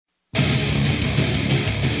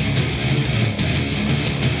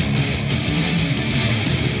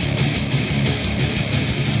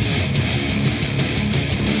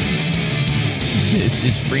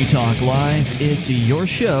Free Talk Live. It's your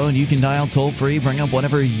show, and you can dial toll-free, bring up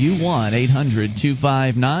whatever you want,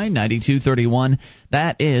 800-259-9231.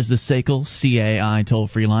 That is the SACL CAI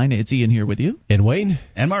toll-free line. It's Ian here with you. And Wayne.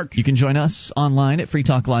 And Mark. You can join us online at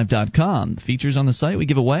freetalklive.com. The features on the site we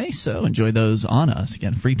give away, so enjoy those on us.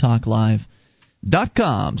 Again,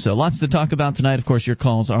 freetalklive.com. So lots to talk about tonight. Of course, your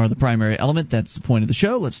calls are the primary element. That's the point of the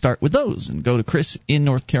show. Let's start with those and go to Chris in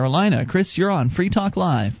North Carolina. Chris, you're on Free Talk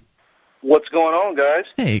Live. What's going on, guys?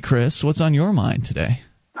 Hey, Chris, what's on your mind today?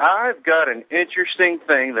 I've got an interesting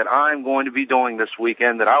thing that I'm going to be doing this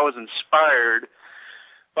weekend that I was inspired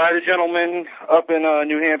by the gentleman up in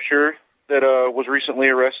New Hampshire that was recently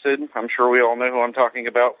arrested. I'm sure we all know who I'm talking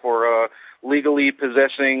about for legally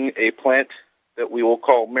possessing a plant that we will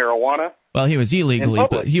call marijuana. Well, he was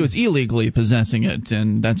illegally possessing it,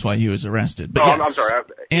 and that's why he was arrested. But I'm sorry,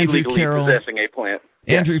 illegally possessing a plant.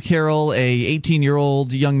 Andrew Carroll, a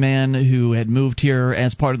 18-year-old young man who had moved here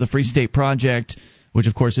as part of the Free State Project, which,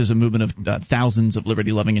 of course, is a movement of thousands of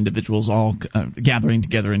liberty-loving individuals all gathering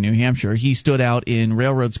together in New Hampshire. He stood out in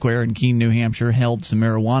Railroad Square in Keene, New Hampshire, held some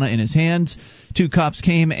marijuana in his hands. Two cops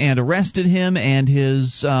came and arrested him, and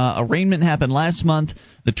his arraignment happened last month.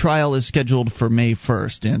 The trial is scheduled for May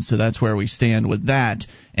 1st, and so that's where we stand with that.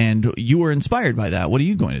 And you were inspired by that. What are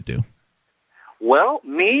you going to do? Well,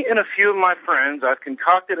 me and a few of my friends, I've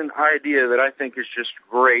concocted an idea that I think is just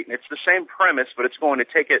great. And it's the same premise, but it's going to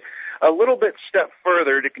take it a little bit step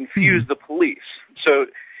further to confuse the police. So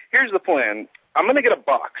here's the plan. I'm going to get a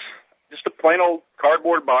box, just a plain old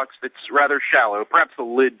cardboard box that's rather shallow. Perhaps the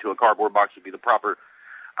lid to a cardboard box would be the proper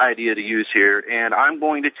idea to use here. And I'm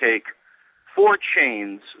going to take 4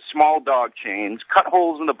 chains, small dog chains, cut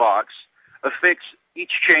holes in the box, affix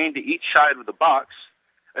each chain to each side of the box,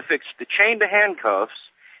 affix the chain to handcuff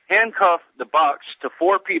the box to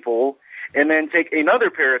 4 people, and then take another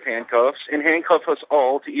pair of handcuffs and handcuff us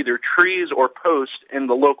all to either trees or posts in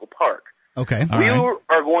the local park. Okay. We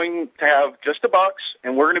are going to have just a box,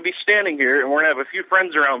 and we're going to be standing here, and we're going to have a few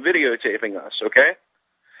friends around videotaping us, okay?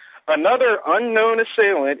 Another unknown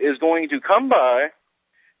assailant is going to come by,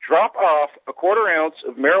 drop off a 1/4 ounce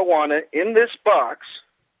of marijuana in this box,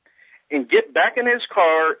 and get back in his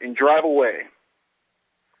car and drive away.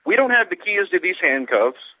 We don't have the keys to these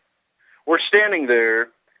handcuffs. We're standing there,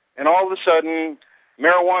 and all of a sudden,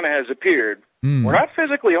 marijuana has appeared. We're not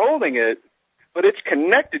physically holding it, but it's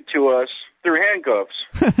connected to us through handcuffs.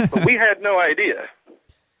 But we had no idea.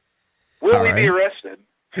 Will we be arrested?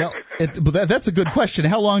 Well, that's a good question.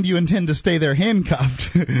 How long do you intend to stay there handcuffed?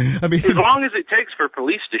 I mean, as long as it takes for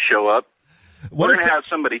police to show up. We're going to have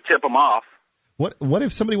somebody tip them off. What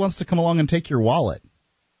if somebody wants to come along and take your wallet?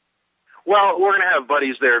 Well, we're going to have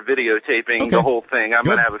buddies there videotaping the whole thing. I'm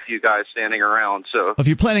going to have a few guys standing around. So, if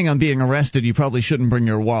you're planning on being arrested, you probably shouldn't bring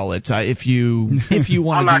your wallet. If you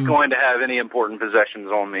want, I'm not going to have any important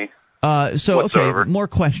possessions on me. Okay, more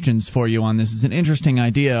questions for you on this. It's an interesting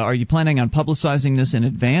idea. Are you planning on publicizing this in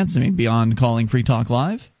advance? I mean, beyond calling Free Talk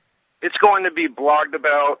Live? It's going to be blogged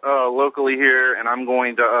about locally here, and I'm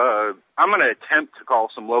going to attempt to call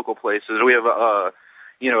some local places. We have a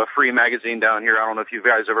free magazine down here. I don't know if you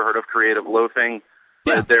guys ever heard of Creative Loafing.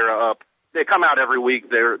 Yeah. They come out every week.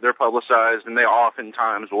 They're publicized, and they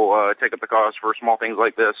oftentimes will take up the cost for small things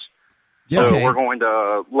like this. Yeah, so we're going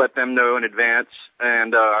to let them know in advance,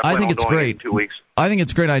 and I think it's great. In 2 weeks. I think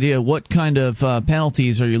it's a great idea. What kind of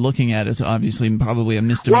penalties are you looking at? It's obviously probably a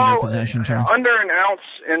misdemeanor possession charge. Under an ounce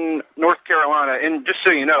in North Carolina, and just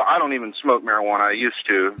so you know, I don't even smoke marijuana. I used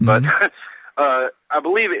to, but I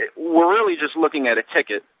believe we're really just looking at a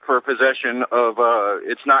ticket for possession of.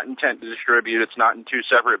 It's not intent to distribute. It's not in 2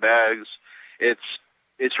 separate bags.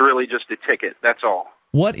 It's really just a ticket. That's all.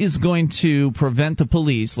 What is going to prevent the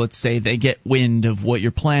police, let's say they get wind of what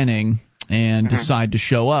you're planning and decide to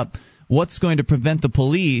show up, what's going to prevent the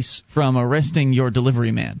police from arresting your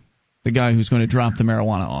delivery man, the guy who's going to drop the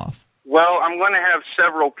marijuana off? Well, I'm going to have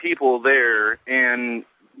several people there, and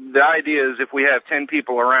the idea is if we have 10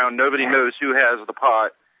 people around, nobody knows who has the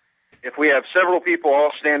pot. If we have several people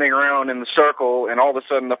all standing around in the circle and all of a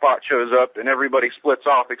sudden the pot shows up and everybody splits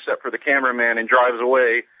off except for the cameraman and drives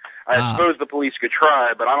away, I suppose the police could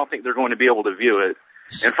try, but I don't think they're going to be able to view it.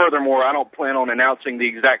 And furthermore, I don't plan on announcing the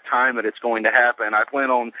exact time that it's going to happen.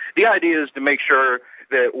 The idea is to make sure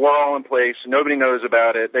that we're all in place, nobody knows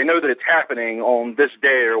about it, they know that it's happening on this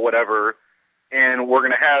day or whatever, and we're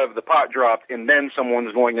going to have the pot dropped, and then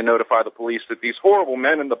someone's going to notify the police that these horrible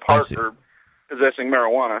men in the park are possessing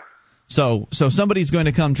marijuana. So somebody's going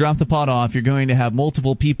to come drop the pot off. You're going to have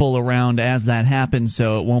multiple people around as that happens,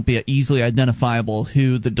 so it won't be easily identifiable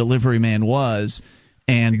who the delivery man was.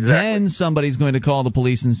 And then somebody's going to call the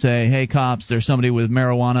police and say, hey, cops, there's somebody with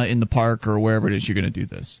marijuana in the park or wherever it is you're going to do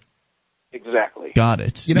this. Exactly. Got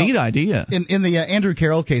it. Neat idea. In the Andrew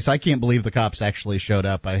Carroll case, I can't believe the cops actually showed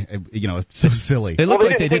up. It's so silly. They looked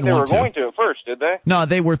like they didn't want to. They were going to at first, did they? No,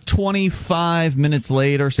 they were 25 minutes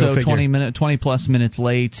late or so, 20-plus minutes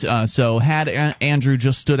late. So had Andrew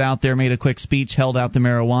just stood out there, made a quick speech, held out the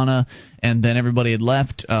marijuana, and then everybody had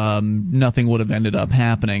left, nothing would have ended up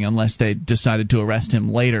happening unless they decided to arrest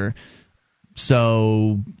him later.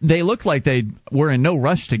 So they looked like they were in no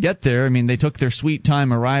rush to get there. I mean, they took their sweet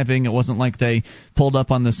time arriving. It wasn't like they pulled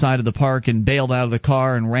up on the side of the park and bailed out of the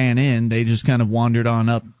car and ran in. They just kind of wandered on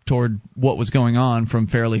up toward what was going on from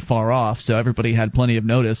fairly far off. So everybody had plenty of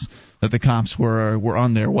notice that the cops were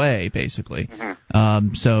on their way, basically.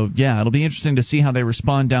 Mm-hmm. So, yeah, it'll be interesting to see how they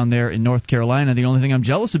respond down there in North Carolina. The only thing I'm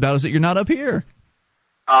jealous about is that you're not up here.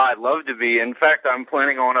 I'd love to be. In fact, I'm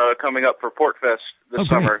planning on coming up for Pork Fest this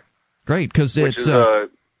summer. Great, because it's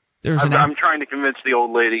I'm trying to convince the old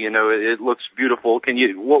lady. It looks beautiful.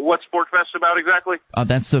 What's Pork Fest about exactly?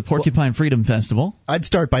 That's the Porcupine Freedom Festival. I'd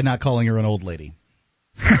start by not calling her an old lady.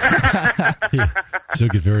 She'll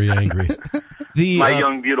get very angry. My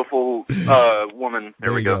young, beautiful woman.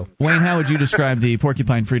 There we go. Wayne, how would you describe the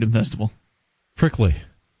Porcupine Freedom Festival? Prickly.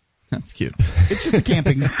 That's cute. It's just a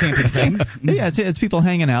camping thing. Yeah, it's people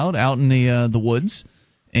hanging out in the woods.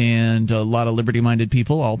 And a lot of liberty-minded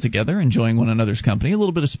people all together enjoying one another's company. A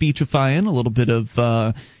little bit of speechifying, a little bit of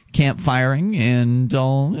campfiring, and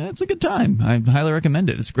it's a good time. I highly recommend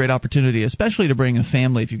it. It's a great opportunity, especially to bring a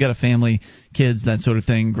family. If you've got a family, kids, that sort of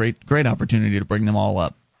thing, great opportunity to bring them all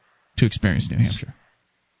up to experience New Hampshire.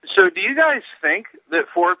 So do you guys think that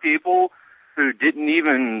 4 people who didn't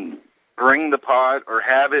even bring the pot or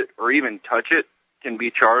have it or even touch it can be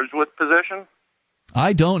charged with possession?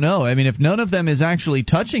 I don't know. I mean, if none of them is actually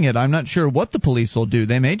touching it, I'm not sure what the police will do.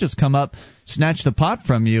 They may just come up, snatch the pot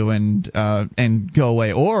from you, and go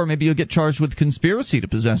away. Or maybe you'll get charged with conspiracy to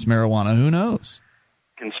possess marijuana. Who knows?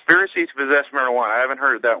 Conspiracy to possess marijuana. I haven't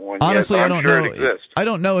heard that one Honestly, yet. I don't know. It exists. I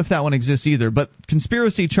don't know if that one exists either. But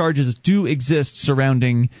conspiracy charges do exist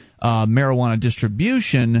surrounding marijuana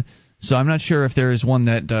distribution. So I'm not sure if there is one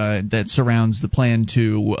that surrounds the plan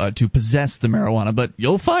to possess the marijuana, but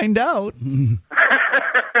you'll find out.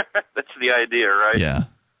 That's the idea, right? Yeah.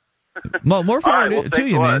 More power to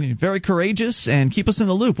you, man. You're very courageous, and keep us in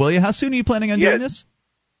the loop, will you? How soon are you planning on doing this?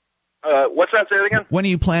 What's that? Say it again? When are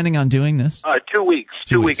you planning on doing this? 2 weeks.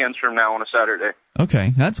 2 weekends from now on a Saturday.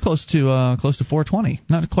 Okay, that's close to 420.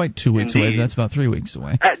 Not quite 2 weeks away. But that's about 3 weeks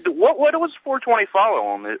away. What was 420 follow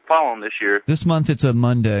on this year? This month it's a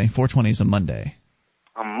Monday. 420 is a Monday.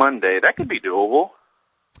 A Monday. That could be doable.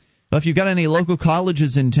 Well, if you've got any local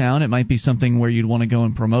colleges in town, it might be something where you'd want to go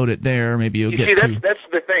and promote it there. Maybe you'll get that's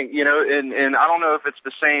the thing, and I don't know if it's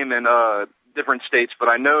the same in different states, but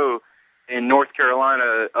I know in North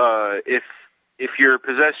Carolina, if you're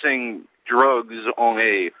possessing drugs on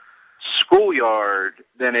a schoolyard,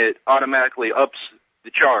 then it automatically ups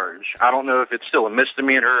the charge. I don't know if it's still a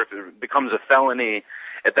misdemeanor, if it becomes a felony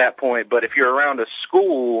at that point, but if you're around a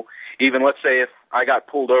school, even let's say if I got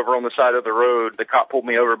pulled over on the side of the road, the cop pulled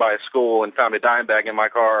me over by a school and found a dime bag in my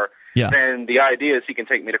car, then the idea is he can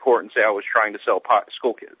take me to court and say I was trying to sell pot to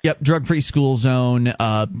school kids. Yep, drug-free school zone,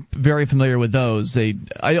 very familiar with those. I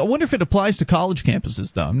wonder if it applies to college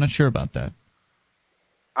campuses, though. I'm not sure about that.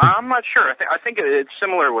 I'm not sure. I think it's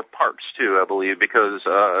similar with parks, too, I believe, because,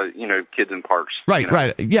 kids in parks.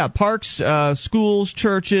 Right. Yeah, parks, schools,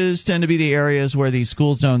 churches tend to be the areas where these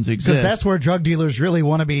school zones exist. Because that's where drug dealers really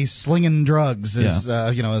want to be slinging drugs,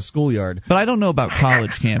 a schoolyard. But I don't know about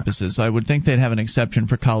college campuses. I would think they'd have an exception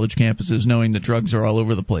for college campuses, knowing that drugs are all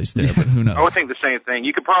over the place there, but who knows? I would think the same thing.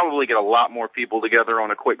 You could probably get a lot more people together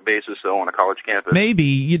on a quick basis, though, on a college campus. Maybe.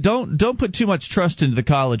 You don't put too much trust into the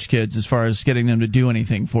college kids as far as getting them to do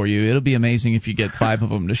anything for you. It'll be amazing if you get 5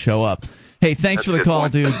 of them to show up. Hey, thanks for the call,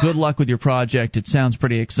 dude. Good luck with your project. It sounds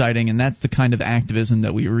pretty exciting, and that's the kind of activism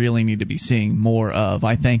that we really need to be seeing more of.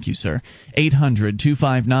 I thank you, sir.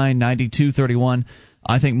 800-259-9231.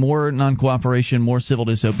 I think more non-cooperation, more civil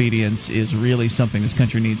disobedience is really something this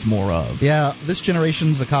country needs more of. Yeah, this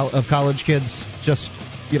generation's of college kids just,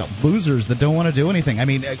 losers that don't want to do anything. I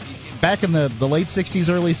mean, back in the late 60s,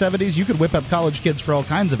 early 70s, you could whip up college kids for all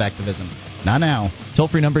kinds of activism. Not now.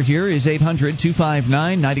 Toll-free number here is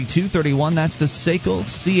 800-259-9231. That's the SACL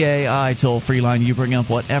CAI toll-free line. You bring up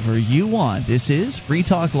whatever you want. This is Free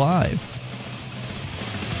Talk Live.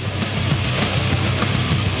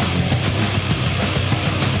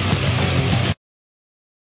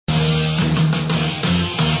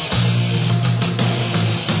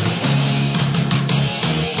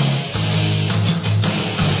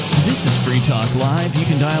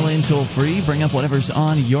 Dial in toll free. Bring up whatever's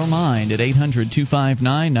on your mind at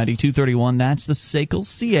 800-259-9231. That's the SACL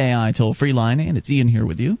CAI toll-free line. And it's Ian here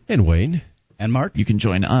with you. And Wayne. And Mark. You can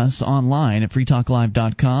join us online at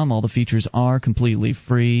freetalklive.com. All the features are completely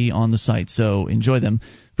free on the site, so enjoy them.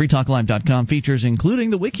 freetalklive.com features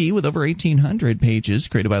including the wiki with over 1,800 pages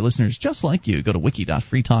created by listeners just like you. Go to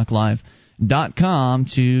wiki.freetalklive.com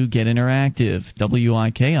to get interactive.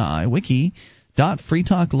 WIKI,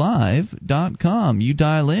 wiki.freetalklive.com. You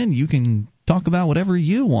dial in, you can talk about whatever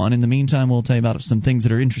you want. In the meantime, we'll tell you about some things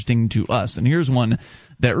that are interesting to us. And here's one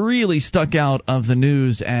that really stuck out of the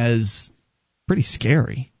news as pretty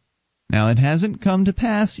scary. Now, it hasn't come to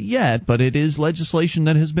pass yet, but it is legislation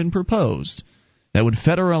that has been proposed that would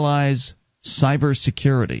federalize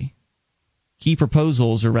cybersecurity. Key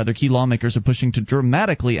proposals, or rather key lawmakers, are pushing to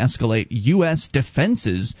dramatically escalate U.S.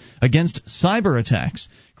 defenses against cyber attacks,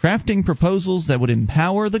 crafting proposals that would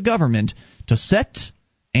empower the government to set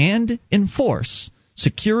and enforce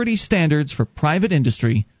security standards for private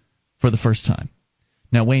industry for the first time.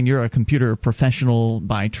 Now, Wayne, you're a computer professional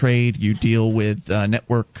by trade. You deal with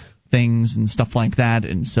network things and stuff like that,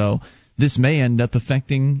 and so this may end up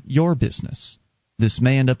affecting your business. This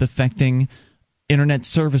may end up affecting internet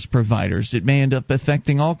service providers. It may end up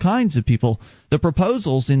affecting all kinds of people. The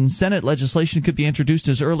proposals in Senate legislation could be introduced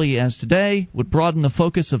as early as today, would broaden the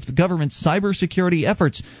focus of the government's cybersecurity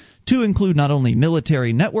efforts to include not only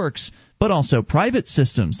military networks, but also private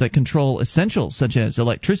systems that control essentials such as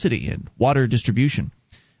electricity and water distribution.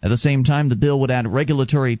 At the same time, the bill would add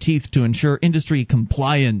regulatory teeth to ensure industry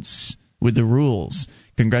compliance with the rules.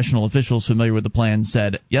 Congressional officials familiar with the plan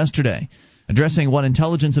said yesterday. Addressing what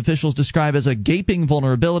intelligence officials describe as a gaping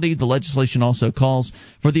vulnerability, the legislation also calls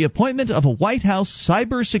for the appointment of a White House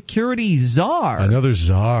cybersecurity czar. Another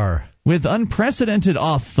czar. With unprecedented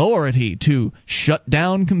authority to shut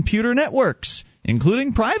down computer networks,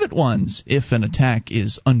 including private ones, if an attack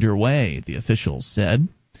is underway, the officials said.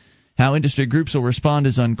 How industry groups will respond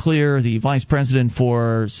is unclear. The vice president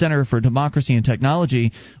for Center for Democracy and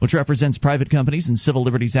Technology, which represents private companies and civil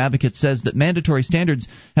liberties advocates, says that mandatory standards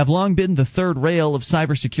have long been the third rail of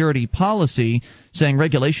cybersecurity policy, saying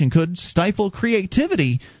regulation could stifle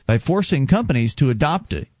creativity by forcing companies to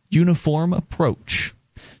adopt a uniform approach.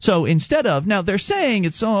 So instead of, now they're saying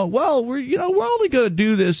it's we're only going to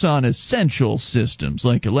do this on essential systems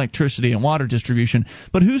like electricity and water distribution,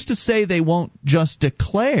 but who's to say they won't just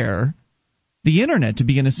declare the internet to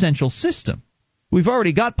be an essential system? We've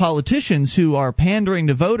already got politicians who are pandering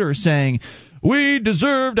to voters saying, we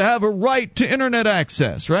deserve to have a right to internet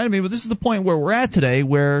access, right? I mean, this is the point where we're at today,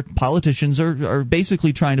 where politicians are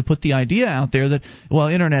basically trying to put the idea out there that, well,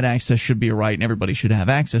 internet access should be a right and everybody should have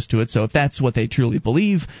access to it. So if that's what they truly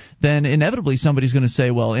believe, then inevitably somebody's going to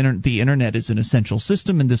say, well, the internet is an essential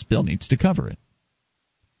system and this bill needs to cover it.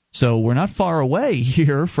 So we're not far away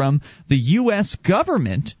here from the U.S.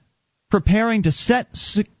 government preparing to set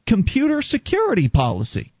computer security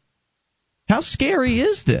policy. How scary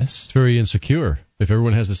is this? It's very insecure. If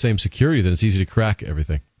everyone has the same security, then it's easy to crack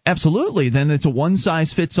everything. Absolutely. Then it's a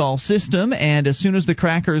one-size-fits-all system, and as soon as the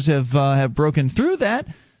crackers have broken through that,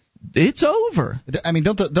 it's over. I mean,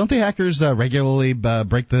 don't the hackers regularly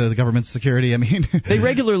break the government's security? I mean, they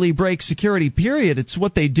regularly break security, period. It's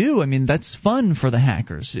what they do. I mean, that's fun for the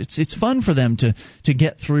hackers. It's fun for them to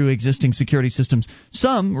get through existing security systems.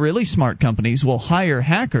 Some really smart companies will hire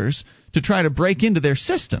hackers to try to break into their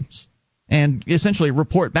systems and essentially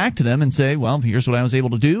report back to them and say, well, here's what I was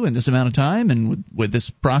able to do in this amount of time and with this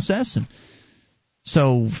process. And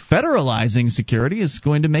so federalizing security is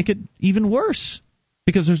going to make it even worse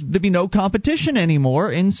because there'd be no competition anymore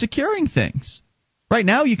in securing things. Right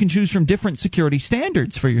now you can choose from different security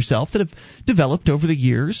standards for yourself that have developed over the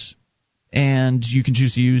years, and you can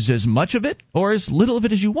choose to use as much of it or as little of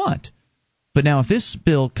it as you want. But now if this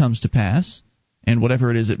bill comes to pass, and whatever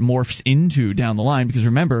it is it morphs into down the line, because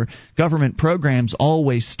remember, government programs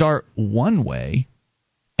always start one way,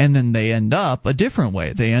 and then they end up a different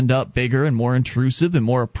way. They end up bigger and more intrusive and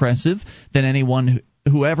more oppressive than anyone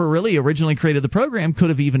whoever really originally created the program could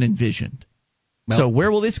have even envisioned. Well, so where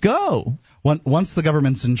will this go? Once the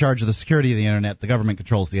government's in charge of the security of the internet, the government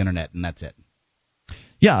controls the internet, and that's it.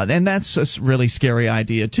 Yeah, and that's a really scary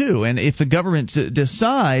idea, too. And if the government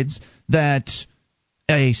decides that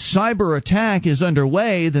a cyber attack is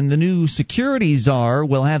underway, then the new security czar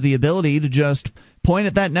will have the ability to just point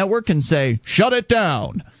at that network and say, shut it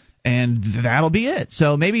down. And that'll be it.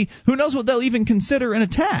 So maybe, who knows what they'll even consider an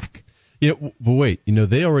attack. But wait,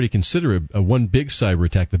 they already consider a one big cyber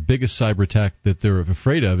attack. The biggest cyber attack that they're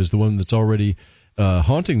afraid of is the one that's already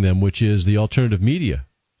haunting them, which is the alternative media.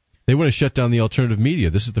 They want to shut down the alternative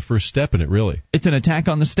media. This is the first step in it, really. It's an attack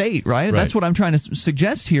on the state, right? That's what I'm trying to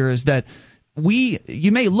suggest here is that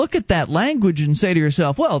you may look at that language and say to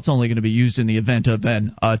yourself, well, it's only going to be used in the event of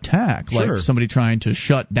an attack, like somebody trying to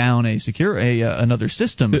shut down another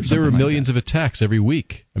system. There are millions of attacks every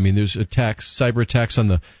week. I mean, there's cyber attacks on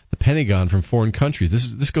the Pentagon from foreign countries.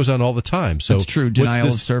 This goes on all the time. So that's true. Denial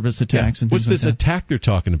of service attacks and things like that. What's this attack they're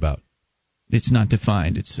talking about? It's not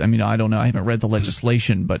defined. I don't know. I haven't read the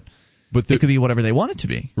legislation, but it could be whatever they want it to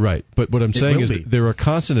be. Right. But what I'm saying is that there are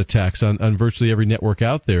constant attacks on virtually every network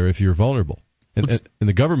out there if you're vulnerable. And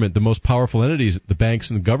the government, the most powerful entities, the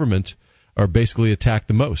banks and the government, are basically attacked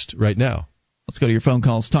the most right now. Let's go to your phone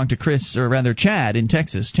calls. Talk to Chris, or rather Chad in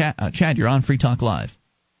Texas. Chad, you're on Free Talk Live.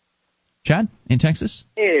 Chad in Texas?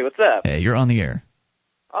 Hey, what's up? Hey, you're on the air.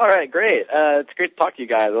 All right, great. It's great to talk to you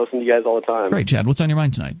guys. I listen to you guys all the time. Great, Chad. What's on your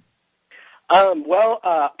mind tonight? I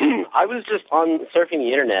was just on surfing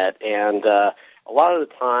the internet, and a lot of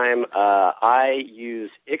the time I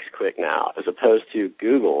use XQuick now as opposed to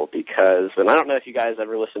Google because, and I don't know if you guys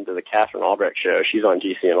ever listened to the Catherine Albrecht show. She's on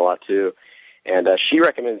GCN a lot too, and she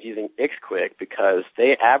recommends using XQuick because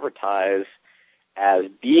they advertise as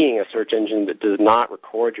being a search engine that does not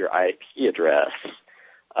record your IP address.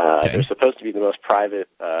 They're supposed to be the most private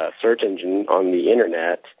search engine on the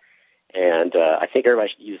internet. And I think everybody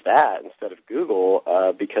should use that instead of Google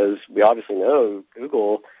because we obviously know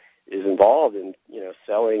Google is involved in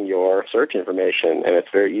selling your search information, and it's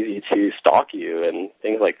very easy to stalk you and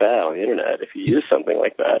things like that on the internet if you use something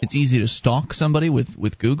like that. It's easy to stalk somebody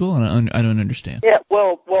with Google, and I don't understand. Yeah,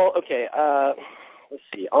 well, okay. Let's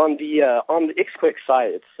see on the XQuick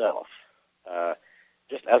site itself.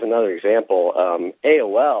 Just as another example,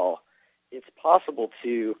 AOL. It's possible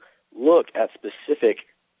to look at specific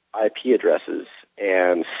IP addresses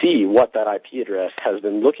and see what that IP address has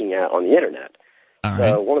been looking at on the internet. All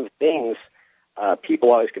right. So one of the things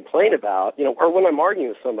people always complain about, or when I'm arguing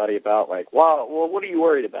with somebody about well, what are you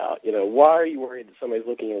worried about? Why are you worried that somebody's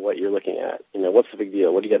looking at what you're looking at? What's the big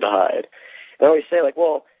deal? What do you got to hide? And I always say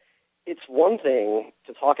well, it's one thing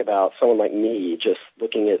to talk about someone like me just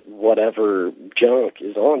looking at whatever junk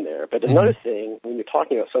is on there, but another thing when you're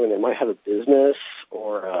talking about someone that might have a business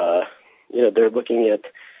or they're looking at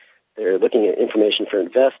information for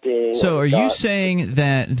investing. So are you saying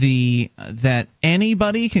that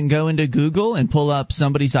anybody can go into Google and pull up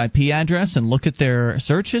somebody's IP address and look at their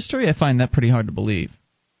search history? I find that pretty hard to believe.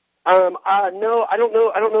 No, I don't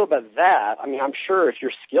know. I don't know about that. I mean, I'm sure if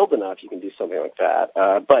you're skilled enough, you can do something like that.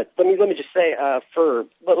 But let me just say, let's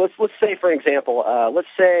say for example, let's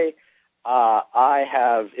say I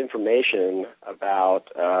have information about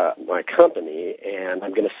my company, and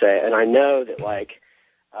I'm going to say, and I know that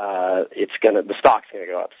the stock's gonna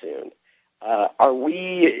go up soon.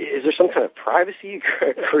 Is there some kind of privacy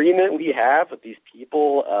agreement we have with these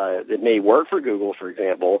people that may work for Google, for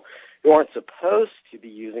example, who aren't supposed to be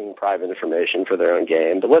using private information for their own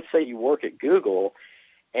gain? But let's say you work at Google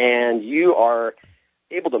and you are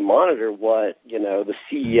able to monitor what the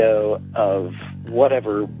CEO of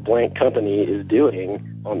whatever blank company is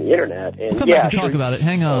doing on the internet. And we'll come back and talk about it.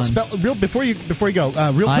 Hang on. Before you go,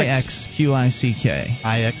 real quick. IXQICK.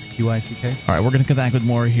 IXQICK. All right, we're going to come back with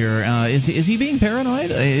more here. Is he being paranoid?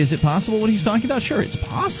 Is it possible what he's talking about? Sure, it's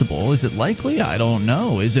possible. Is it likely? I don't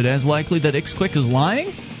know. Is it as likely that XQuick is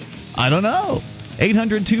lying? I don't know.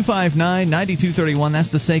 800-259-9231. That's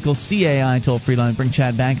the SACL CAI toll-free line. Bring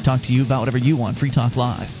Chad back, talk to you about whatever you want. Free Talk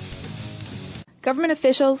Live. Government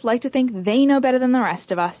officials like to think they know better than the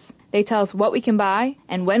rest of us. They tell us what we can buy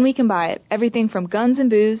and when we can buy it. Everything from guns and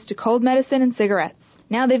booze to cold medicine and cigarettes.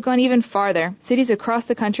 Now they've gone even farther. Cities across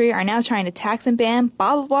the country are now trying to tax and ban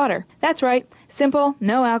bottled water. That's right. Simple,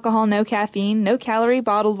 no alcohol, no caffeine, no calorie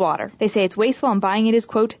bottled water. They say it's wasteful and buying it is,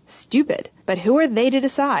 quote, stupid. But who are they to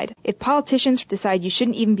decide? If politicians decide you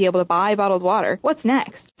shouldn't even be able to buy bottled water, what's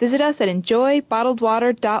next? Visit us at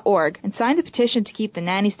enjoybottledwater.org and sign the petition to keep the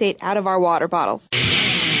nanny state out of our water bottles.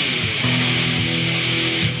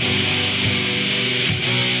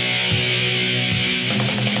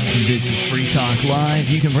 This is Free Talk Live.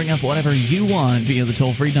 You can bring up whatever you want via the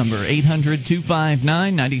toll-free number,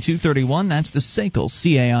 800-259-9231. That's the SACL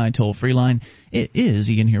CAI toll-free line. It is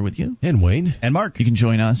Ian here with you. And Wayne. And Mark. You can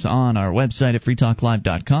join us on our website at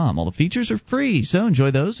freetalklive.com. All the features are free, so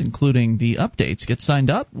enjoy those, including the updates. Get signed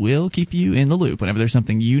up. We'll keep you in the loop. Whenever there's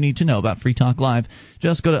something you need to know about Free Talk Live,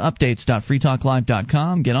 just go to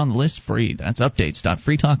updates.freetalklive.com. Get on the list free. That's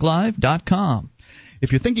updates.freetalklive.com.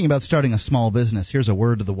 If you're thinking about starting a small business, here's a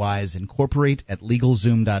word to the wise. Incorporate at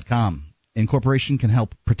LegalZoom.com. Incorporation can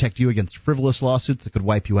help protect you against frivolous lawsuits that could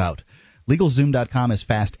wipe you out. LegalZoom.com is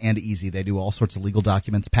fast and easy. They do all sorts of legal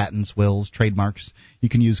documents, patents, wills, trademarks. You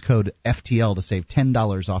can use code FTL to save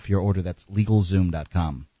 $10 off your order. That's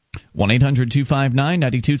LegalZoom.com.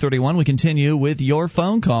 1-800-259-9231. We continue with your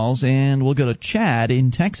phone calls, and we'll go to Chad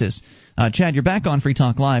in Texas. Chad, you're back on Free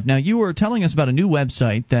Talk Live. Now, you were telling us about a new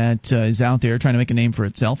website that is out there trying to make a name for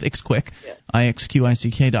itself, Ixquick,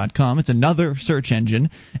 IXQICK.com. It's another search engine,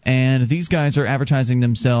 and these guys are advertising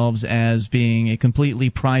themselves as being a completely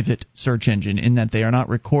private search engine in that they are not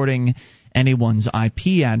recording anyone's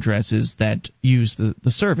IP addresses that use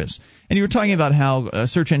the service. And you were talking about how a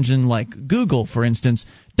search engine like Google, for instance,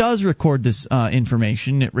 does record this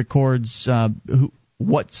information. It records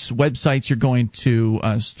what websites you're going to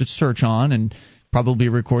search on, and probably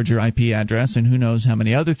records your IP address and who knows how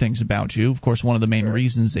many other things about you. Of course, one of the main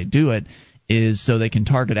reasons they do it is so they can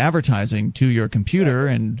target advertising to your computer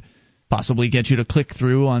and possibly get you to click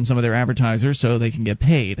through on some of their advertisers so they can get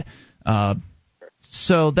paid.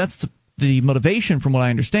 So that's the motivation from what I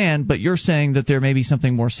understand, but you're saying that there may be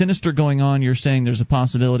something more sinister going on. You're saying there's a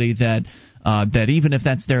possibility that that even if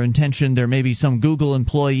that's their intention, there may be some Google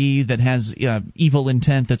employee that has evil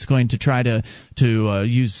intent that's going to try to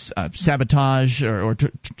use sabotage or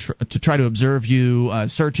to try to observe you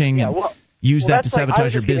searching. Use that to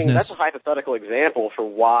sabotage your business. That's a hypothetical example for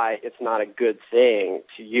why it's not a good thing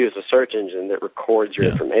to use a search engine that records your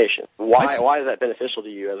information. Why is that beneficial to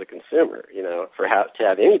you as a consumer? You know, to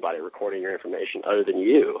have anybody recording your information other than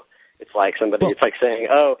you. It's like it's like saying,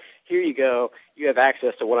 "Oh, here you go. You have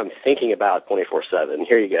access to what I'm thinking about 24/7.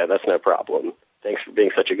 Here you go. That's no problem. Thanks for being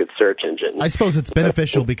such a good search engine." I suppose it's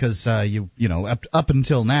beneficial because you know up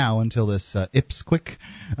until now, until this Ixquick.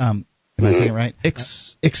 Am I saying it right?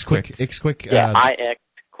 Ixquick. Ixquick. Ixquick.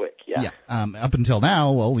 Yeah. Up until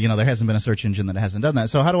now, well, you know, there hasn't been a search engine that hasn't done that.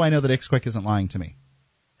 So how do I know that Ixquick isn't lying to me?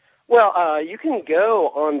 Well, you can go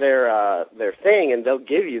on their thing, and they'll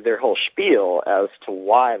give you their whole spiel as to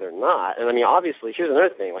why they're not. And I mean, obviously, here's another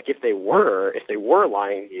thing: like if they were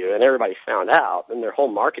lying to you, and everybody found out, then their whole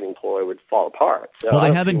marketing ploy would fall apart. So well,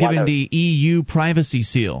 they haven't given the EU privacy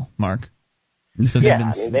seal, Mark. So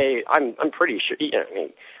I'm pretty sure.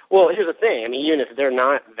 Well, here's the thing. I mean, even if they're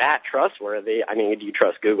not that trustworthy, I mean, do you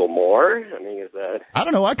trust Google more? I mean, is that? I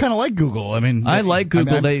don't know. I kind of like Google. I mean, I like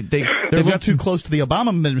Google. They're a little too close to the Obama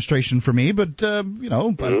administration for me, but I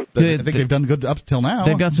think they've done good up till now.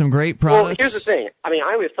 They've got some great products. Well, here's the thing. I mean,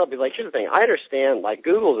 I always tell people, here's the thing. I understand,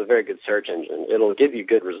 Google is a very good search engine. It'll give you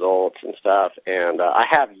good results and stuff, and I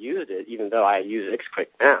have used it, even though I use Ixquick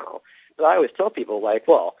now. But I always tell people,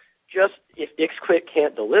 just if Ixquick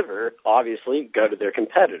can't deliver, obviously go to their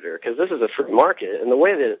competitor, because this is a free market. And the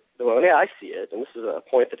way I see it, and this is a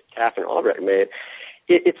point that Catherine Albrecht made,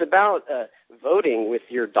 it's about voting with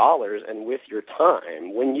your dollars and with your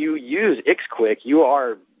time. When you use Ixquick, you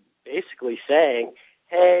are basically saying,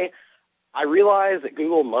 hey, I realize that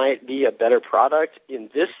Google might be a better product in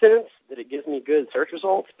this sense, that it gives me good search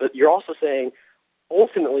results, but you're also saying,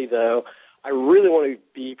 ultimately, though, I really want to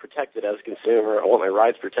be protected as a consumer. I want my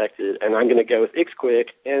rights protected, and I'm going to go with Ixquick.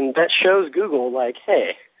 And that shows Google,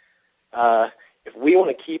 hey, if we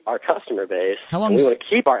want to keep our customer base, we want to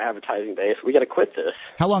keep our advertising base, we got to quit this.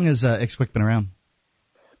 How long has Ixquick been around?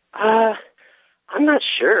 I'm not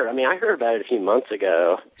sure. I mean, I heard about it a few months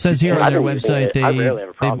ago. It says here on their website I rarely have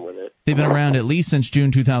a problem with it. They've been around at least since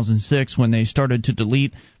June 2006 when they started to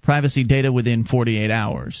delete privacy data within 48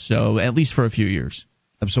 hours. So at least for a few years.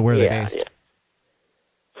 So where are they based? Yeah.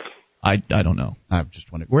 I don't know. I'm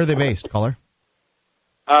just wondering. Where are they based, caller?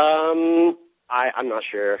 I'm not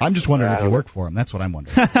sure. I'm just wondering if you work for them. That's what I'm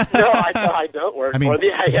wondering. No, I don't work for them.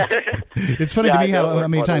 Yeah. It's funny to me how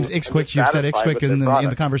many times Ixquick, you've said Ixquick in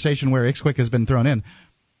the conversation where Ixquick has been thrown in.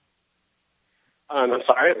 I'm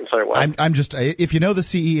sorry, what? I'm just, if you know the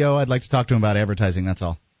CEO, I'd like to talk to him about advertising, that's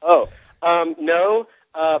all. Oh, no,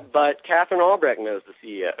 but Catherine Albrecht knows the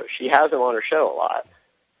CEO. She has him on her show a lot.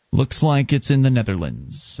 Looks like it's in the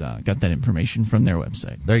Netherlands. Got that information from their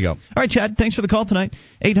website. There you go. All right, Chad, thanks for the call tonight.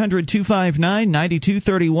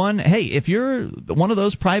 800-259-9231. Hey, if you're one of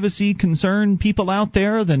those privacy-concerned people out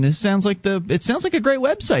there, then it sounds like a great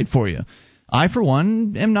website for you. I, for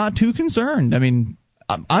one, am not too concerned. I mean,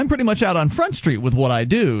 I'm pretty much out on Front Street with what I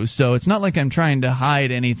do, so it's not like I'm trying to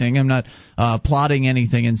hide anything. I'm not plotting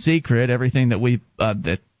anything in secret. Everything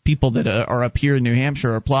that people that are up here in New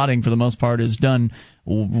Hampshire are plotting, for the most part, is done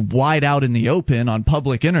wide out in the open on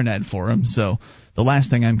public internet forums. So the last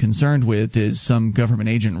thing I'm concerned with is some government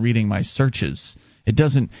agent reading my searches. It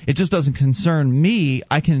just doesn't concern me.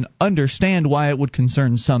 I can understand why it would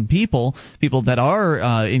concern some people that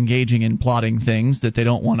are engaging in plotting things that they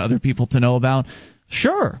don't want other people to know about.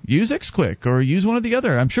 Sure, use XQuick or use one of the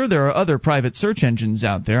other. I'm sure there are other private search engines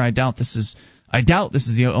out there. I doubt this is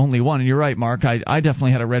the only one. And you're right, Mark. I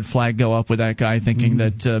definitely had a red flag go up with that guy thinking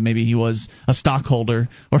that maybe he was a stockholder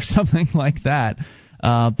or something like that.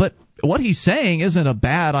 But what he's saying isn't a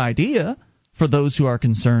bad idea for those who are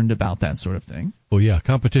concerned about that sort of thing. Well, yeah,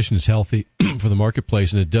 competition is healthy for the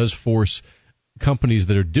marketplace, and it does force companies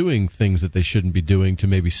that are doing things that they shouldn't be doing to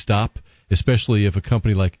maybe stop, especially if a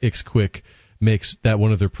company like XQuick makes that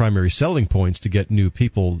one of their primary selling points to get new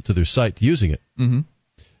people to their site using it. Mm-hmm.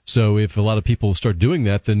 So if a lot of people start doing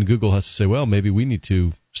that, then Google has to say, well, maybe we need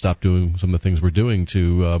to stop doing some of the things we're doing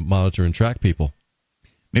to monitor and track people.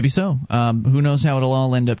 Maybe so. Who knows how it'll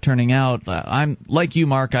all end up turning out. I'm like you,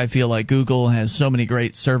 Mark. I feel like Google has so many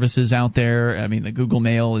great services out there. I mean, the Google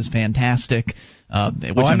Mail is fantastic.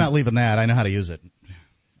 I'm not leaving that. I know how to use it.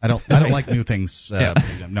 I don't like new things.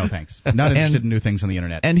 No thanks. Not interested in new things on the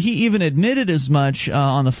internet. And he even admitted as much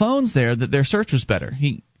on the phones there that their search was better.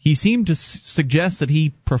 He seemed to suggest that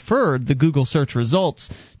he preferred the Google search results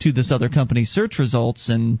to this other company's search results.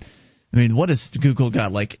 And I mean, what has Google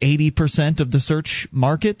got, like 80% of the search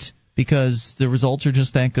market because the results are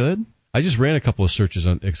just that good? I just ran a couple of searches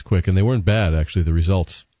on XQuick, and they weren't bad, actually, the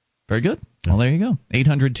results. Very good. Well, there you go.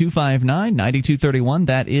 800-259-9231.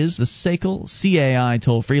 That is the SACL CAI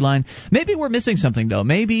toll-free line. Maybe we're missing something, though.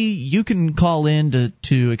 Maybe you can call in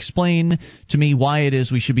to explain to me why it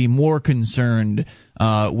is we should be more concerned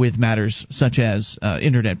with matters such as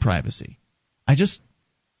internet privacy. I just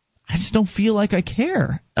don't feel like I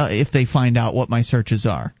care if they find out what my searches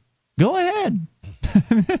are. Go ahead.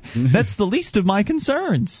 That's the least of my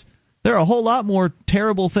concerns. There are a whole lot more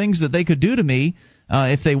terrible things that they could do to me.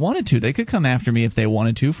 If they wanted to. They could come after me if they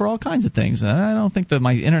wanted to for all kinds of things. I don't think that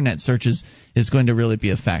my internet searches is going to really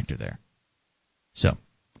be a factor there. So,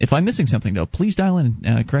 if I'm missing something, though, please dial in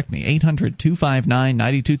and correct me.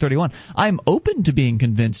 800-259-9231. I'm open to being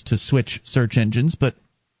convinced to switch search engines, but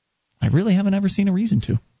I really haven't ever seen a reason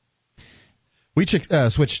to. We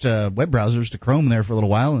switched web browsers to Chrome there for a little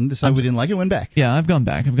while and decided we didn't like it and went back. Yeah, I've gone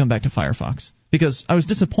back. I've gone back to Firefox. Because I was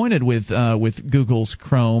disappointed with Google's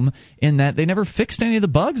Chrome in that they never fixed any of the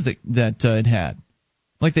bugs that it had.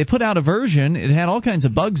 Like, they put out a version, it had all kinds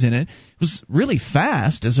of bugs in it. It was really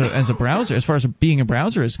fast as a browser, as far as being a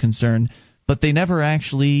browser is concerned, but they never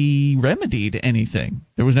actually remedied anything.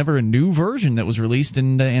 There was never a new version that was released,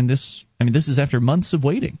 and this is after months of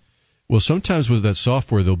waiting. Well, sometimes with that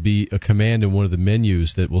software, there'll be a command in one of the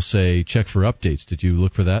menus that will say, check for updates. Did you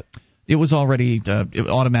look for that? It was already, it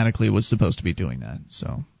automatically was supposed to be doing that,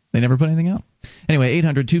 so they never put anything out. Anyway,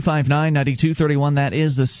 800-259-9231, that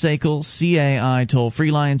is the SACL CAI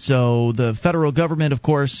toll-free line. So the federal government, of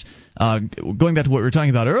course, going back to what we were talking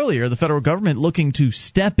about earlier, the federal government looking to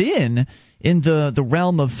step in the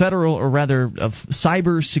realm of of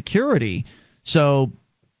cyber security. So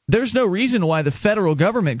there's no reason why the federal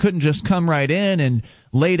government couldn't just come right in and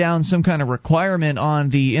lay down some kind of requirement on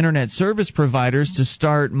the internet service providers to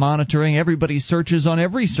start monitoring everybody's searches on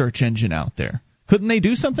every search engine out there. Couldn't they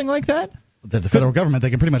do something like that? The federal government, they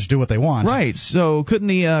can pretty much do what they want. Right. So couldn't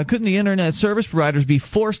the internet service providers be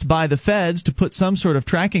forced by the feds to put some sort of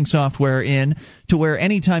tracking software in to where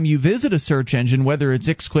anytime you visit a search engine, whether it's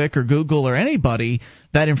XQuick or Google or anybody,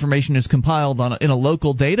 that information is compiled in a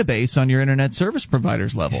local database on your internet service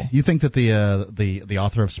provider's level? You think that the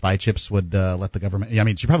author of Spy Chips would let the government? I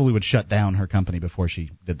mean, she probably would shut down her company before she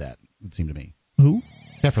did that. It would seem to me. Who?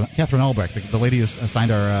 Catherine Albrecht, the lady who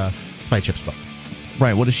signed our Spy Chips book.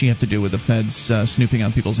 Right. What does she have to do with the feds snooping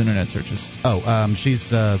on people's internet searches? She's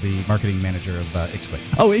the marketing manager of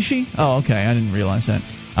XQuick. Oh, is she? Oh, okay. I didn't realize that.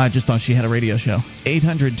 I just thought she had a radio show.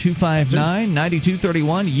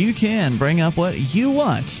 800-259-9231. You can bring up what you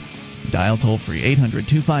want. Dial toll free.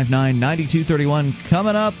 800-259-9231.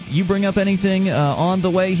 Coming up, you bring up anything on the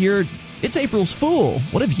way here. It's April's Fool.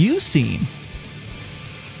 What have you seen?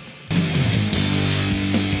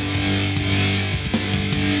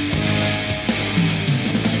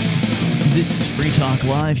 This is Free Talk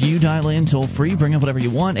Live. You dial in toll free. Bring up whatever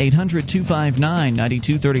you want.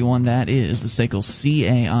 800-259-9231. That is the SACL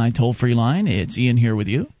CAI toll free line. It's Ian here with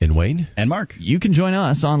you. And Wayne. And Mark. You can join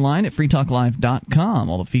us online at freetalklive.com.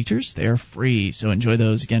 All the features, they're free. So enjoy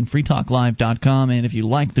those. Again, freetalklive.com. And if you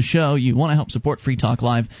like the show, you want to help support Free Talk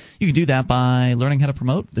Live, you can do that by learning how to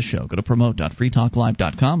promote the show. Go to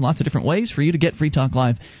promote.freetalklive.com. Lots of different ways for you to get Free Talk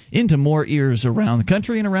Live into more ears around the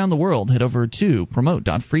country and around the world. Head over to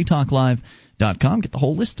promote.freetalklive.com. Get the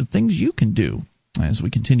whole list of things you can do. As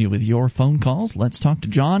we continue with your phone calls, let's talk to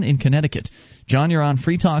John in Connecticut. John, you're on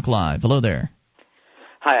Free Talk Live. Hello there.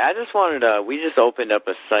 Hi, I just wanted we just opened up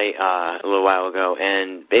a site a little while ago,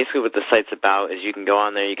 and basically what the site's about is you can go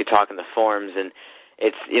on there, you can talk in the forums, and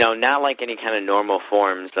it's, not like any kind of normal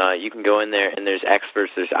forums. You can go in there, and there's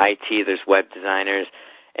experts, there's IT, there's web designers,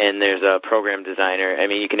 and there's a program designer. I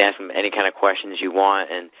mean, you can ask them any kind of questions you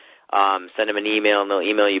want, and send them an email, and they'll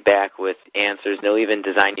email you back with answers, and they'll even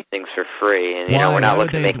design you things for free. And, we're not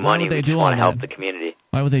looking to make money, we just want to help the community.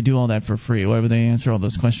 Why would they do all that for free? Why would they answer all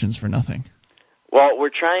those questions for nothing? Well, we're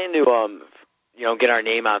trying to, get our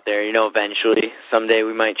name out there. Eventually, someday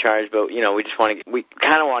we might charge, but we just we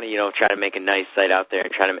kind of want to, try to make a nice site out there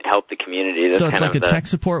and try to help the community. That's so it's like a tech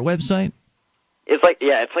support website.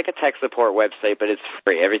 It's like a tech support website, but it's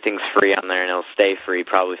free. Everything's free on there, and it'll stay free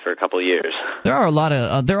probably for a couple of years. There are a lot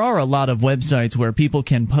of websites where people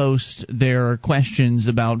can post their questions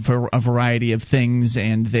about a variety of things,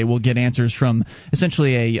 and they will get answers from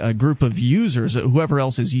essentially a group of users, whoever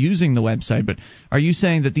else is using the website. But are you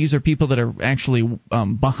saying that these are people that are actually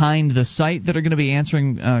behind the site that are going to be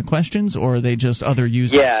answering questions, or are they just other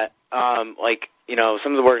users? Yeah,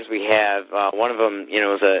 some of the workers we have, one of them,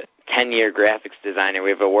 is a 10-year graphics designer.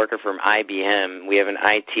 We have a worker from IBM. We have an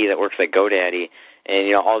IT that works at GoDaddy.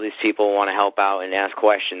 And, all these people want to help out and ask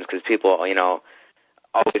questions because people,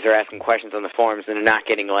 always are asking questions on the forums and they're not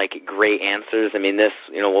getting, great answers. I mean,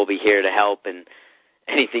 we'll be here to help, and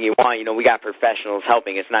anything you want, we got professionals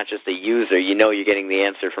helping. It's not just a user. You're getting the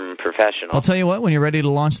answer from a professional. I'll tell you what, when you're ready to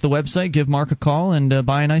launch the website, give Mark a call and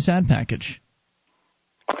buy a nice ad package.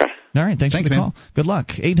 Okay. All right, thanks for the call. Good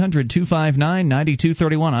luck.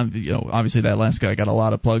 800-259-9231. Obviously that last guy got a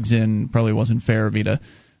lot of plugs in. Probably wasn't fair of me to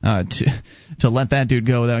let that dude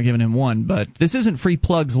go without giving him one. But this isn't Free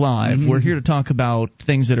Plugs Live. Mm-hmm. We're here to talk about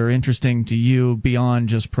things that are interesting to you beyond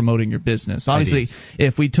just promoting your business. Obviously,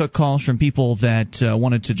 if we took calls from people that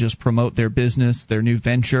wanted to just promote their business, their new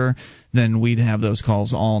venture, then we'd have those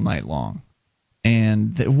calls all night long.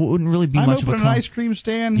 And it wouldn't really be much of a... I'm opening an ice cream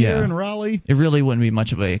stand here in Raleigh. It really wouldn't be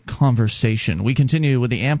much of a conversation. We continue with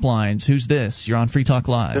the amp lines. Who's this? You're on Free Talk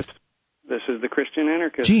Live. This is the Christian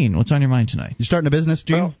Anarchist. Gene, what's on your mind tonight? You starting a business,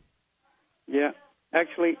 Gene? Well, yeah.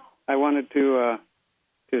 Actually, I wanted to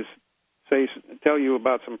tell you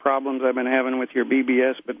about some problems I've been having with your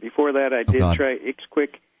BBS, but before that I did try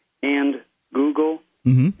XQuick and Google,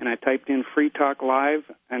 and I typed in Free Talk Live,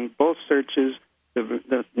 and both searches,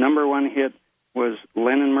 the number one hit was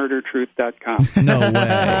LennonMurderTruth.com. No way.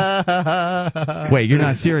 Wait, you're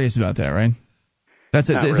not serious about that, right? Is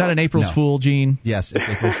that an April's Fool, Gene? Yes, it's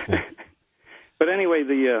April's Fool. But anyway,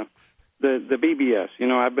 the BBS,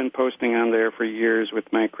 I've been posting on there for years with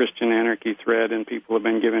my Christian Anarchy thread, and people have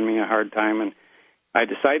been giving me a hard time, and I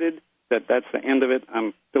decided that that's the end of it.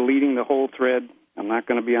 I'm deleting the whole thread. I'm not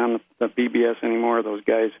going to be on the BBS anymore. Those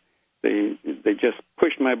guys, they just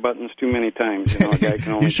pushed my buttons too many times. A guy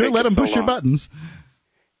can only you sure let them push your buttons.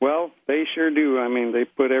 Well, they sure do. I mean, they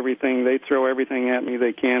throw everything at me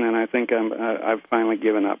they can, and I think I've finally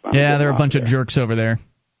given up. Yeah, they're a bunch of jerks over there.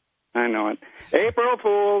 I know it. April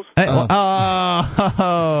Fools!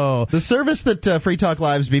 The service that Free Talk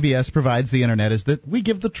Live's BBS provides the Internet is that we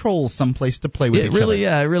give the trolls some place to play with each other.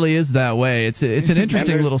 Yeah, it really is that way. It's an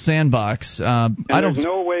interesting little sandbox. There's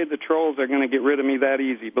no way the trolls are going to get rid of me that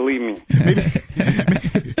easy, believe me.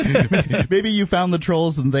 Maybe you found the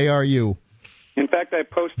trolls and they are you. In fact, I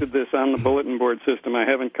posted this on the bulletin board system. I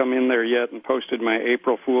haven't come in there yet and posted my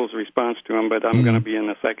April Fool's response to them, but I'm going to be in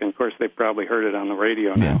a second. Of course, they probably heard it on the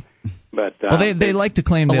radio now. But they like to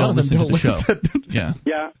claim they don't listen to the show. Yeah,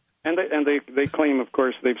 and they claim, of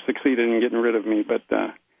course, they've succeeded in getting rid of me, but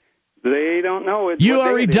they don't know it. You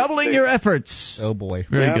are redoubling your efforts. Oh boy,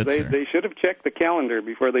 very good, sir. They should have checked the calendar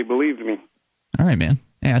before they believed me. All right, man.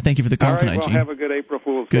 Yeah, thank you for the call tonight, Gene. Have a good April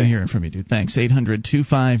Fool's Day. Good hearing from you, dude. Thanks.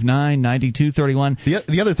 800-259-9231.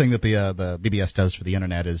 The other thing that the BBS does for the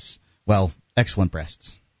Internet is, excellent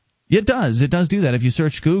breasts. It does. It does do that. If you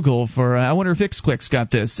search Google for, I wonder if XQuick's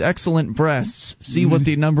got this, excellent breasts, see what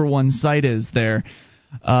the number one site is there.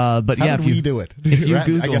 But how did we do it? If you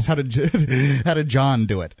Google, I guess how did John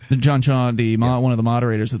do it? John Shaw, one of the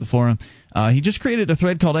moderators of the forum, he just created a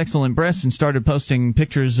thread called Excellent Breasts and started posting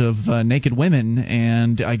pictures of naked women,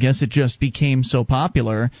 and I guess it just became so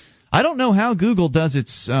popular. I don't know how Google does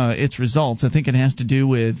its results. I think it has to do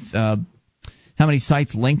with how many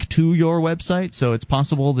sites link to your website. So it's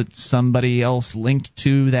possible that somebody else linked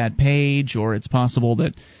to that page, or it's possible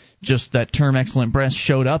that just that term excellent breast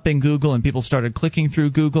showed up in Google and people started clicking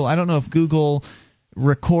through Google. I don't know if Google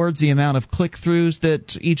records the amount of click-throughs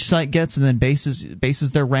that each site gets and then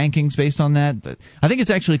bases their rankings based on that. But I think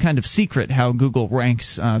it's actually kind of secret how Google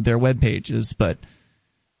ranks their web pages, but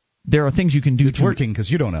there are things you can do. It's working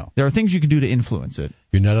because you don't know. There are things you can do to influence it.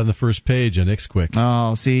 You're not on the first page on XQuick.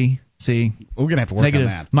 Oh, see, we're gonna have to work Negative,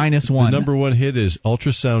 on that. -1. The number one hit is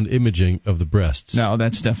ultrasound imaging of the breasts. No,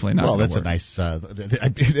 that's definitely not. Well, that's work. a nice.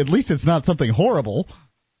 At least it's not something horrible.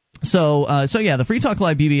 So yeah, the Free Talk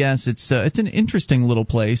Live BBS, it's an interesting little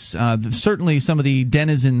place. Certainly some of the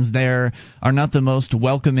denizens there are not the most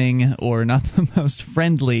welcoming or not the most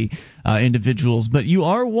friendly individuals, but you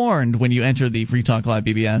are warned when you enter the Free Talk Live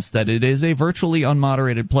BBS that it is a virtually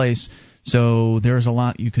unmoderated place, so there's a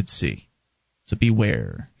lot you could see. So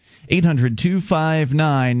beware.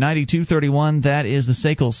 800-259-9231. That is the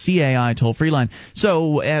SACL CAI toll-free line.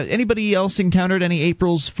 So, anybody else encountered any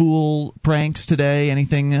April's Fool pranks today?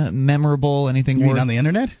 Anything memorable? Anything? You mean on the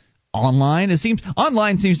internet? Online?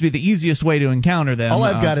 Online seems to be the easiest way to encounter them. All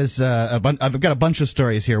I've got is I've got a bunch of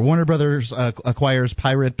stories here. Warner Brothers acquires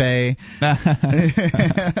Pirate Bay. The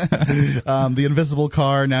invisible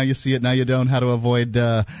car. Now you see it. Now you don't. How to avoid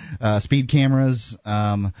speed cameras.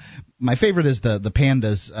 My favorite is the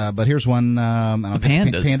pandas, but here's one. I'll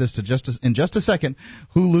pandas. Pandas in just a second.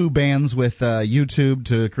 Hulu bans with YouTube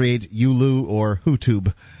to create Yulu or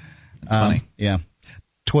HooTube. Funny. Yeah.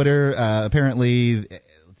 Twitter apparently.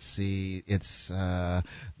 Let's see. It's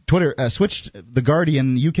Twitter switched. The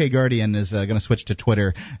Guardian, UK Guardian, is going to switch to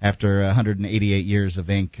Twitter after 188 years of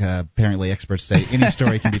ink. Apparently, experts say any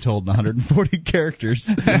story can be told in 140 characters,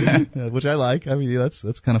 which I like. I mean, that's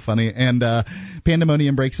kind of funny. And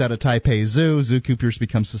pandemonium breaks out at Taipei Zoo. Zookeepers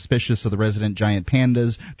become suspicious of the resident giant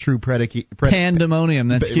pandas. Pandemonium.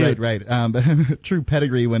 That's cute. Right. True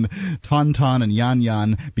pedigree when Tauntaun and Yan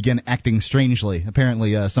Yan began acting strangely.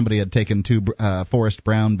 Apparently, somebody had taken two forest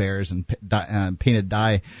brown bears and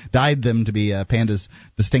dyed them to be pandas'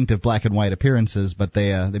 distinctive black and white appearances, but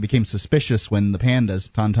they became suspicious when the pandas,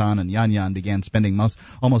 Tauntaun and Yan Yan, began spending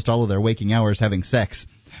almost all of their waking hours having sex.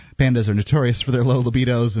 Pandas are notorious for their low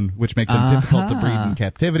libidos, and which make them difficult to breed in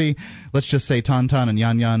captivity. Let's just say Tauntaun and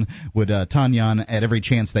Yan Yan would Tanyan at every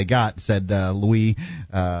chance they got, said Louis,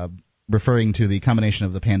 referring to the combination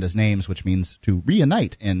of the pandas' names, which means to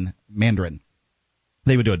reunite in Mandarin.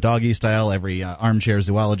 They would do it doggy style. Every armchair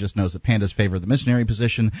zoologist knows that pandas favor the missionary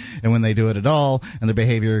position, and when they do it at all, and their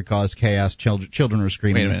behavior caused chaos, children were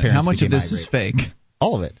screaming. Wait a minute. How much of this is fake?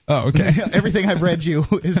 All of it. Oh, okay. Everything I've read you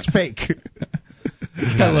is fake.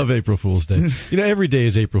 I love April Fool's Day. Every day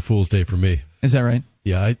is April Fool's Day for me. Is that right?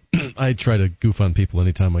 Yeah, I try to goof on people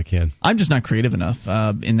anytime I can. I'm just not creative enough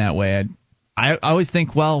in that way. I always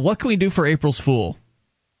think, well, what can we do for April's Fool?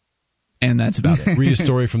 And that's about it. Read a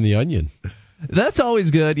story from The Onion. That's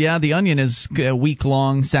always good. Yeah, The Onion is a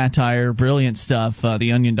week-long satire, brilliant stuff.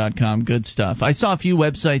 TheOnion.com, good stuff. I saw a few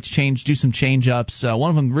websites do some change-ups.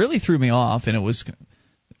 One of them really threw me off, and it was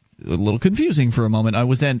a little confusing for a moment. I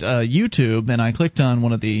was at YouTube, and I clicked on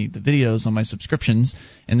one of the videos on my subscriptions,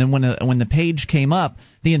 and then when the page came up,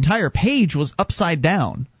 the entire page was upside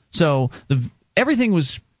down. So everything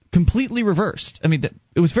was completely reversed. I mean,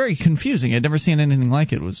 it was very confusing. I'd never seen anything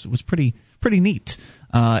like it. It was pretty neat.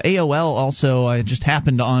 AOL also, I just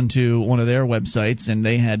happened onto one of their websites, and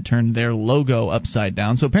they had turned their logo upside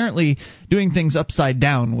down. So apparently doing things upside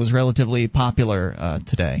down was relatively popular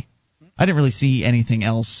today. I didn't really see anything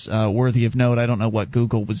else worthy of note. I don't know what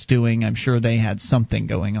Google was doing. I'm sure they had something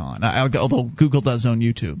going on, although Google does own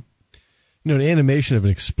YouTube. An animation of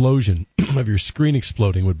an explosion, of your screen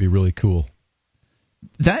exploding, would be really cool.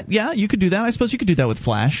 Yeah, you could do that. I suppose you could do that with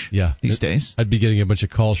Flash these days. I'd be getting a bunch of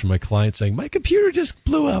calls from my clients saying, my computer just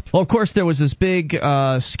blew up. Well, of course, there was this big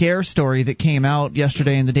scare story that came out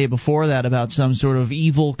yesterday and the day before that about some sort of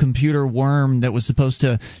evil computer worm that was supposed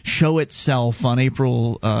to show itself on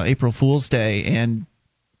April Fool's Day, and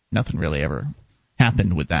nothing really ever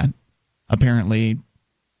happened with that. Apparently,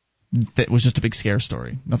 that was just a big scare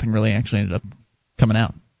story. Nothing really actually ended up coming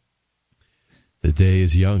out. The day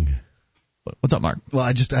is young. What's up, Mark? Well,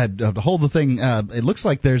 I to hold the thing. It looks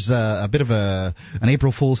like there's a bit of an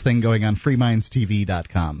April Fool's thing going on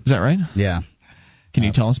freemindstv.com. Is that right? Yeah. Can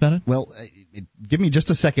you tell us about it? Well, give me just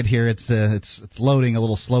a second here. It's loading a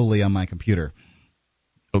little slowly on my computer.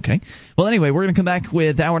 Okay. Well, anyway, we're going to come back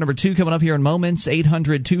with hour number 2 coming up here in moments.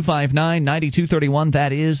 800-259-9231.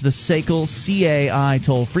 That is the SACL CAI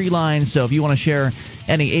toll-free line. So if you want to share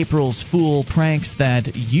any April's Fool pranks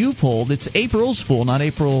that you pulled, it's April's Fool, not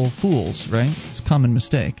April Fool's, right? It's a common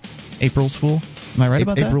mistake. April's Fool? Am I right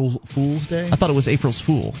about that? April Fool's Day? I thought it was April's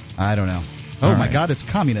Fool. I don't know. Oh, my God, it's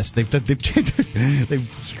communist. They've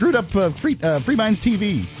screwed up Free Minds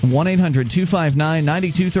TV.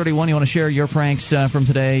 1-800-259-9231. You want to share your pranks from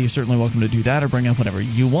today, you're certainly welcome to do that or bring up whatever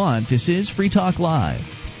you want. This is Free Talk Live.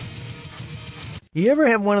 You ever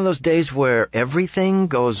have one of those days where everything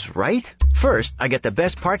goes right? First, I get the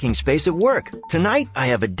best parking space at work. Tonight, I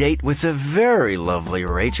have a date with the very lovely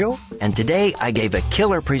Rachel. And today, I gave a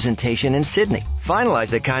killer presentation in Sydney,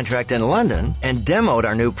 finalized a contract in London, and demoed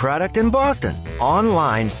our new product in Boston.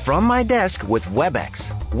 Online, from my desk with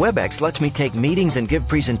WebEx. WebEx lets me take meetings and give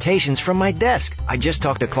presentations from my desk. I just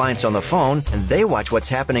talk to clients on the phone, and they watch what's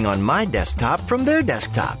happening on my desktop from their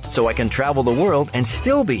desktop. So I can travel the world and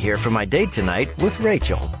still be here for my date tonight with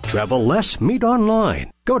Rachel. Travel less, meet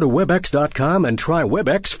online. Go to Webex.com and try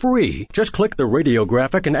Webex free. Just click the radio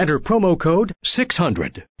graphic and enter promo code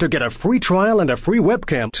 600 to get a free trial and a free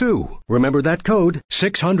webcam, too. Remember that code,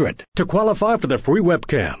 600, to qualify for the free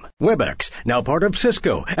webcam. Webex, now part of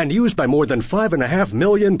Cisco and used by more than 5.5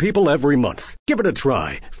 million people every month. Give it a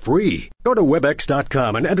try, free. Go to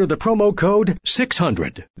Webex.com and enter the promo code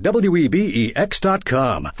 600.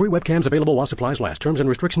 WEBEX.com. Free webcams available while supplies last. Terms and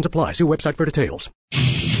restrictions apply. See website for details.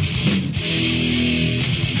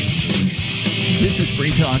 This is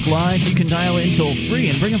Free Talk Live. You can dial in toll-free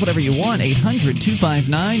and bring up whatever you want.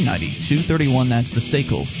 800-259-9231. That's the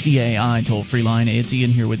SACL CAI toll-free line. It's Ian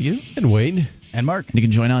here with you. And Wayne. And Mark. And you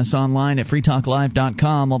can join us online at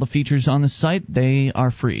freetalklive.com. All the features on the site, they are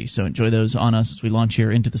free. So enjoy those on us as we launch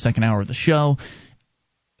here into the second hour of the show.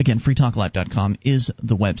 Again, freetalklive.com is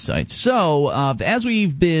the website. So, as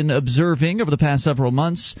we've been observing over the past several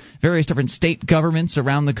months, various different state governments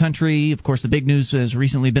around the country, of course, the big news has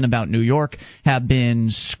recently been about New York, have been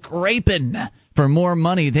scraping for more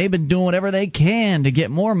money. They've been doing whatever they can to get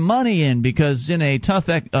more money in because in a tough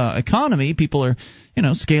economy, people are,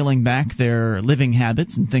 scaling back their living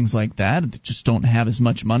habits and things like that. They just don't have as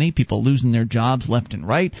much money. People losing their jobs left and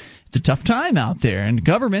right. It's a tough time out there, and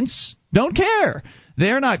governments don't care.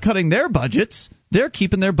 They're not cutting their budgets. They're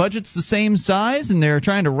keeping their budgets the same size, and they're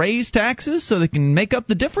trying to raise taxes so they can make up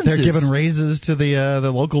the differences. They're giving raises to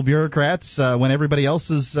the local bureaucrats when everybody else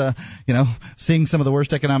is, seeing some of the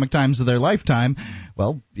worst economic times of their lifetime.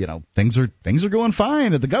 Well, things are going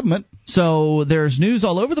fine at the government. So there's news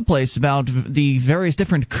all over the place about the various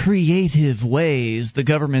different creative ways the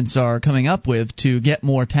governments are coming up with to get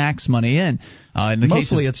more tax money in.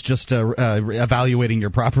 Mostly, it's just evaluating your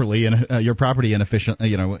property inefficient.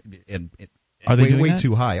 Are they doing way that?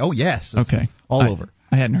 Too high? Oh yes. Okay. All over.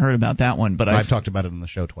 I hadn't heard about that one, but I've talked about it on the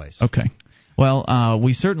show twice. Okay. Well, I've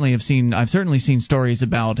certainly seen stories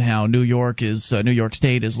about how New York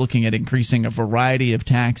State is looking at increasing a variety of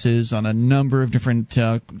taxes on a number of different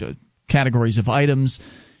categories of items.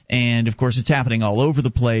 And, of course, it's happening all over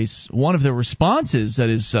the place. One of the responses that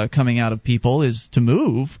is coming out of people is to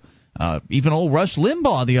move. Even old Rush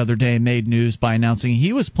Limbaugh the other day made news by announcing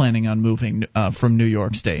he was planning on moving from New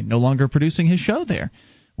York State, no longer producing his show there,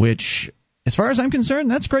 which, as far as I'm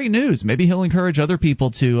concerned, that's great news. Maybe he'll encourage other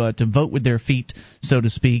people to vote with their feet, so to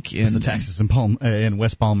speak. The taxes in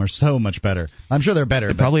West Palm are so much better. I'm sure they're better.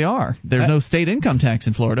 They probably are. There's no state income tax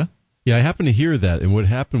in Florida. Yeah, I happened to hear that, and what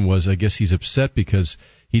happened was I guess he's upset because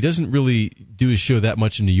he doesn't really do his show that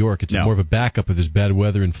much in New York. It's more of a backup of his bad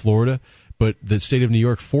weather in Florida. But the state of New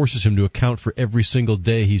York forces him to account for every single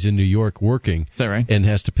day he's in New York working. Is that right? And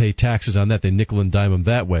has to pay taxes on that. They nickel and dime him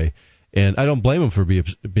that way. And I don't blame him for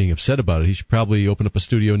being upset about it. He should probably open up a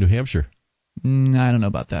studio in New Hampshire. I don't know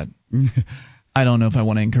about that. I don't know if I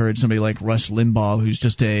want to encourage somebody like Rush Limbaugh, who's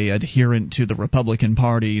just a adherent to the Republican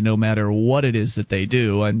Party, no matter what it is that they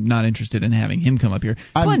do. I'm not interested in having him come up here.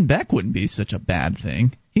 Glenn Beck wouldn't be such a bad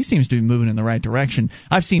thing. He seems to be moving in the right direction.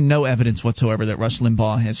 I've seen no evidence whatsoever that Rush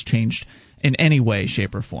Limbaugh has changed in any way,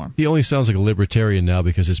 shape, or form. He only sounds like a libertarian now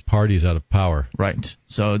because his party is out of power. Right.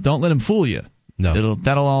 So don't let him fool you. No.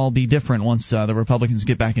 That'll all be different once the Republicans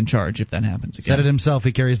get back in charge, if that happens again. Said it himself.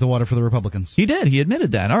 He carries the water for the Republicans. He did. He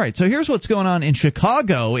admitted that. All right. So here's what's going on in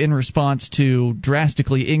Chicago in response to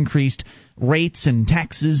drastically increased rates and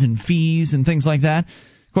taxes and fees and things like that.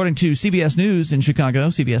 According to CBS News in Chicago,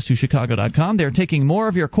 CBS2Chicago.com, they're taking more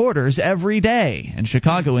of your quarters every day, and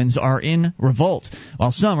Chicagoans are in revolt.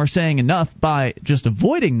 While some are saying enough by just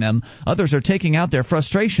avoiding them, others are taking out their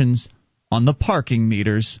frustrations on the parking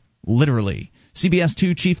meters, literally. CBS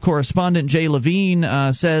 2 chief correspondent Jay Levine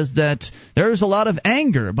says that there's a lot of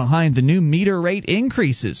anger behind the new meter rate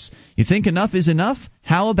increases. You think enough is enough?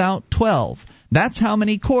 How about 12? That's how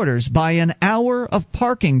many quarters by an hour of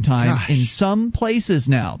parking time in some places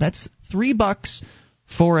now. That's $3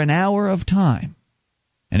 for an hour of time.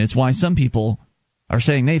 And it's why some people are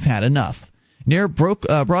saying they've had enough. Near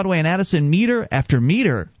Broadway and Addison, meter after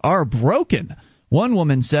meter are broken. One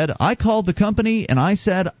woman said, I called the company and I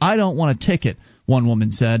said, I don't want a ticket, one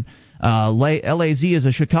woman said. LAZ is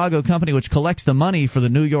a Chicago company which collects the money for the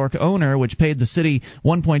New York owner, which paid the city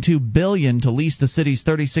 $1.2 billion to lease the city's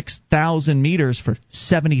 36,000 meters for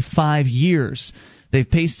 75 years. They've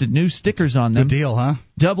pasted new stickers on them. Good deal, huh?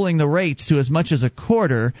 Doubling the rates to as much as a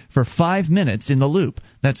quarter for 5 minutes in the loop.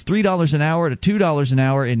 That's $3 an hour to $2 an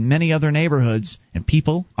hour in many other neighborhoods, and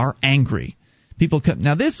people are angry.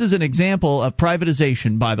 Now, this is an example of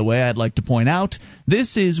privatization, by the way, I'd like to point out.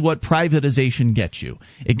 This is what privatization gets you.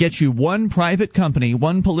 It gets you one private company,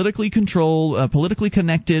 one politically controlled, politically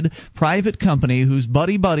connected private company who's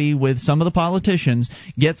buddy-buddy with some of the politicians,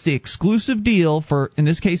 gets the exclusive deal for, in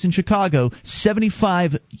this case in Chicago,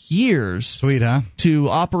 75 years. Sweet, huh? To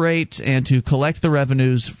operate and to collect the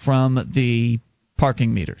revenues from the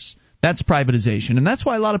parking meters. That's privatization. And that's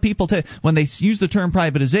why a lot of people, when they use the term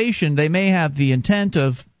privatization, they may have the intent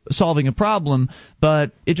of solving a problem,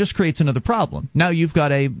 but it just creates another problem. Now you've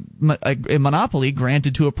got a monopoly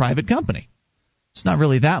granted to a private company. It's not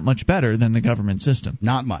really that much better than the government system.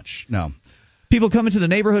 Not much, no. People come into the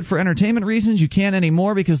neighborhood for entertainment reasons. You can't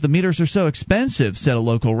anymore because the meters are so expensive, said a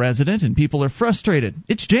local resident, and people are frustrated.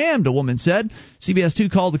 It's jammed, a woman said. CBS 2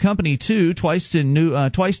 called the company twice to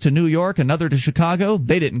New York, another to Chicago.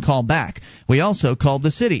 They didn't call back. We also called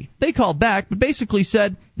the city. They called back, but basically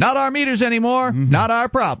said, not our meters anymore, not our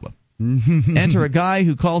problem. Enter a guy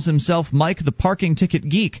who calls himself Mike the Parking Ticket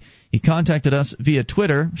Geek. He contacted us via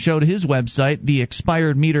Twitter, showed his website,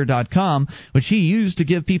 theexpiredmeter.com, which he used to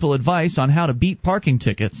give people advice on how to beat parking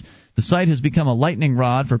tickets. The site has become a lightning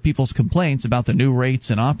rod for people's complaints about the new rates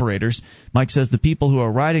and operators. Mike says the people who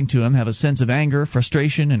are writing to him have a sense of anger,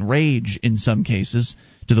 frustration, and rage in some cases,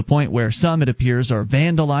 to the point where some, it appears, are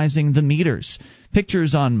vandalizing the meters.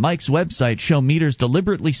 Pictures on Mike's website show meters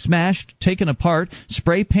deliberately smashed, taken apart,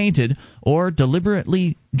 spray painted, or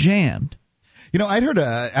deliberately jammed. You know, I'd heard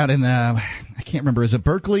out in, I can't remember, is it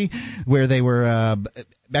Berkeley, where they were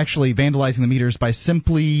actually vandalizing the meters by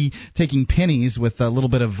simply taking pennies with a little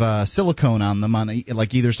bit of silicone on them, on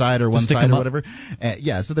like either side or one side or whatever.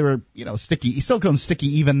 Yeah, so they were, sticky. Silicone's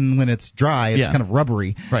sticky even when it's dry. It's kind of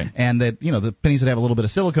rubbery. Right. And that, the pennies that have a little bit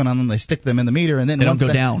of silicone on them, they stick them in the meter, and then they don't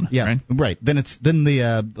go down. Yeah, right. Then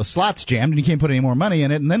the slot's jammed, and you can't put any more money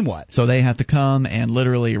in it, and then what? So they have to come and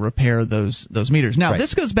literally repair those meters. Now,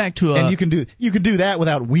 this goes back to and you can do that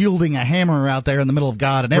without wielding a hammer out there in the middle of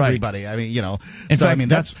God and everybody. Right. I mean, In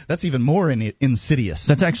fact, that's even more insidious.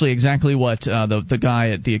 That's actually exactly what the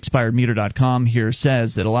guy at theexpiredmeter.com here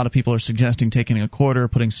says, that a lot of people are suggesting taking a quarter,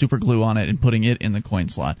 putting super glue on it, and putting it in the coin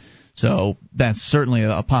slot. So that's certainly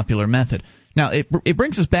a popular method. Now, it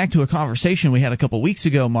brings us back to a conversation we had a couple weeks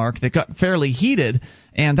ago, Mark, that got fairly heated,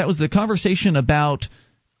 and that was the conversation about,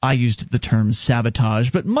 I used the term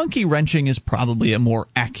sabotage, but monkey wrenching is probably a more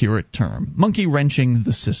accurate term. Monkey wrenching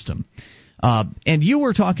the system. And you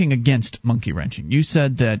were talking against monkey wrenching. You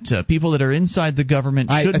said that people that are inside the government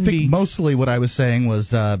shouldn't be. I think mostly what I was saying was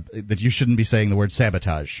that you shouldn't be saying the word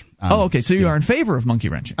sabotage. Okay. So you are in favor of monkey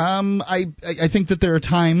wrenching. I think that there are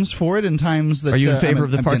times for it and times that. Are you in favor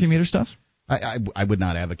of the parking meter stuff? I would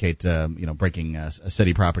not advocate breaking a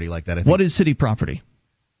city property like that. I think. What is city property?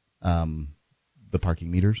 The parking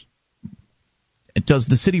meters. Does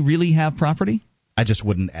the city really have property? I just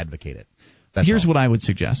wouldn't advocate it. Here's what I would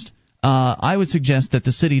suggest. I would suggest that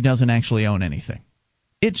the city doesn't actually own anything.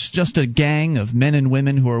 It's just a gang of men and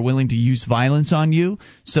women who are willing to use violence on you.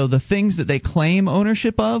 So the things that they claim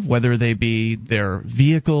ownership of, whether they be their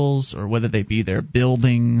vehicles or whether they be their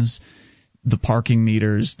buildings, the parking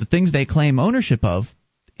meters, the things they claim ownership of,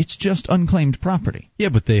 it's just unclaimed property. Yeah,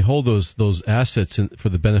 but they hold those assets for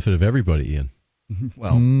the benefit of everybody, Ian.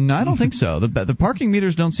 Well, I don't think so. The parking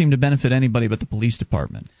meters don't seem to benefit anybody but the police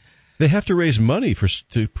department. They have to raise money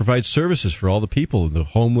to provide services for all the people, the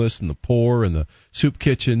homeless and the poor and the soup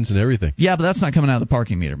kitchens and everything. Yeah, but that's not coming out of the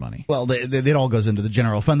parking meter money. Well, it all goes into the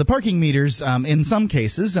general fund. The parking meters, in some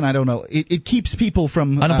cases, and I don't know, it keeps people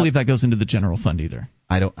from. I don't believe that goes into the general fund either.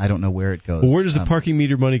 I don't know where it goes. Well, where does the parking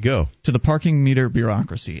meter money go? To the parking meter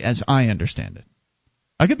bureaucracy, as I understand it.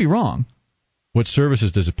 I could be wrong. What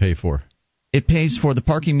services does it pay for? It pays for the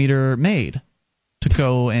parking meter maid to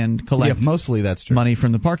go and collect. Yeah, mostly that's true. Money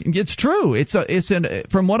from the parking. It's true.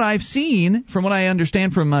 From what I've seen, from what I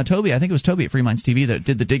understand from Toby, I think it was Toby at Free Minds TV that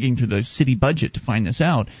did the digging through the city budget to find this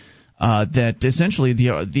out. That essentially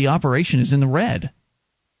the operation is in the red.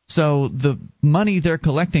 So the money they're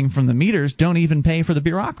collecting from the meters don't even pay for the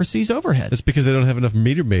bureaucracy's overhead. That's because they don't have enough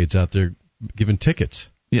meter maids out there giving tickets.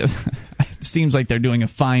 Yes, it seems like they're doing a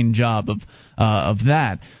fine job of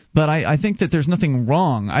that. But I think that there's nothing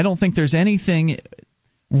wrong. I don't think there's anything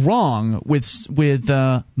wrong with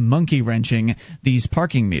monkey wrenching these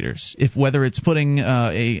parking meters? If whether it's putting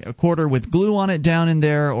a quarter with glue on it down in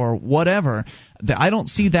there or whatever, I don't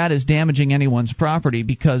see that as damaging anyone's property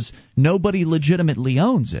because nobody legitimately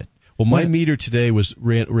owns it. Well, my meter today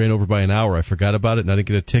ran over by an hour. I forgot about it, and I didn't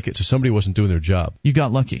get a ticket, so somebody wasn't doing their job. You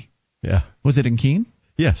got lucky. Yeah. Was it in Keene?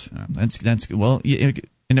 Yes. That's good. Well,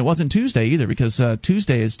 and it wasn't Tuesday either, because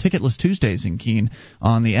Tuesday is Ticketless Tuesdays in Keene.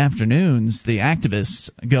 On the afternoons, the activists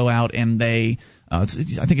go out and they I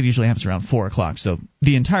think it usually happens around 4 o'clock, so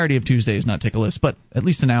the entirety of Tuesday is not ticketless, but at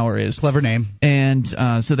least an hour is. Clever name. And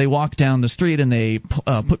so they walk down the street and they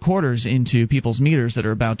put quarters into people's meters that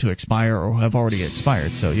are about to expire or have already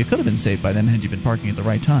expired. So you could have been saved by then had you been parking at the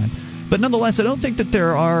right time. But nonetheless, I don't think that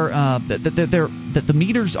there are that the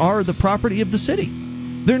meters are the property of the city.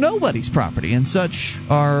 They're nobody's property, and such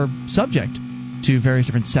are subject to various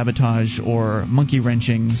different sabotage or monkey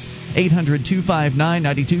wrenchings.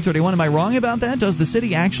 800-259-9231. Am I wrong about that? Does the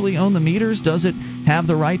city actually own the meters? Does it have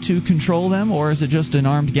the right to control them, or is it just an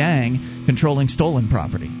armed gang controlling stolen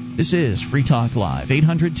property? This is Free Talk Live.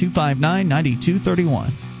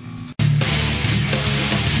 800-259-9231.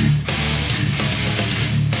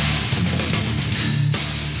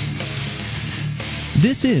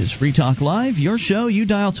 This is Free Talk Live, your show. You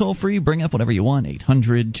dial toll-free, bring up whatever you want,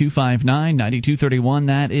 800-259-9231.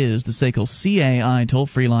 That is the SACL CAI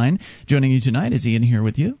toll-free line. Joining you tonight is Ian here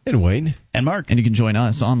with you. And Wayne. And Mark. And you can join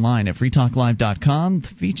us online at freetalklive.com. The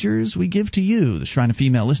features we give to you, the Shrine of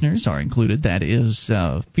Female Listeners, are included. That is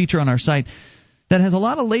a feature on our site that has a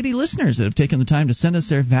lot of lady listeners that have taken the time to send us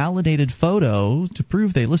their validated photo to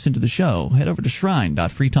prove they listen to the show. Head over to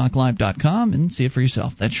shrine.freetalklive.com and see it for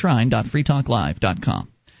yourself. That's shrine.freetalklive.com.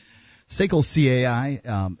 SACL CAI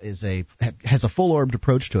has a full-orbed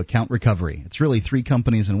approach to account recovery. It's really three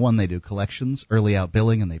companies in one. They do collections, early out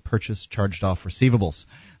billing, and they purchase charged-off receivables.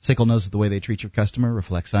 SACL knows that the way they treat your customer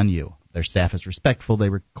reflects on you. Their staff is respectful, they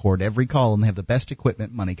record every call, and they have the best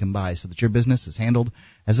equipment money can buy so that your business is handled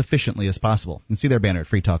as efficiently as possible. You can see their banner at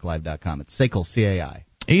freetalklive.com. It's SACL CAI.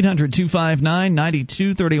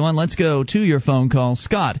 800-259-9231. Let's go to your phone call.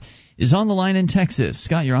 Scott is on the line in Texas.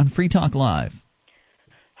 Scott, you're on Free Talk Live.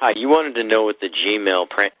 Hi, you wanted to know what the Gmail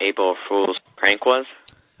April Fool's prank was?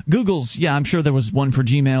 Google's, yeah, I'm sure there was one for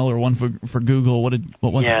Gmail or one for Google. What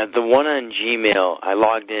was it? Yeah, the one on Gmail, I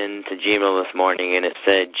logged into Gmail this morning and it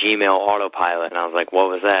said Gmail Autopilot, and I was like, what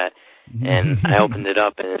was that? And I opened it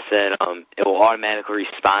up and it said it will automatically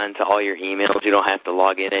respond to all your emails. You don't have to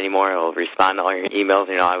log in anymore. It will respond to all your emails.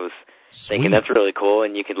 You know, I was thinking that's really cool,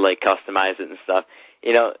 and you could, like, customize it and stuff.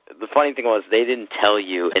 You know, the funny thing was they didn't tell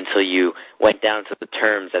you until you went down to the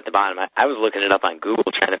terms at the bottom. I was looking it up on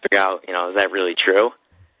Google trying to figure out, you know, is that really true?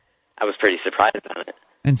 I was pretty surprised on it.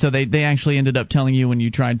 And so they actually ended up telling you when you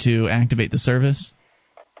tried to activate the service?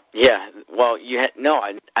 Yeah. Well,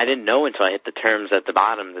 I didn't know until I hit the terms at the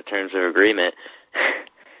bottom, the terms of agreement.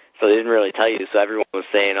 So they didn't really tell you. So everyone was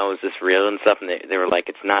saying, oh, is this real and stuff? And they were like,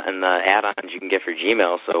 it's not in the add-ons you can get for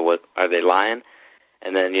Gmail, so what, are they lying?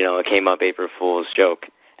 And then, you know, it came up April Fool's joke.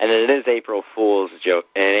 And then it is April Fool's joke.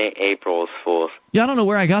 It ain't April's Fool's. Yeah, I don't know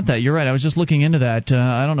where I got that. You're right. I was just looking into that.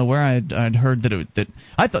 I don't know where I'd heard that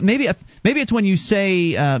I thought maybe it's when you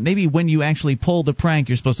say maybe when you actually pull the prank,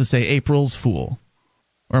 you're supposed to say April's Fool.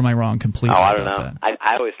 Or am I wrong completely? Oh, I don't know.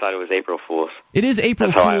 I always thought it was April Fool's. It is April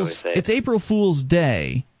That's Fool's. How I always say it. It's April Fool's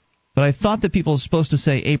Day, but I thought that people were supposed to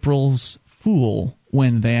say April's Fool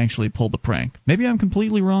when they actually pulled the prank. Maybe I'm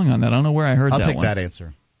completely wrong on that. I don't know where I heard that one. I'll take that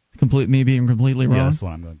answer. Maybe I'm completely wrong? Yeah, that's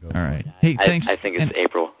what I'm going to go with. All right. Hey, thanks. I think it's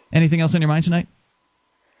April. Anything else on your mind tonight?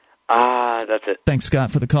 That's it. Thanks,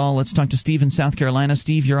 Scott, for the call. Let's talk to Steve in South Carolina.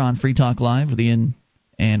 Steve, you're on Free Talk Live with Ian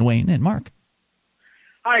and Wayne and Mark.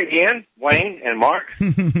 Hi, Ian, Wayne, and Mark.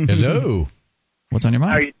 Hello. What's on your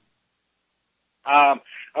mind? I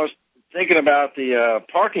was thinking about the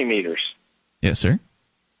parking meters. Yes, sir.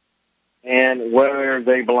 And whether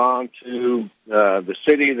they belong to the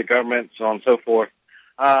city, the government, so on and so forth.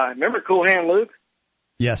 Remember Cool Hand Luke?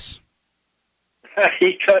 Yes.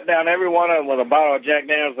 He cut down every one of them with a bottle of Jack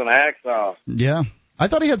Daniels and a hacksaw. Yeah. I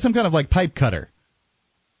thought he had some kind of, like, pipe cutter.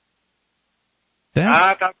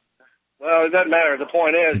 Well, it doesn't matter. The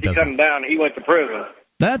point is, he cut him down and he went to prison.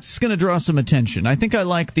 That's going to draw some attention. I think I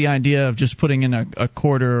like the idea of just putting in a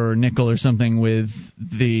quarter or nickel or something with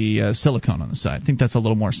the silicone on the side. I think that's a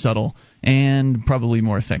little more subtle and probably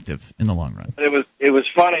more effective in the long run. It was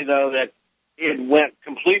funny, though, that it went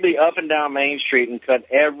completely up and down Main Street and cut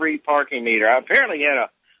every parking meter. I apparently had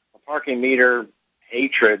a parking meter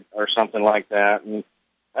hatred or something like that, and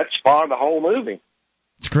that spawned the whole movie.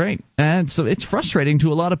 It's great. And so it's frustrating to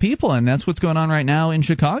a lot of people, and that's what's going on right now in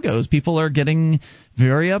Chicago. Is people are getting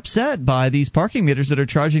very upset by these parking meters that are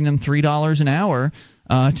charging them $3 an hour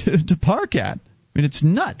to park at. I mean, it's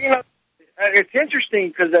nuts. It's interesting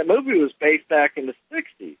because that movie was based back in the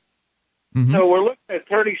 60s. Mm-hmm. So we're looking at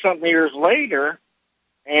 30-something years later,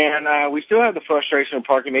 and we still have the frustration of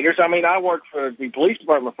parking meters. I mean, I worked for the police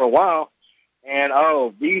department for a while, and,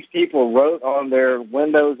 these people wrote on their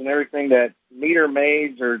windows and everything that meter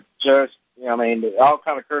maids are just, all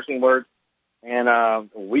kind of cursing words. And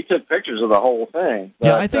we took pictures of the whole thing. But,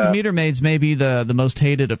 yeah, I think meter maids may be the most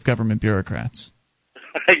hated of government bureaucrats.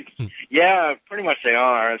 Yeah, pretty much they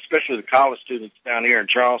are, especially the college students down here in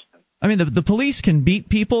Charleston. I mean, the police can beat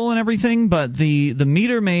people and everything, but the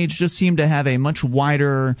meter maids just seem to have a much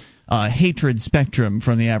wider hatred spectrum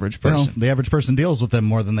from the average person. Well, the average person deals with them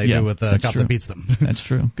more than they do with the cop that beats them. That's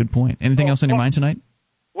true. Good point. Anything else on your mind tonight?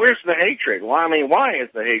 Where's the hatred? Well, why is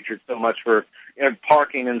the hatred so much for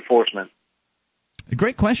parking enforcement?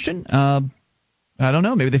 Great question. I don't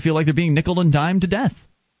know. Maybe they feel like they're being nickeled and dimed to death.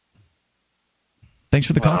 Thanks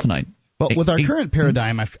for the call tonight. Well, with our current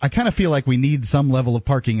paradigm, I kind of feel like we need some level of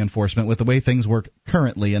parking enforcement with the way things work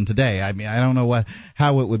currently and today. I mean, I don't know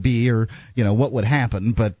how it would be or, what would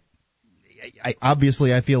happen, but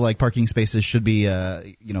obviously I feel like parking spaces should be,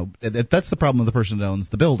 that's the problem of the person that owns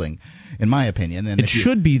the building, in my opinion. And it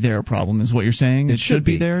should be their problem, is what you're saying? It should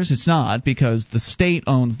be theirs? It's not, because the state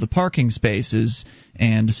owns the parking spaces,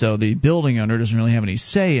 and so the building owner doesn't really have any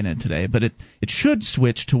say in it today. But it should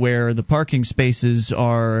switch to where the parking spaces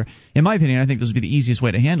are, in my opinion, I think this would be the easiest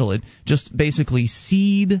way to handle it, just basically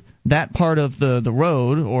cede that part of the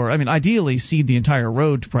road, or, ideally cede the entire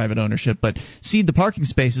road to private ownership, but cede the parking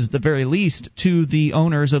spaces at the very least to the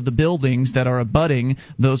owners of the buildings that are abutting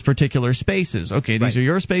those particular spaces. Okay, these are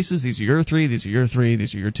your spaces, these are your 3, these are your 3,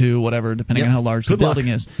 these are your 2, whatever, depending on how large the building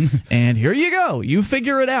is. And here you go. You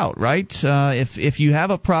figure it out, right? If you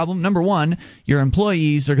have a problem, number one, your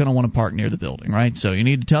employees are going to want to park near the building, right? So you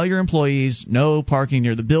need to tell your employees, no parking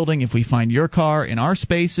near the building. If we find your car in our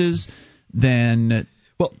spaces, then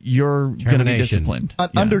you're going to be disciplined.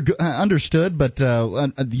 Understood, but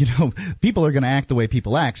people are going to act the way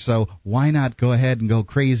people act. So why not go ahead and go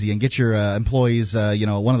crazy and get your employees,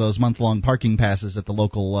 one of those month-long parking passes at the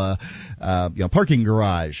local, parking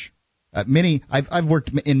garage. I've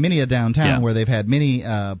worked in many a downtown where they've had many.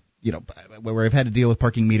 Where I've had to deal with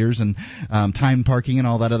parking meters and timed parking and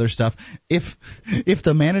all that other stuff. If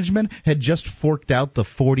the management had just forked out the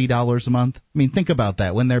 $40 a month, think about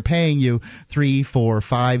that. When they're paying you $3,000,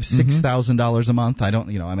 $4,000, $6,000 a month, I don't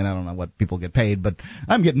know what people get paid, but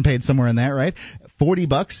I'm getting paid somewhere in that, right?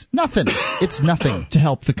 $40, nothing. It's nothing to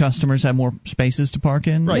help the customers have more spaces to park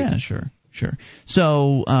in. Right? Yeah, sure.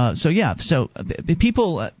 So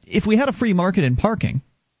people, if we had a free market in parking,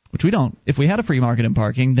 which we don't. If we had a free market in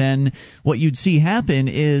parking, then what you'd see happen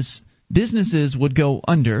is businesses would go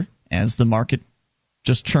under as the market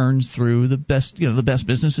just churns through. The best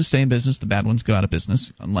businesses stay in business, the bad ones go out of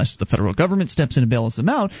business unless the federal government steps in and bails them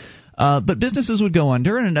out. But businesses would go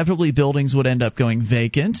under, and inevitably buildings would end up going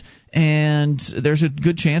vacant, and there's a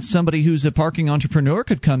good chance somebody who's a parking entrepreneur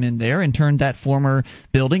could come in there and turn that former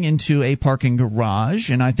building into a parking garage.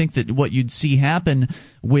 And I think that what you'd see happen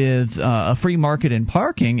with a free market in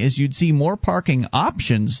parking is you'd see more parking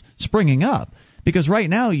options springing up. Because right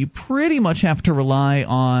now you pretty much have to rely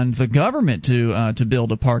on the government to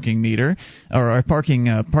build a parking meter or a parking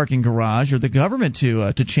garage, or the government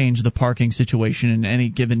to change the parking situation in any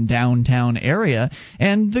given downtown area,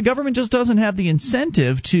 and the government just doesn't have the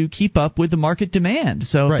incentive to keep up with the market demand.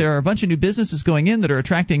 So if there are a bunch of new businesses going in that are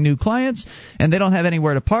attracting new clients and they don't have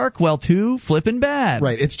anywhere to park, well, too flippin' bad.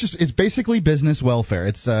 Right. It's basically business welfare.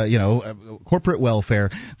 It's corporate welfare.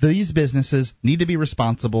 These businesses need to be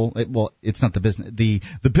responsible. It's not the business.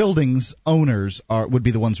 The building's owners would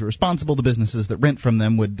be the ones who are responsible. The businesses that rent from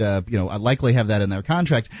them would likely have that in their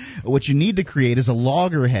contract. What you need to create is a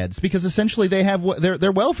loggerheads, because essentially they have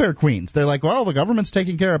they're welfare queens. They're like, well, the government's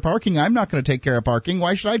taking care of parking. I'm not going to take care of parking.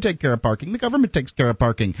 Why should I take care of parking? The government takes care of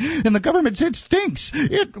parking, and the government, it stinks.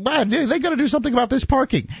 They got to do something about this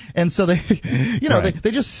parking. And so they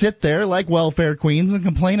just sit there like welfare queens and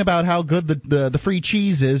complain about how good the free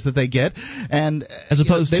cheese is that they get, and as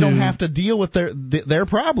opposed they don't have to deal with their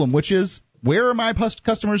problem, which is, where are my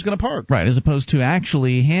customers going to park? Right, as opposed to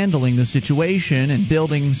actually handling the situation and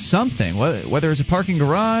building something, whether it's a parking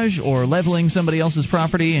garage or leveling somebody else's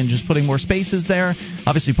property and just putting more spaces there.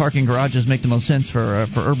 Obviously, parking garages make the most sense for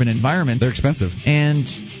urban environments. They're expensive. And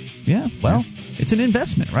Yeah, well, it's an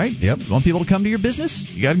investment, right? Yep. You want people to come to your business?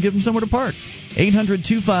 You got to give them somewhere to park.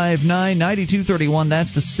 800-259-9231.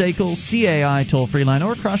 That's the SACL CAI toll-free line.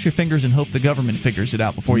 Or cross your fingers and hope the government figures it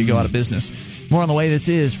out before you go out of business. More on the way. This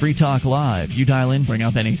is Free Talk Live. You dial in, bring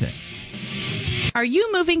up anything. Are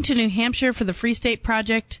you moving to New Hampshire for the Free State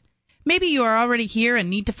Project? Maybe you are already here and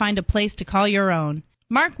need to find a place to call your own.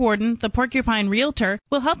 Mark Warden, the Porcupine Realtor,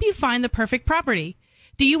 will help you find the perfect property.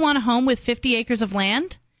 Do you want a home with 50 acres of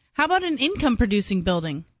land? How about an income-producing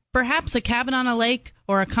building? Perhaps a cabin on a lake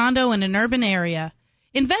or a condo in an urban area.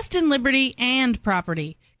 Invest in liberty and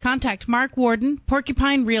property. Contact Mark Warden,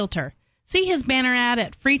 Porcupine Realtor. See his banner ad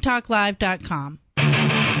at freetalklive.com.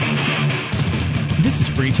 This is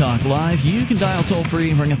Free Talk Live. You can dial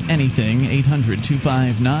toll-free and bring up anything,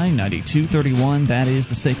 800-259-9231. That is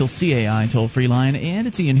the SACL CAI toll-free line, and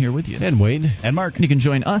it's Ian here with you. And Wayne. And Mark. You can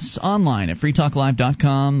join us online at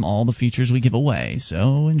freetalklive.com, all the features we give away.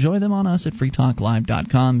 So enjoy them on us at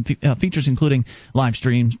freetalklive.com. Features including live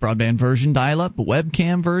streams, broadband version, dial-up,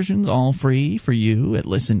 webcam versions, all free for you at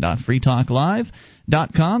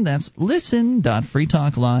listen.freetalklive.com. That's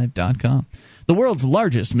listen.freetalklive.com. The world's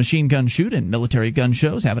largest machine gun shoot and military gun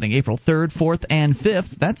shows happening April 3rd, 4th, and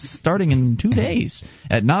 5th. That's starting in 2 days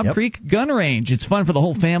at Knob Creek Gun Range. It's fun for the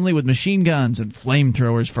whole family with machine guns and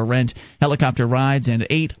flamethrowers for rent, helicopter rides, and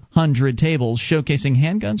 800 tables showcasing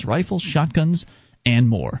handguns, rifles, shotguns, and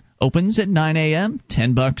more. Opens at 9 a.m.,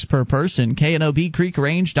 $10 per person.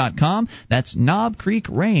 KNOBCreekRange.com. That's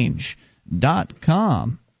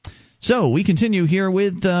knobcreekrange.com. So we continue here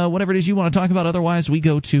with whatever it is you want to talk about. Otherwise, we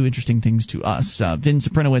go to interesting things to us. Vin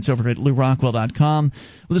Suprinowicz over at LouRockwell.com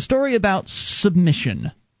with a story about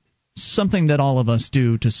submission, something that all of us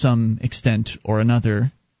do to some extent or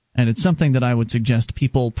another, and it's something that I would suggest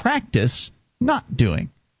people practice not doing.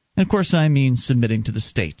 And, of course, I mean submitting to the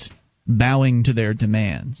state, bowing to their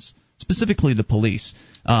demands, specifically the police.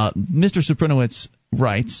 Mr. Suprinowicz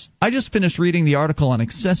writes, I just finished reading the article on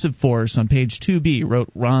excessive force on page 2B, wrote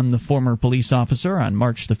Ron, the former police officer, on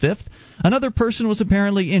March the 5th. Another person was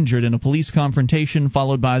apparently injured in a police confrontation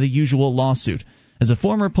followed by the usual lawsuit. As a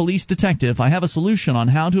former police detective, I have a solution on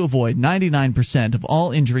how to avoid 99% of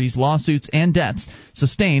all injuries, lawsuits, and deaths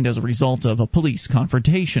sustained as a result of a police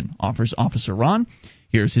confrontation, offers Officer Ron.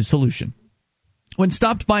 Here's his solution. When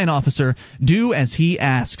stopped by an officer, do as he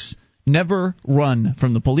asks. Never run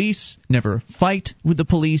from the police, never fight with the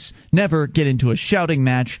police, never get into a shouting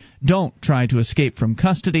match, don't try to escape from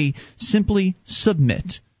custody, simply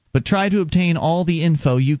submit. But try to obtain all the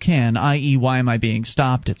info you can, i.e. why am I being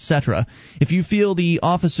stopped, etc. If you feel the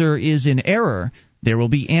officer is in error, there will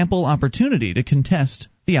be ample opportunity to contest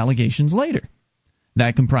the allegations later.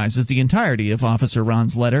 That comprises the entirety of Officer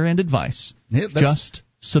Ron's letter and advice. Yeah, just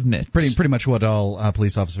submit. Pretty much what all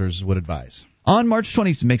police officers would advise. On March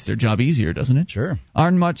 20th, it makes their job easier, doesn't it? Sure.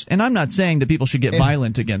 And I'm not saying that people should get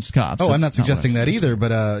violent against cops. Oh, I'm not suggesting that either,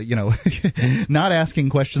 but, not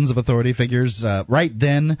asking questions of authority figures right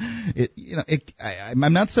then,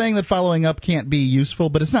 I'm not saying that following up can't be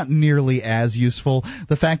useful, but it's not nearly as useful.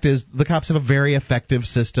 The fact is, the cops have a very effective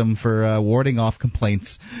system for warding off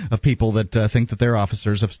complaints of people that think that their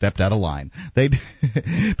officers have stepped out of line.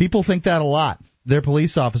 People think that a lot. They're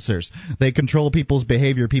police officers. They control people's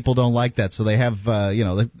behavior. People don't like that, so they have,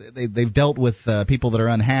 they've dealt with people that are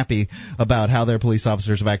unhappy about how their police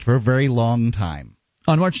officers have acted for a very long time.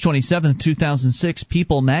 On March 27, 2006,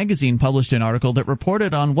 People magazine published an article that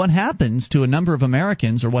reported on what happens to a number of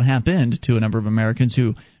Americans, or what happened to a number of Americans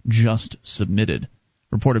who just submitted.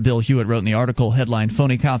 Reporter Bill Hewitt wrote in the article, headlined,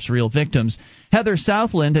 Phony Cops, Real Victims. Heather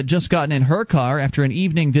Southland had just gotten in her car after an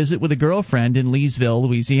evening visit with a girlfriend in Leesville,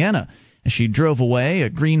 Louisiana. As she drove away,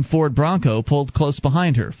 a green Ford Bronco pulled close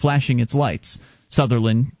behind her, flashing its lights.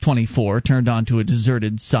 Sutherland, 24, turned onto a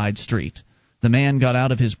deserted side street. The man got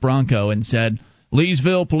out of his Bronco and said,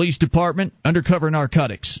 Leesville Police Department, undercover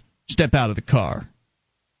narcotics. Step out of the car.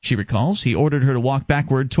 She recalls he ordered her to walk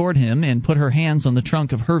backward toward him and put her hands on the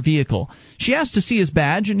trunk of her vehicle. She asked to see his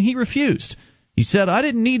badge, and he refused. He said, I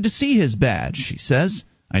didn't need to see his badge, she says.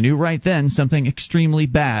 I knew right then something extremely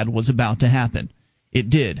bad was about to happen. It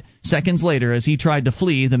did. Seconds later, as he tried to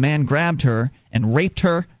flee, the man grabbed her and raped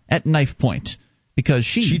her at knife point. Because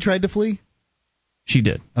she tried to flee? She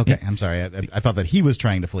did. Okay, yeah. I'm sorry. I thought that he was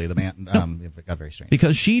trying to flee. The man, it got very strange.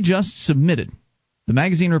 Because she just submitted. The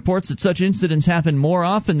magazine reports that such incidents happen more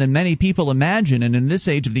often than many people imagine, and in this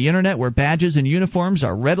age of the Internet where badges and uniforms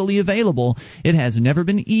are readily available, it has never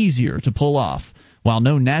been easier to pull off. While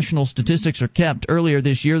no national statistics are kept, earlier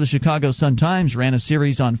this year the Chicago Sun-Times ran a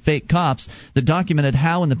series on fake cops that documented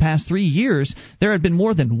how in the past 3 years there had been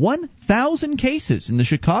more than 1,000 cases in the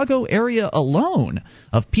Chicago area alone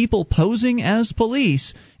of people posing as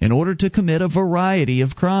police in order to commit a variety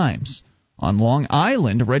of crimes. On Long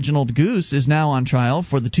Island, Reginald Goose is now on trial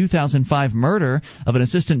for the 2005 murder of an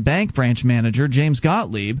assistant bank branch manager, James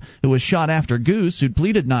Gottlieb, who was shot after Goose, who'd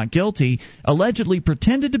pleaded not guilty, allegedly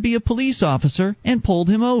pretended to be a police officer and pulled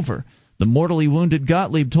him over. The mortally wounded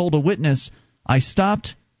Gottlieb told a witness, "I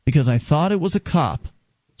stopped because I thought it was a cop."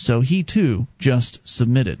 So he, too, just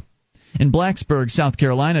submitted. In Blacksburg, South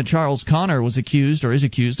Carolina, Charles Connor is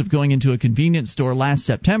accused of going into a convenience store last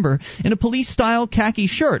September in a police-style khaki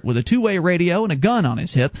shirt with a two-way radio and a gun on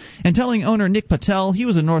his hip and telling owner Nick Patel he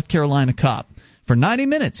was a North Carolina cop. For 90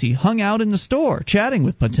 minutes, he hung out in the store, chatting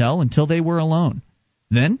with Patel until they were alone.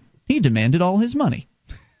 Then he demanded all his money.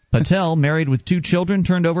 Patel, married with 2 children,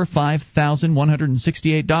 turned over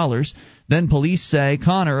 $5,168. Then police say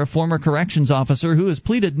Connor, a former corrections officer who has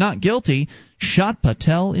pleaded not guilty, shot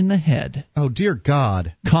Patel in the head. Oh, dear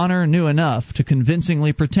God. Connor knew enough to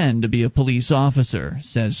convincingly pretend to be a police officer,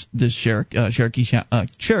 says this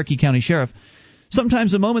Cherokee County sheriff.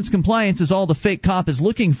 Sometimes a moment's compliance is all the fake cop is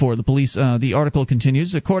looking for, the article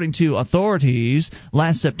continues. According to authorities,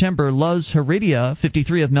 last September, Luz Heredia,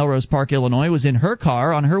 53 of Melrose Park, Illinois, was in her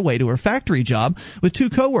car on her way to her factory job with 2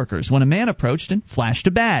 coworkers when a man approached and flashed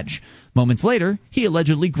a badge. Moments later, he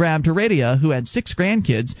allegedly grabbed Heredia, who had 6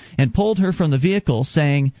 grandkids, and pulled her from the vehicle,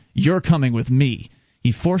 saying, "You're coming with me."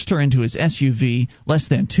 He forced her into his SUV. Less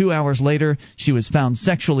than 2 hours later, she was found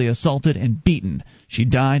sexually assaulted and beaten. She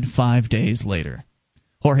died 5 days later.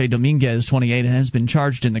 Jorge Dominguez, 28, has been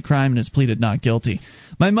charged in the crime and has pleaded not guilty.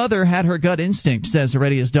 "My mother had her gut instinct," says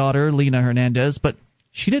Heredia's daughter, Lena Hernandez, "but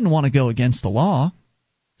she didn't want to go against the law,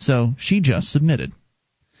 so she just submitted."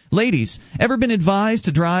 Ladies, ever been advised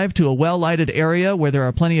to drive to a well-lighted area where there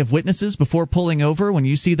are plenty of witnesses before pulling over when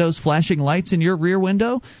you see those flashing lights in your rear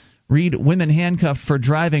window? Read Women Handcuffed for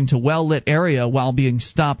Driving to Well-Lit Area While Being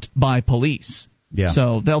Stopped by Police. Yeah.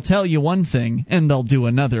 So they'll tell you one thing and they'll do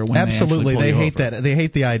another when absolutely they hate over. that. They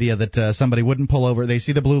hate the idea that somebody wouldn't pull over. They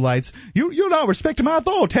see the blue lights. You don't respect my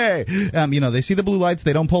authority. They see the blue lights.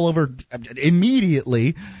 They don't pull over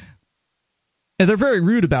immediately. And they're very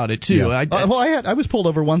rude about it too. Yeah. I was pulled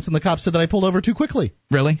over once, and the cop said that I pulled over too quickly.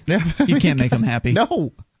 Really? Yeah. You can't make them happy.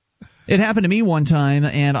 No. It happened to me one time,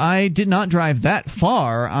 and I did not drive that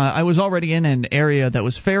far. I was already in an area that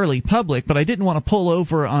was fairly public, but I didn't want to pull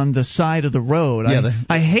over on the side of the road. Yeah,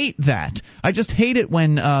 I hate that. I just hate it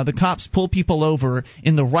when the cops pull people over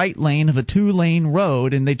in the right lane of a 2-lane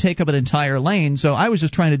road, and they take up an entire lane. So I was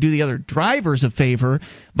just trying to do the other drivers a favor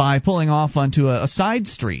by pulling off onto a side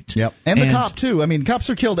street. Yep, and the cop, too. I mean, cops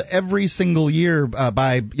are killed every single year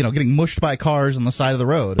by getting mushed by cars on the side of the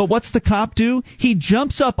road. But what's the cop do? He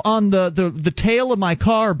jumps up on the tail of my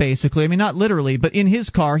car, basically. I mean, not literally, but in his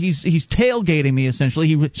car, he's tailgating me, essentially.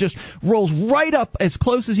 He just rolls right up as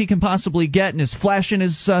close as he can possibly get and is flashing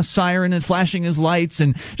his siren and flashing his lights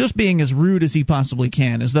and just being as rude as he possibly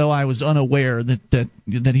can, as though I was unaware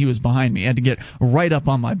that he was behind me. I had to get right up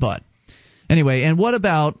on my butt. Anyway, and what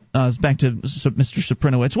about, back to Mr.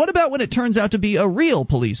 Suprinowicz, what about when it turns out to be a real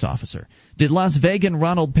police officer? Did Las Vegan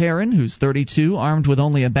Ronald Perrin, who's 32, armed with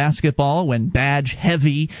only a basketball when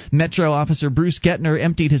badge-heavy Metro Officer Bruce Gettner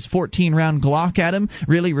emptied his 14-round Glock at him,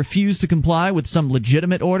 really refuse to comply with some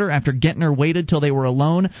legitimate order after Gettner waited till they were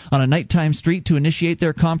alone on a nighttime street to initiate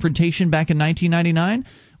their confrontation back in 1999?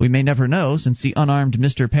 We may never know, since the unarmed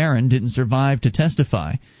Mr. Perrin didn't survive to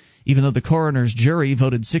testify. Even though the coroner's jury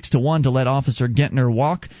voted 6-1 to let Officer Gettner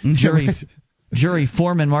walk, jury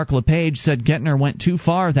foreman Mark LePage said Gettner went too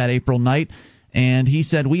far that April night, and he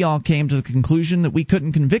said we all came to the conclusion that we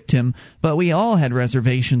couldn't convict him, but we all had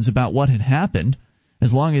reservations about what had happened.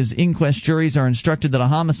 As long as inquest juries are instructed that a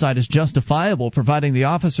homicide is justifiable, providing the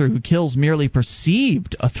officer who kills merely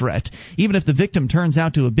perceived a threat, even if the victim turns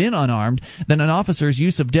out to have been unarmed, then an officer's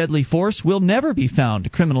use of deadly force will never be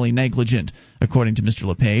found criminally negligent, according to Mr.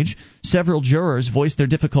 LePage. Several jurors voiced their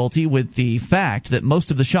difficulty with the fact that most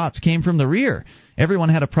of the shots came from the rear. Everyone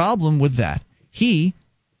had a problem with that.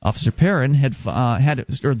 Officer Perrin,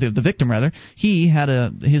 the victim rather, he had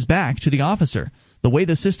his back to the officer. The way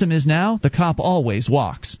the system is now, the cop always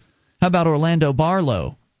walks. How about Orlando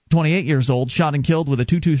Barlow, 28 years old, shot and killed with a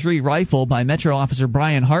 .223 rifle by Metro Officer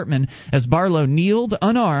Brian Hartman as Barlow kneeled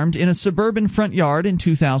unarmed in a suburban front yard in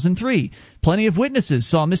 2003. Plenty of witnesses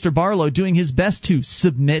saw Mr. Barlow doing his best to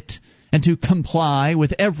submit and to comply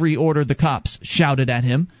with every order the cops shouted at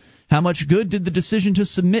him. How much good did the decision to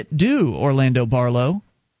submit do, Orlando Barlow?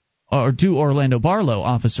 Orlando Barlow,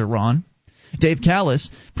 Officer Ron. Dave Callis,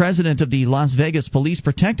 president of the Las Vegas Police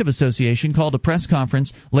Protective Association, called a press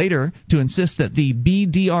conference later to insist that the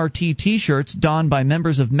BDRT T-shirts donned by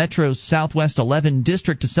members of Metro's Southwest 11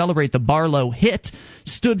 district to celebrate the Barlow hit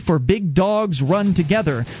stood for Big Dogs Run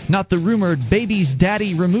Together, not the rumored Baby's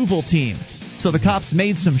Daddy Removal Team. So the cops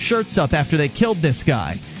made some shirts up after they killed this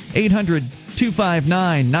guy.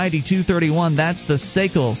 800-259-9231. That's the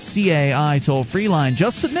SACL CAI toll-free line.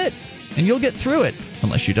 Just submit, and you'll get through it,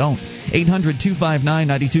 unless you don't.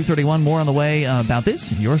 800-259-9231. More on the way about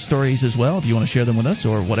this, your stories as well, if you want to share them with us,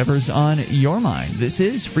 or whatever's on your mind. This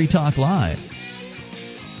is Free Talk Live.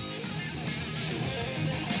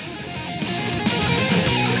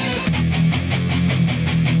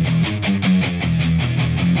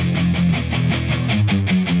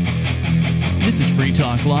 This is Free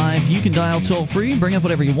Talk Live. You can dial toll-free, bring up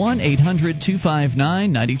whatever you want,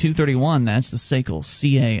 800-259-9231. That's the SACL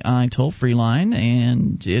CAI toll-free line,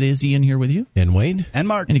 and it is Ian here with you. And Wayne. And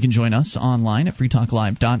Mark. And you can join us online at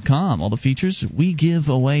freetalklive.com. All the features we give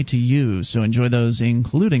away to you, so enjoy those,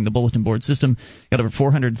 including the bulletin board system. Got over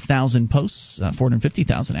 400,000 posts,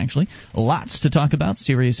 450,000 actually. Lots to talk about,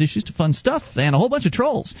 serious issues to fun stuff, and a whole bunch of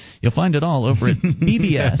trolls. You'll find it all over at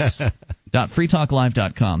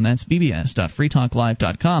bbs.freetalklive.com. That's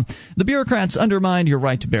bbs.freetalklive.com. The bureaucrats undermined your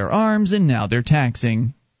right to bear arms, and now they're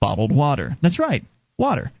taxing bottled water. That's right,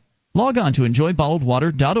 water. Log on to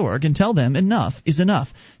enjoybottledwater.org and tell them enough is enough.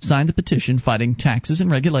 Sign the petition fighting taxes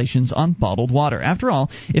and regulations on bottled water. After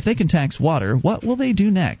all, if they can tax water, what will they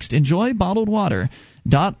do next?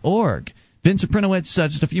 Enjoybottledwater.org. Vince Aprinowitz,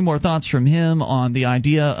 just a few more thoughts from him on the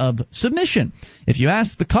idea of submission. If you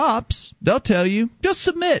ask the cops, they'll tell you, just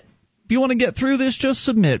submit. If you want to get through this, just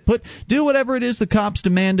submit. Do whatever it is the cops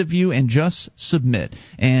demand of you and just submit.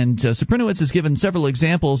 And Saprinowitz has given several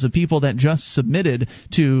examples of people that just submitted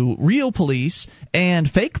to real police and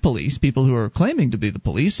fake police, people who are claiming to be the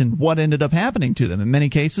police, and what ended up happening to them. In many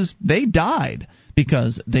cases, they died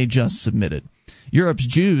because they just submitted. Europe's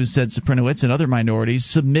Jews, said Saprinowitz, and other minorities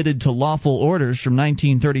submitted to lawful orders from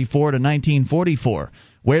 1934 to 1944.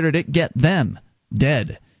 Where did it get them?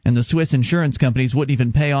 Dead. And the Swiss insurance companies wouldn't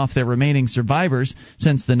even pay off their remaining survivors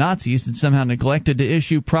since the Nazis had somehow neglected to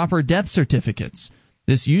issue proper death certificates.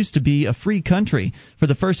 This used to be a free country. For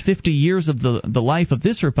the first 50 years of the life of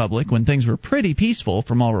this republic, when things were pretty peaceful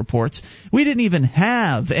from all reports, we didn't even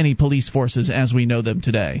have any police forces as we know them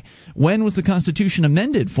today. When was the Constitution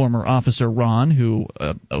amended, former Officer Ron, who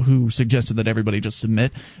suggested that everybody just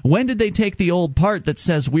submit? When did they take the old part that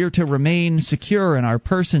says we're to remain secure in our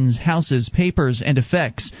persons, houses, papers, and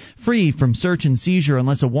effects, free from search and seizure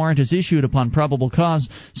unless a warrant is issued upon probable cause,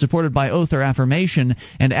 supported by oath or affirmation,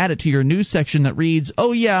 and add it to your news section that reads,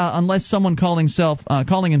 oh yeah, unless someone calling himself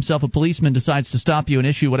a policeman decides to stop you and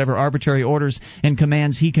issue whatever arbitrary orders and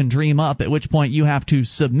commands he can dream up, at which point you have to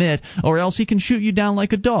submit, or else he can shoot you down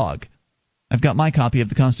like a dog. I've got my copy of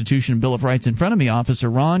the Constitution and Bill of Rights in front of me, Officer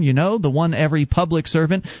Ron. You know, the one every public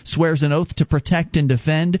servant swears an oath to protect and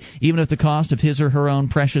defend, even at the cost of his or her own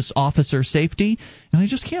precious officer safety. And I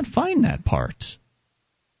just can't find that part.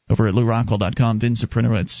 Over at LouRockwell.com, Vince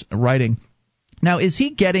Aprinowitz writing, now, is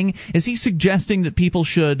he suggesting that people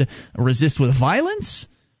should resist with violence?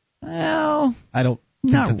 Well, I don't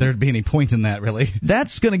think that there'd be any point in that, really.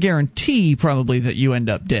 That's going to guarantee probably that you end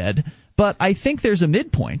up dead. But I think there's a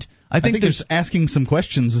midpoint. I think there's asking some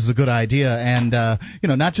questions is a good idea, and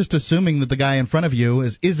not just assuming that the guy in front of you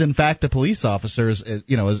is in fact a police officer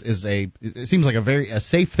it seems like a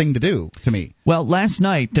safe thing to do to me. Well, last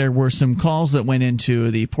night there were some calls that went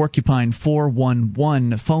into the Porcupine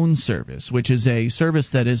 411 phone service, which is a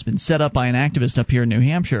service that has been set up by an activist up here in New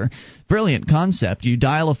Hampshire. Brilliant concept. You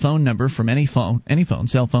dial a phone number from any phone,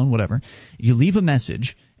 cell phone, whatever. You leave a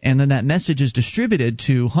message. And then that message is distributed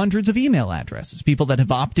to hundreds of email addresses, people that have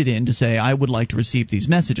opted in to say, I would like to receive these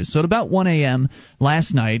messages. So at about 1 a.m.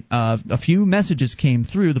 last night, a few messages came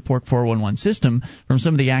through the Porc 411 system from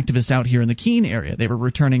some of the activists out here in the Keene area. They were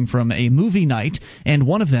returning from a movie night, and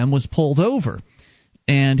one of them was pulled over.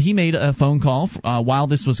 And he made a phone call while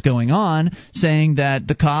this was going on, saying that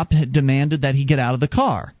the cop had demanded that he get out of the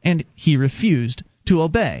car, and he refused to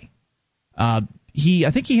obey. I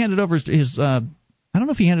think he handed over his I don't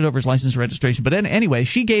know if he handed over his license and registration, but anyway,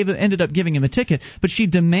 she ended up giving him a ticket, but she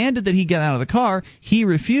demanded that he get out of the car. He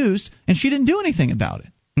refused, and she didn't do anything about it.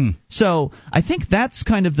 So I think that's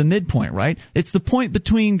kind of the midpoint, right? It's the point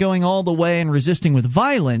between going all the way and resisting with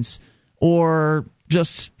violence or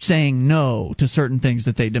just saying no to certain things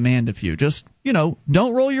that they demand of you. Just, don't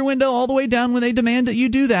roll your window all the way down when they demand that you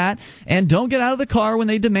do that, and don't get out of the car when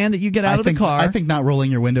they demand that you get out of the car. I think not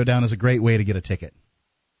rolling your window down is a great way to get a ticket.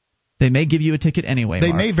 They may give you a ticket anyway. They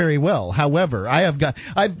Mark. may very well. However,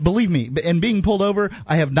 believe me, in being pulled over,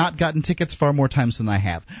 I have not gotten tickets far more times than I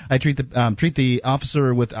have. I treat the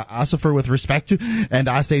officer with respect, and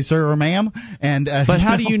I say sir or ma'am. And but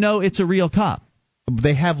how do you know it's a real cop?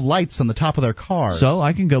 They have lights on the top of their cars. So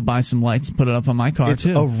I can go buy some lights and put it up on my car it's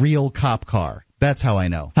too. A real cop car. That's how I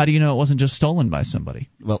know. How do you know it wasn't just stolen by somebody?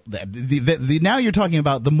 Well, now you're talking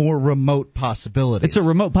about the more remote possibilities. It's a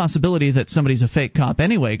remote possibility that somebody's a fake cop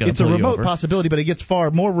anyway. It's a remote possibility, but it gets far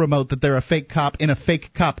more remote that they're a fake cop in a fake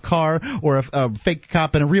cop car or a fake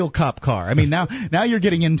cop in a real cop car. I mean, now you're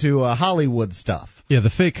getting into Hollywood stuff. Yeah, the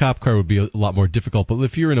fake cop car would be a lot more difficult. But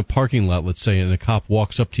if you're in a parking lot, let's say, and a cop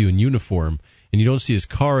walks up to you in uniform and you don't see his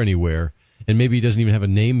car anywhere, and maybe he doesn't even have a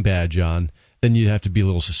name badge on, then you'd have to be a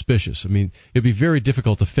little suspicious. I mean, it'd be very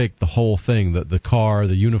difficult to fake the whole thing, the car,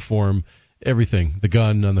 the uniform, everything, the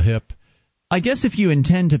gun on the hip. I guess if you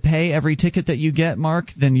intend to pay every ticket that you get, Mark,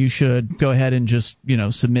 then you should go ahead and just,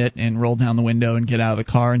 submit and roll down the window and get out of the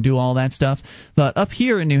car and do all that stuff. But up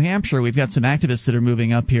here in New Hampshire, we've got some activists that are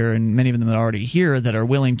moving up here, and many of them that are already here that are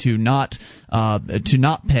willing to not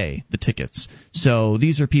pay the tickets. So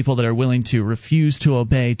these are people that are willing to refuse to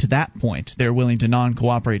obey to that point. They're willing to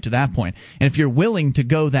non-cooperate to that point. And if you're willing to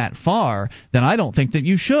go that far, then I don't think that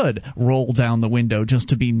you should roll down the window just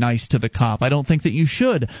to be nice to the cop. I don't think that you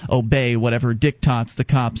should obey whatever diktats the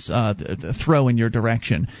cops throw in your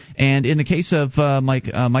direction. And in the case of Mike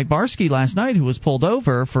Barsky last night, who was pulled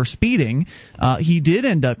over for speeding, he did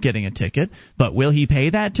end up getting a ticket. But will he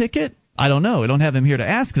pay that ticket? I don't know. I don't have him here to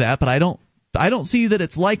ask that, but I don't see that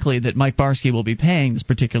it's likely that Mike Barsky will be paying this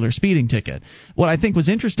particular speeding ticket. What I think was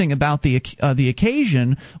interesting about the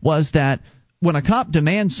occasion was that when a cop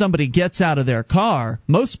demands somebody gets out of their car,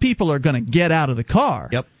 most people are going to get out of the car.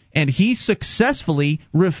 Yep. And he successfully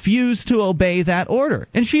refused to obey that order.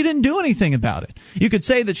 And she didn't do anything about it. You could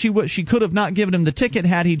say that she could have not given him the ticket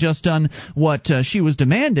had he just done what she was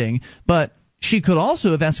demanding, but she could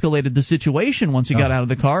also have escalated the situation once he got out of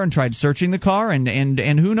the car and tried searching the car,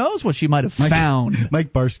 and who knows what she might have found.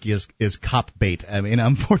 Mike Barsky is cop bait. I mean,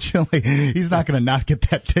 unfortunately, he's not going to not get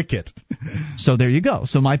that ticket. So there you go.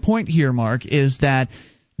 So my point here, Mark, is that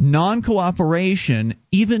non-cooperation,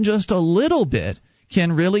 even just a little bit,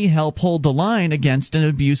 can really help hold the line against an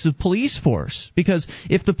abusive police force. Because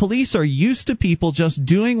if the police are used to people just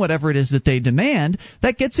doing whatever it is that they demand,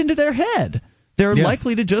 that gets into their head. They're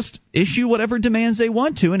likely to just issue whatever demands they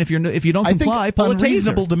want to, and if you don't comply, pull a taser.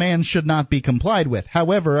 Unreasonable demands should not be complied with.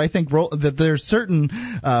 However, I think that there's certain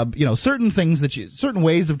things certain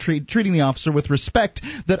ways of treating the officer with respect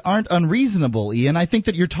that aren't unreasonable. Ian, I think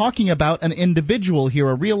that you're talking about an individual here,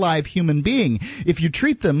 a real live human being. If you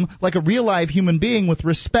treat them like a real live human being with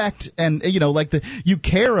respect, and you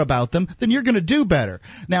care about them, then you're going to do better.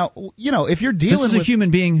 Now, if you're dealing with a human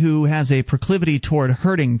being who has a proclivity toward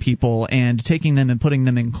hurting people and taking them and putting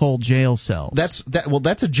them in cold jail cells.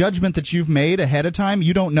 That's a judgment that you've made ahead of time.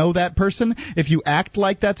 You don't know that person. If you act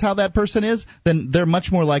like that's how that person is, then they're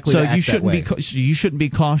much more likely to act that way. So you shouldn't be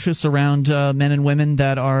cautious around men and women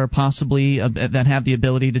that are possibly that have the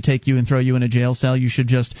ability to take you and throw you in a jail cell. You should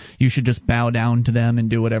just bow down to them and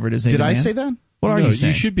do whatever it is they demand. Did I say that? What are you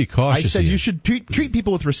saying? You should be cautious. I said you should treat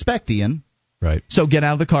people with respect, Ian. Right. So get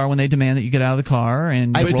out of the car when they demand that you get out of the car,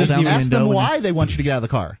 and roll down the window. Ask them why they want you to get out of the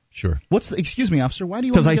car. Sure. Excuse me, officer, why do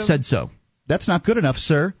you want me to Because I said so. That's not good enough,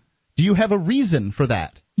 sir. Do you have a reason for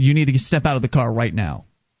that? You need to step out of the car right now.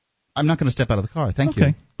 I'm not going to step out of the car. Thank you.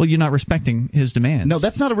 Okay. Well, you're not respecting his demands. No,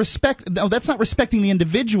 that's not that's not respecting the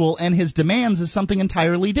individual, and his demands is something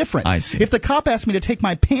entirely different. I see. If the cop asks me to take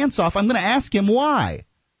my pants off, I'm going to ask him why.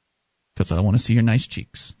 Because I want to see your nice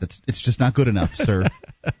cheeks. It's just not good enough, sir.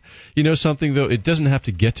 You know something, though? It doesn't have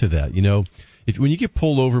to get to that. When you get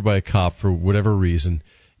pulled over by a cop for whatever reason,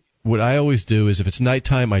 what I always do is if it's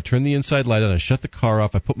nighttime, I turn the inside light on, I shut the car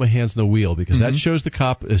off, I put my hands on the wheel, because that shows the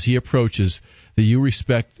cop as he approaches that you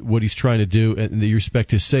respect what he's trying to do and that you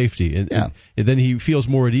respect his safety. And then he feels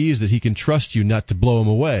more at ease that he can trust you not to blow him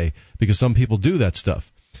away, because some people do that stuff.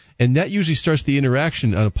 And that usually starts the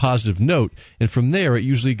interaction on a positive note, and from there it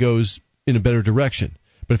usually goes in a better direction.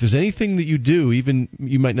 But if there's anything that you do, even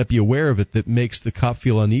you might not be aware of it, that makes the cop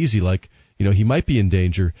feel uneasy, like he might be in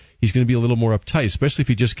danger, he's going to be a little more uptight, especially if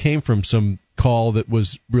he just came from some call that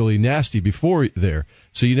was really nasty before there.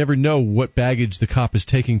 So you never know what baggage the cop is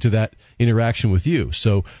taking to that interaction with you.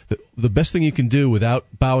 So the best thing you can do without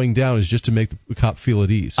bowing down is just to make the cop feel at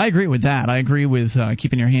ease. I agree with that. I agree with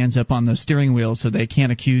keeping your hands up on the steering wheel so they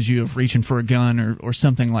can't accuse you of reaching for a gun or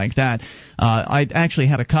something like that. I actually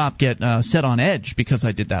had a cop get set on edge because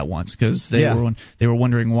I did that once, because they were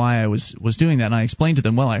wondering why I was doing that, and I explained to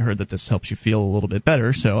them, well, I heard that this helps you feel a little bit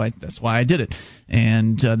better, so that's why I did it.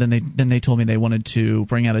 And then they told me they wanted to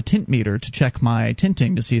bring out a tint meter to check my tinting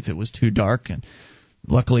to see if it was too dark, and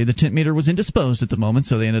luckily the tint meter was indisposed at the moment,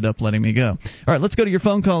 so they ended up letting me go. All right, let's go to your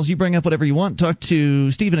phone calls. You bring up whatever you want. Talk to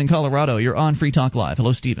Stephen in Colorado. You're on Free Talk Live.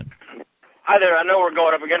 Hello, Stephen. Hi there. I know we're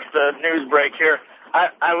going up against the news break here.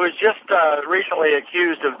 I was just recently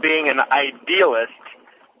accused of being an idealist.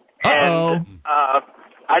 And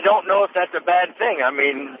I don't know if that's a bad thing. I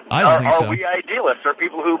mean, are we idealists? Are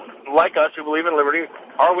people who like us, who believe in liberty,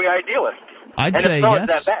 are we idealists? I'd say yes. Is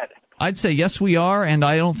that bad? I'd say yes, we are, and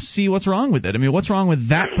I don't see what's wrong with it. I mean, what's wrong with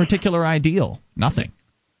that particular ideal? Nothing.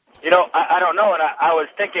 You know, I don't know, and I was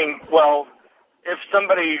thinking, well, if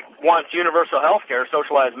somebody wants universal health care,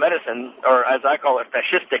 socialized medicine, or as I call it,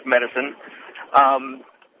 fascistic medicine,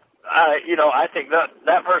 you know, I think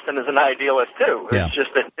that person is an idealist too. Yeah. It's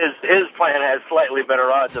just that his plan has slightly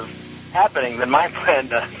better odds of happening than my plan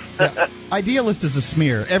does. Yeah. Idealist is a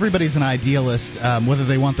smear. Everybody's an idealist, whether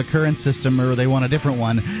they want the current system or they want a different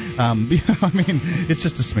one. I mean, it's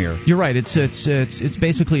just a smear. You're right. It's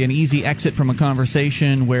basically an easy exit from a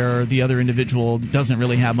conversation where the other individual doesn't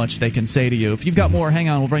really have much they can say to you. If you've got more, hang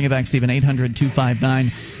on. We'll bring it back, Stephen.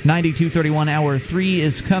 800-259-9231. Hour 3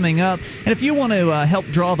 is coming up. And if you want to help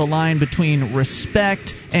draw the line between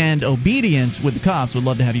respect and obedience with the cops, we'd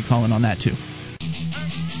love to have you call in on that, too.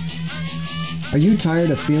 Are you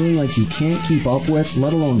tired of feeling like you can't keep up with,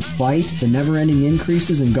 let alone fight, the never-ending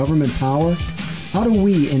increases in government power? How do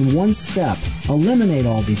we, in one step, eliminate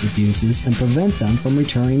all these abuses and prevent them from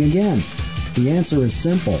returning again? The answer is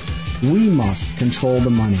simple. We must control the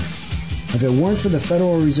money. If it weren't for the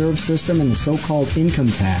Federal Reserve System and the so-called income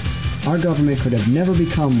tax, our government could have never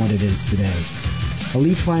become what it is today.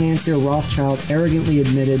 Elite financier Rothschild arrogantly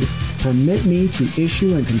admitted, "Permit me to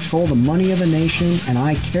issue and control the money of a nation, and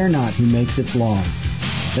I care not who makes its laws."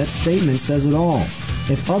 That statement says it all.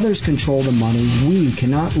 If others control the money, we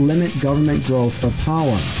cannot limit government growth or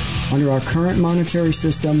power. Under our current monetary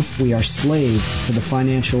system, we are slaves to the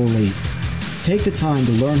financial elite. Take the time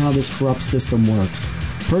to learn how this corrupt system works.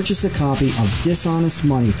 Purchase a copy of Dishonest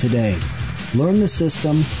Money today. Learn the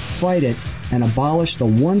system, fight it, and abolish the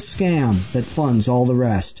one scam that funds all the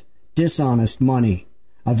rest. Dishonest Money.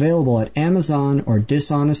 Available at Amazon or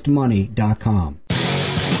dishonestmoney.com.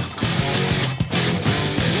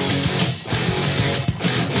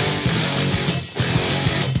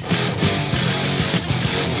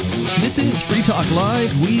 This is Free Talk Live.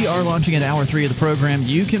 We are launching at Hour 3 of the program.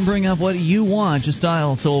 You can bring up what you want. Just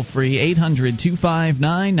dial toll-free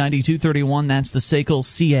 800-259-9231. That's the SACL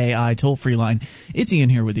CAI toll-free line. It's Ian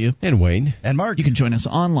here with you. And Wayne. And Mark. You can join us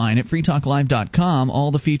online at freetalklive.com.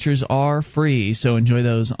 All the features are free, so enjoy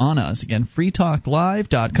those on us. Again,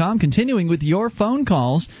 freetalklive.com. Continuing with your phone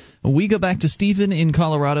calls, we go back to Stephen in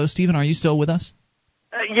Colorado. Stephen, are you still with us?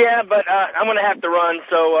 Yeah, but I'm going to have to run,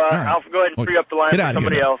 so right. I'll go ahead and free up the line for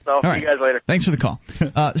somebody else. I'll see you guys later. Thanks for the call.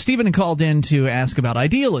 Stephen called in to ask about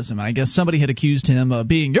idealism. I guess somebody had accused him of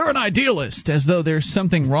being, "You're an idealist," as though there's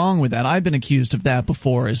something wrong with that. I've been accused of that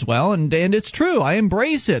before as well, and it's true. I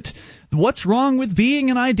embrace it. What's wrong with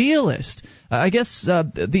being an idealist? I guess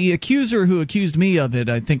the accuser who accused me of it,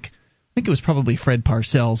 I think it was probably Fred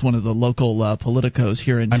Parcells, one of the local politicos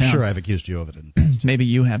here in town. I'm sure I've accused you of it. Maybe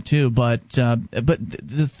you have too, but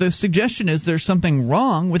the suggestion is there's something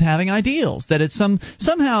wrong with having ideals, that it's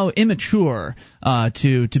somehow immature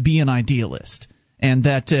to be an idealist. And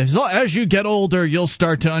that as you get older, you'll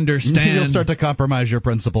start to understand. You'll start to compromise your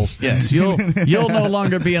principles. Yes, you'll no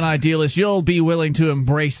longer be an idealist. You'll be willing to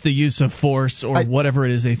embrace the use of force or whatever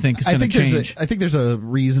it is they think is going to change. I think there's a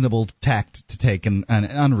reasonable tact to take and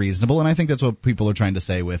unreasonable, and I think that's what people are trying to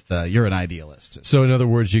say with you're an idealist. So in other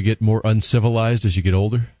words, you get more uncivilized as you get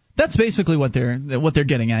older? That's basically what they're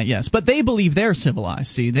getting at, yes. But they believe they're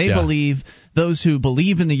civilized. See, they believe those who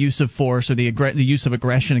believe in the use of force or the use of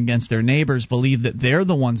aggression against their neighbors believe that they're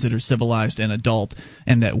the ones that are civilized and adult,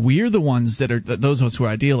 and that we're the ones that are those of us who are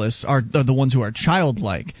idealists are the ones who are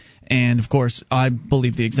childlike. And, of course, I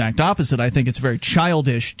believe the exact opposite. I think it's very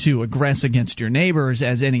childish to aggress against your neighbors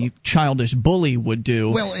as any childish bully would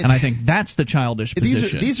do, and I think that's the childish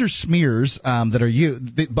position. These are smears that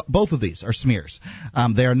are both of these are smears.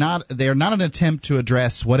 They are not an attempt to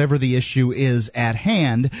address whatever the issue is at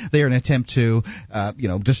hand. They are an attempt to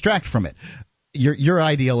distract from it. You're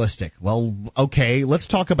idealistic. Well, okay, let's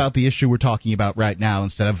talk about the issue we're talking about right now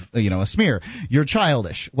instead of a smear. You're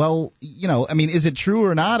childish. Well, is it true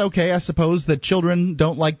or not? Okay, I suppose that children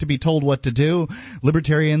don't like to be told what to do.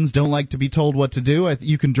 Libertarians don't like to be told what to do.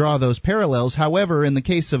 You can draw those parallels. However, in the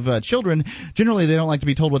case of children, generally they don't like to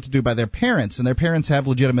be told what to do by their parents, and their parents have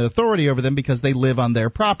legitimate authority over them because they live on their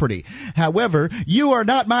property. However, you are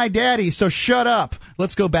not my daddy, so shut up.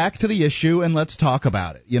 Let's go back to the issue and let's talk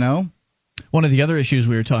about it, One of the other issues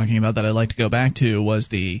we were talking about that I'd like to go back to was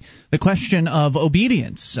the question of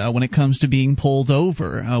obedience when it comes to being pulled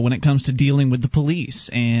over, when it comes to dealing with the police.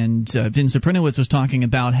 And Vince Zaprinowitz was talking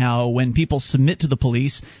about how when people submit to the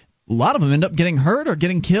police, a lot of them end up getting hurt or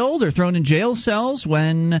getting killed or thrown in jail cells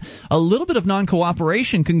when a little bit of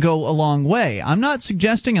non-cooperation can go a long way. I'm not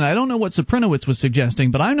suggesting, and I don't know what Zaprinowitz was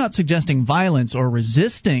suggesting, but I'm not suggesting violence or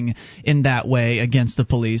resisting in that way against the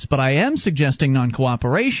police, but I am suggesting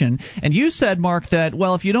non-cooperation. And you said, Mark, that,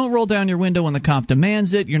 well, if you don't roll down your window when the cop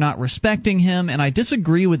demands it, you're not respecting him, and I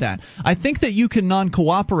disagree with that. I think that you can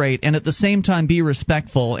non-cooperate and at the same time be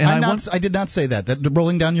respectful. And I did not say that. That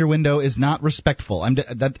rolling down your window is not respectful.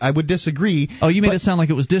 I would disagree. Oh, you made it sound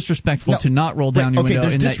like it was disrespectful to not roll down your window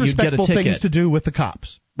and that you'd get a ticket. There's disrespectful things to do with the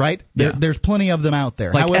cops, right? There's plenty of them out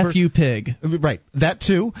there. Like However, F you pig. Right, that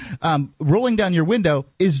too. Rolling down your window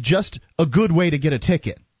is just a good way to get a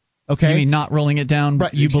ticket. Okay? You mean not rolling it down,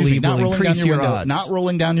 right, you believe will increase your odds? Not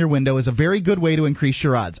rolling down your window is a very good way to increase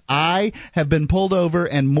your odds. I have been pulled over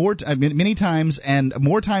and many times, and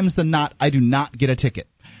more times than not, I do not get a ticket.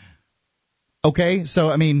 Okay, so,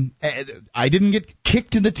 I didn't get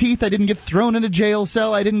kicked in the teeth. I didn't get thrown in a jail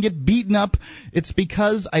cell. I didn't get beaten up. It's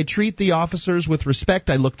because I treat the officers with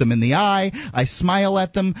respect. I look them in the eye. I smile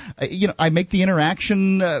at them. I make the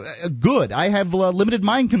interaction good. I have limited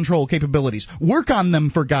mind control capabilities. Work on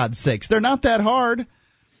them, for God's sakes. They're not that hard.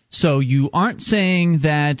 So you aren't saying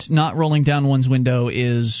that not rolling down one's window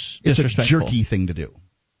is disrespectful? It's a jerky thing to do.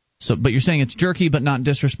 But you're saying it's jerky but not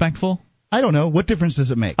disrespectful? I don't know. What difference does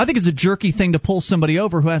it make? I think it's a jerky thing to pull somebody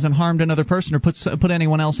over who hasn't harmed another person or put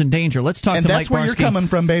anyone else in danger. Let's talk to Mike Barsky. And that's where you're coming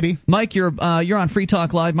from, baby. Mike, you're on Free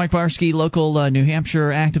Talk Live. Mike Barsky, local New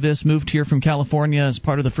Hampshire activist, moved here from California as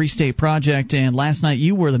part of the Free State Project. And last night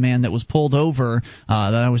you were the man that was pulled over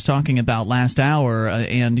that I was talking about last hour.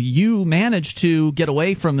 And you managed to get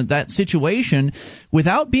away from that situation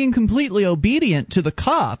without being completely obedient to the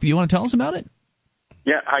cop. You want to tell us about it?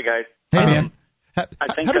 Yeah. Hi, guys. Hey, man. How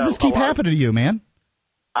does this keep happening to you, man?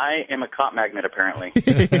 I am a cop magnet, apparently.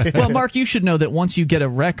 Well, Mark, you should know that once you get a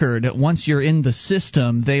record, once you're in the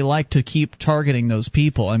system, they like to keep targeting those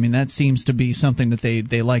people. That seems to be something that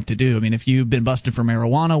they like to do. If you've been busted for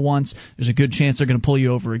marijuana once, there's a good chance they're going to pull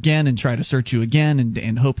you over again and try to search you again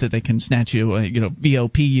and hope that they can snatch you,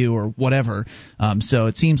 VOP you or whatever. So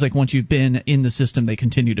it seems like once you've been in the system, they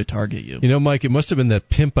continue to target you. Mike, it must have been that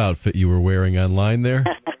pimp outfit you were wearing online there.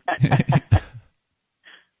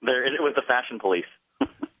 It was the fashion police.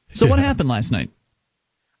 So what happened last night?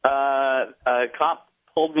 A cop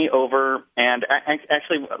pulled me over, and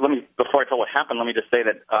actually, before I tell what happened, let me just say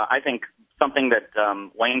that I think something that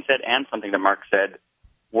Wayne said and something that Mark said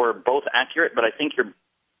were both accurate, but I think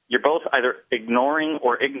you're both either ignoring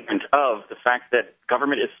or ignorant of the fact that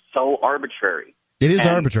government is so arbitrary. It is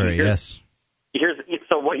arbitrary, yes.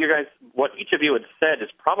 So what each of you had said is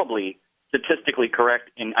probably statistically correct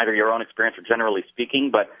in either your own experience or generally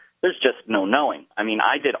speaking, but there's just no knowing. I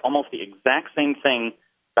did almost the exact same thing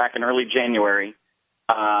back in early January,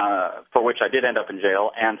 for which I did end up in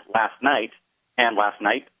jail, and last night,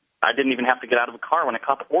 I didn't even have to get out of the car when a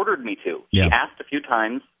cop ordered me to. Yeah. He asked a few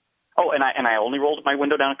times. Oh, and I only rolled my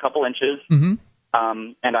window down a couple inches, mm-hmm.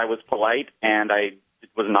 And I was polite, and I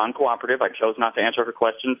was non-cooperative. I chose not to answer her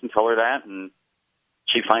questions and tell her that, and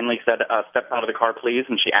she finally said, step out of the car, please,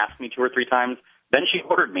 and she asked me 2 or 3 times. Then she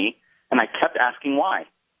ordered me, and I kept asking why.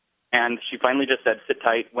 And she finally just said, sit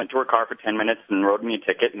tight, went to her car for 10 minutes and wrote me a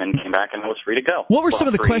ticket, and then came back, and I was free to go. What were some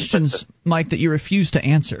of the questions, Mike, that you refused to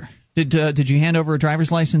answer? Did you hand over a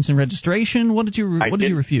driver's license and registration? What did you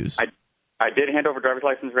refuse? I did hand over driver's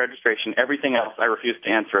license and registration. Everything else I refused to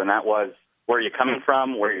answer, and that was, where are you coming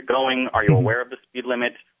from? Where are you going? Are you aware of the speed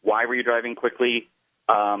limit? Why were you driving quickly?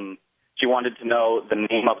 She wanted to know the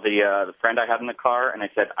name of the friend I had in the car, and I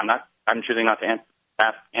said, I'm choosing not to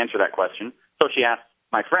answer that question. So she asked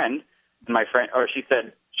my friend, and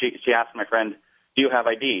she she asked my friend, "Do you have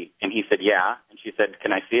ID?" And he said, "Yeah." And she said,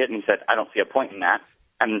 "Can I see it?" And he said, "I don't see a point in that."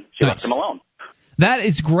 And she left him alone. That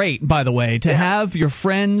is great, by the way, to have your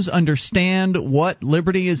friends understand what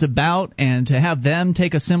liberty is about and to have them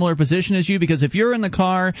take a similar position as you, because if you're in the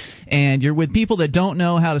car and you're with people that don't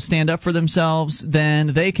know how to stand up for themselves,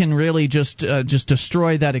 then they can really just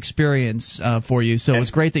destroy that experience for you. So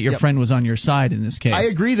it's great that your friend was on your side in this case. I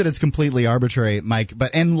agree that it's completely arbitrary, Mike,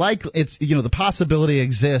 but it's the possibility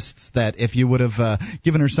exists that if you would have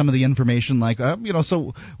given her some of the information, like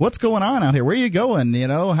so what's going on out here? Where are you going?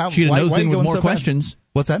 She'd have nosed in with more questions.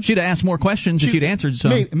 What's that? She'd have asked more questions if you'd answered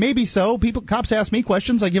some. Maybe so. Cops ask me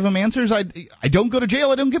questions. I give them answers. I don't go to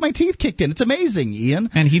jail. I don't get my teeth kicked in. It's amazing, Ian.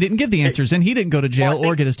 And he didn't give the answers, and he didn't go to jail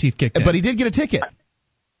or get his teeth kicked in. But he did get a ticket.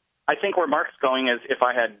 I think where Mark's going is if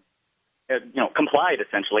I had complied,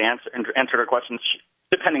 essentially, answered her questions,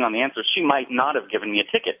 depending on the answers, she might not have given me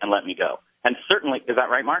a ticket and let me go. And certainly, is that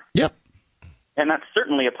right, Mark? Yep. And that's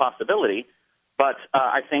certainly a possibility. But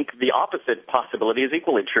I think the opposite possibility is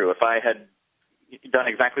equally true. If I had done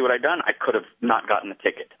exactly what I'd done, I could have not gotten the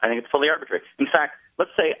ticket. I think it's fully arbitrary. In fact,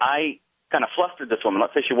 let's say I kind of flustered this woman.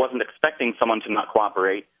 Let's say she wasn't expecting someone to not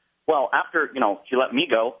cooperate. Well, after, she let me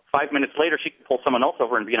go, 5 minutes later she could pull someone else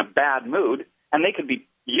over and be in a bad mood, and they could be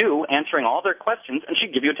you answering all their questions, and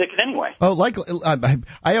she'd give you a ticket anyway. Oh,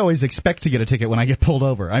 I always expect to get a ticket when I get pulled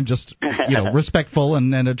over. I'm just, respectful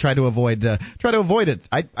and try to avoid it.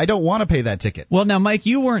 I don't want to pay that ticket. Well, now, Mike,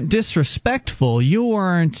 you weren't disrespectful. You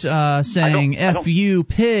weren't saying "F you,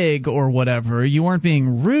 pig" or whatever. You weren't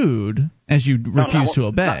being rude as you refused to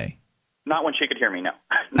obey. Not when she could hear me. No,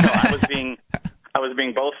 I was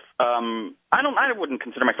being both. I wouldn't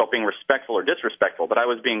consider myself being respectful or disrespectful, but I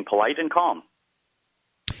was being polite and calm.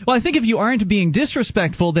 Well, I think if you aren't being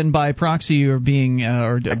disrespectful, then by proxy you're being,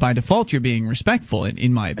 or by default you're being respectful,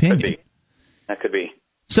 in my opinion. That could be.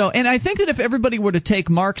 So, and I think that if everybody were to take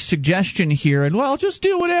Mark's suggestion here and, just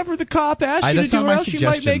do whatever the cop asks you to do,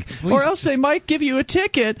 or else they might give you a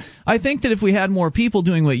ticket. I think that if we had more people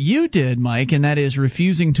doing what you did, Mike, and that is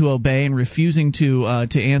refusing to obey and refusing to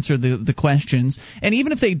answer the questions, and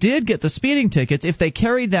even if they did get the speeding tickets, if they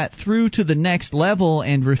carried that through to the next level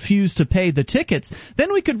and refused to pay the tickets,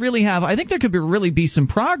 then we could really have, I think there could really be some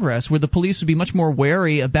progress where the police would be much more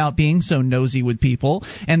wary about being so nosy with people,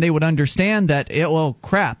 and they would understand that,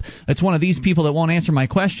 crap, it's one of these people that won't answer my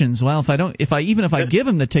questions. Well, if I give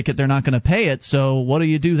them the ticket, they're not going to pay it. So what do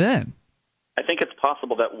you do then? I think it's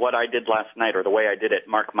possible that what I did last night, or the way I did it,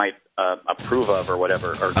 Mark might approve of or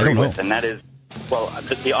whatever, or agree with, and that is,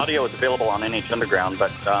 the audio is available on NH Underground.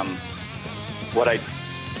 But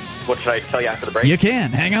what should I tell you after the break? You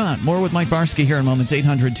can. Hang on. More with Mike Barsky here in moments.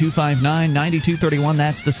 800-259-9231.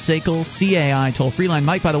 That's the SACL CAI toll-free line.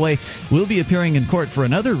 Mike, by the way, will be appearing in court for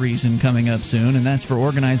another reason coming up soon, and that's for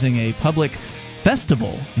organizing a public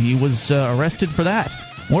festival. He was arrested for that.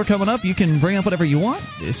 More coming up. You can bring up whatever you want.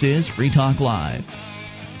 This is Free Talk Live.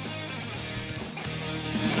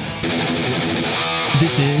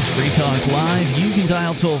 This is Free Talk Live. You can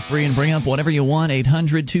dial toll-free and bring up whatever you want,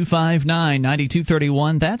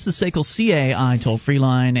 800-259-9231. That's the SACL CAI toll-free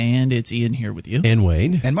line, and it's Ian here with you. And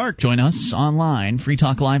Wayne. And Mark. Join us online,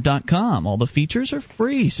 freetalklive.com. All the features are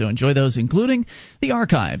free, so enjoy those, including the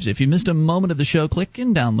archives. If you missed a moment of the show, click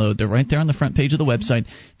and download. They're right there on the front page of the website.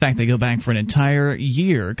 In fact, they go back for an entire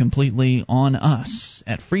year completely on us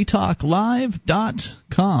at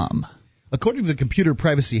freetalklive.com. According to the Computer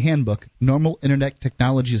Privacy Handbook, normal Internet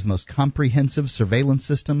technology is the most comprehensive surveillance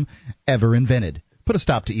system ever invented. Put a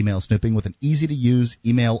stop to email snooping with an easy-to-use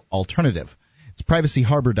email alternative. It's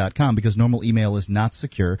privacyharbor.com because normal email is not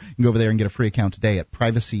secure. You can go over there and get a free account today at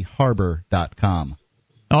privacyharbor.com.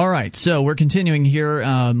 All right, so we're continuing here.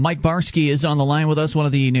 Mike Barsky is on the line with us. One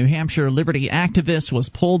of the New Hampshire liberty activists was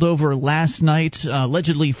pulled over last night,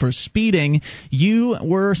 allegedly for speeding. You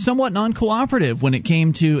were somewhat non-cooperative when it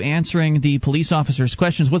came to answering the police officer's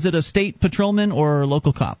questions. Was it a state patrolman or a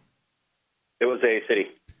local cop? It was a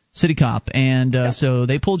city cop, and so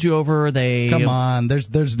they pulled you over. Come on,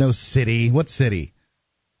 there's no city. What city?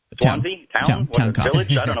 Swansea? Town village?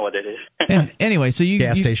 I don't know what it is. Anyway, so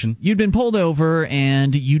gas station. You'd been pulled over,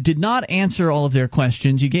 and you did not answer all of their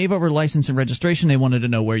questions. You gave over license and registration. They wanted to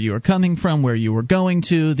know where you were coming from, where you were going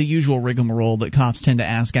to, the usual rigmarole that cops tend to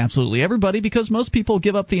ask absolutely everybody, because most people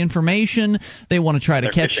give up the information. They want to try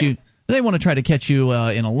to catch you. They want to try to catch you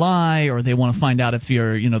in a lie, or they want to find out if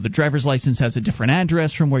the driver's license has a different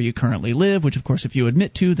address from where you currently live, which, of course, if you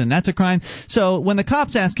admit to, then that's a crime. So when the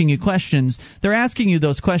cop's asking you questions, they're asking you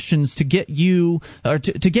those questions to get you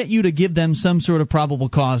to give them some sort of probable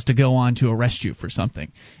cause to go on to arrest you for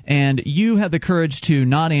something. And you had the courage to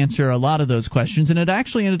not answer a lot of those questions, and it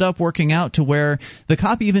actually ended up working out to where the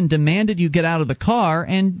cop even demanded you get out of the car,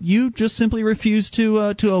 and you just simply refused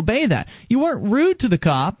to obey that. You weren't rude to the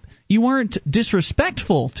cop. You weren't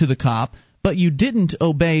disrespectful to the cop, but you didn't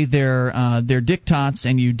obey their diktats,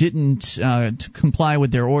 and you didn't comply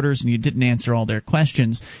with their orders, and you didn't answer all their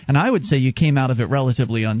questions. And I would say you came out of it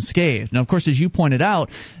relatively unscathed. Now, of course, as you pointed out,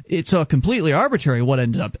 it's completely arbitrary what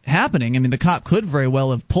ended up happening. I mean, the cop could very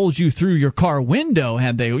well have pulled you through your car window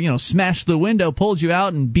had they, smashed the window, pulled you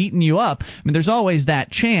out, and beaten you up. I mean, there's always that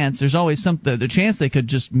chance. There's always the chance they could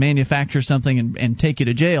just manufacture something and take you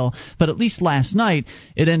to jail. But at least last night,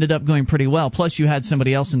 it ended up going pretty well. Plus, you had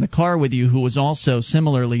somebody else in the car with you who was also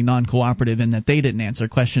similarly non-cooperative in that they didn't answer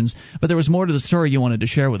questions. But there was more to the story you wanted to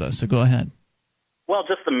share with us, so go ahead. Well,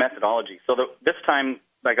 just the methodology. So this time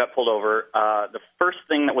I got pulled over. The first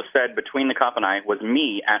thing that was said between the cop and I was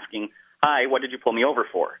me asking, "Hi, what did you pull me over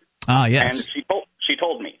for?" Ah, yes. And she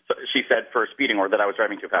told me. So she said for speeding or that I was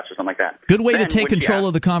driving too fast or something like that. Good way to take control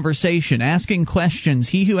of the conversation. Asking questions.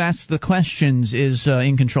 He who asks the questions is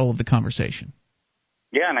in control of the conversation.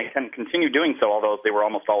 Yeah, and I can continue doing so, although they were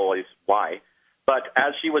almost always why. But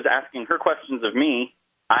as she was asking her questions of me,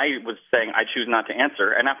 I was saying I choose not to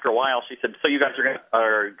answer. And after a while, she said, "So you guys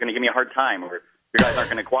are going to give me a hard time, or you guys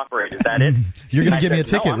aren't going to cooperate? Is that it?" You're going to give me a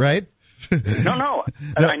ticket, right? No.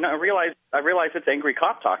 I realize it's angry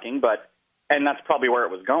cop talking, and that's probably where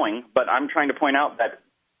it was going. But I'm trying to point out that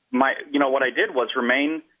what I did was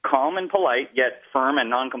remain calm and polite, yet firm and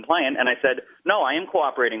non-compliant. And I said, "No, I am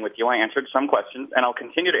cooperating with you. I answered some questions, and I'll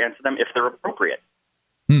continue to answer them if they're appropriate."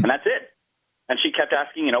 And that's it. And she kept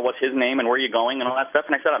asking, what's his name and where are you going and all that stuff.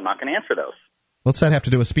 And I said, I'm not going to answer those. What's that have to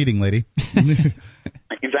do with speeding, lady?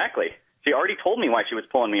 Exactly. She already told me why she was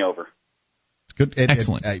pulling me over. It's good.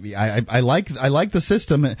 Excellent. I like the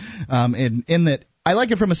system in that I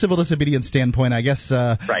like it from a civil disobedience standpoint. I guess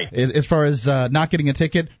right. As far as not getting a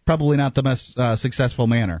ticket, probably not the most successful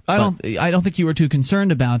manner. I don't think you were too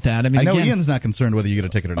concerned about that. I mean, I know Ian's not concerned whether you get a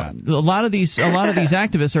ticket or not. A lot of these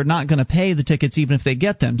activists are not going to pay the tickets even if they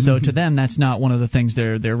get them. So to them, that's not one of the things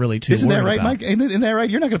they're really too. Isn't that right, about. Mike? Isn't that right?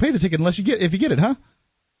 You're not going to pay the ticket unless if you get it, huh?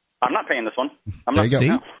 I'm not paying this one. I'm there not. You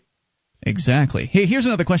go. See? Exactly. Hey, here's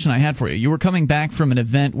another question I had for you. You were coming back from an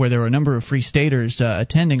event where there were a number of free staters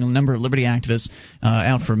attending, a number of liberty activists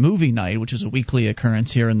out for movie night, which is a weekly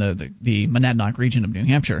occurrence here in the Monadnock region of New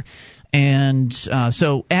Hampshire. And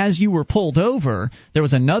so as you were pulled over, there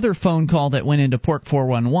was another phone call that went into Port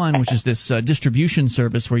 411, which is this distribution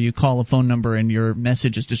service where you call a phone number and your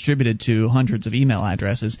message is distributed to hundreds of email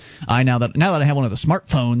addresses. Now that I have one of the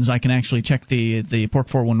smartphones, I can actually check the Port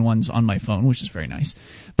 411s on my phone, which is very nice.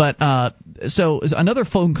 But so another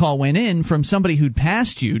phone call went in from somebody who'd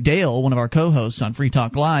passed you. Dale, one of our co-hosts on Free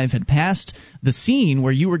Talk Live, had passed the scene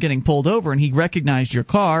where you were getting pulled over, and he recognized your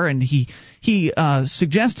car, and he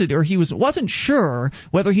suggested, or he wasn't sure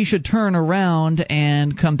whether he should turn around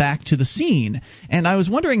and come back to the scene. And I was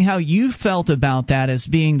wondering how you felt about that as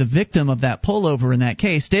being the victim of that pullover in that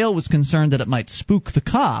case. Dale was concerned that it might spook the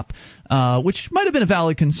cop, which might have been a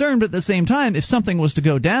valid concern, but at the same time, if something was to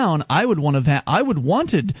go down, I would have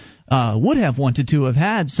wanted to have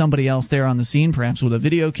had somebody else there on the scene, perhaps with a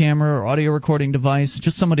video camera or audio recording device,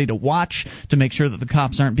 just somebody to watch to make sure that the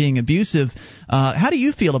cops aren't being abusive. How do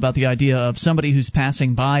you feel about the idea of somebody who's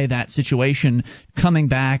passing by that situation coming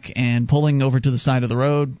back and pulling over to the side of the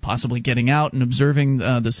road, possibly getting out and observing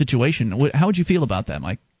the situation? How would you feel about that,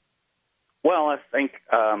 Mike? Well, I think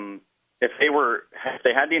if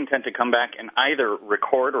they had the intent to come back and either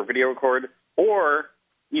record or video record, or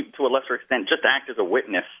to a lesser extent just act as a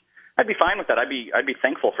witness, I'd be fine with that. I'd be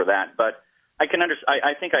thankful for that. But I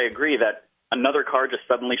think I agree that another car just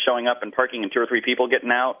suddenly showing up and parking and 2 or 3 people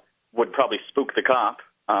getting out would probably spook the cop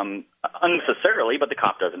unnecessarily, but the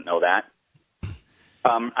cop doesn't know that.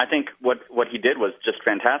 I think what he did was just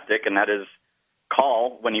fantastic, and that is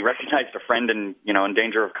call when he recognized a friend in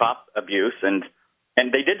danger of cop abuse, and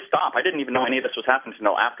they did stop. I didn't even know any of this was happening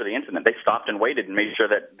until after the incident. They stopped and waited and made sure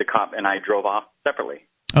that the cop and I drove off separately.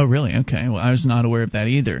 Oh, really? Okay. Well, I was not aware of that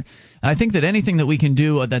either. I think that anything that we can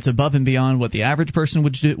do that's above and beyond what the average person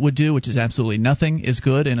would do, which is absolutely nothing, is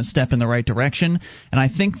good and a step in the right direction. And I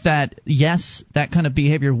think that, yes, that kind of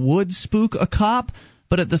behavior would spook a cop,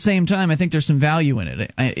 but at the same time, I think there's some value in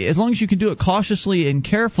it. As long as you can do it cautiously and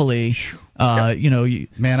carefully,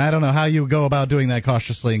 Man, I don't know how you go about doing that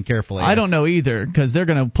cautiously and carefully. I don't know either, because they're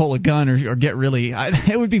going to pull a gun or get really...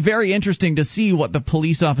 it would be very interesting to see what the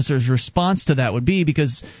police officer's response to that would be,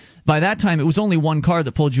 because by that time, it was only one car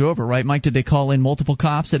that pulled you over, right, Mike? Did they call in multiple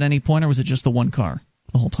cops at any point, or was it just the one car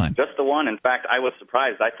the whole time? Just the one. In fact, I was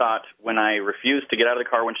surprised. I thought when I refused to get out of the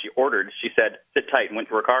car when she ordered, she said, sit tight, and went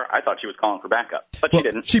to her car. I thought she was calling for backup, but she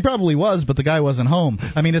didn't. She probably was, but the guy wasn't home.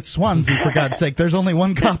 I mean, it's Swansea, for God's sake. There's only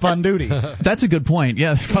one cop on duty. That's a good point.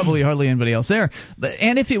 Yeah, there's probably hardly anybody else there.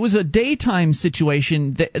 And if it was a daytime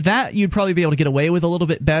situation, that you'd probably be able to get away with a little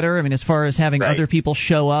bit better. I mean, as far as having other people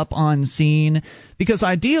show up on scene. Because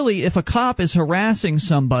ideally, if a cop is harassing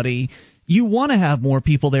somebody, you want to have more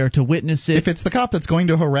people there to witness it. If it's the cop that's going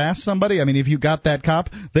to harass somebody, I mean, if you got that cop,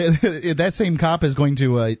 that same cop is going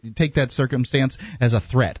to take that circumstance as a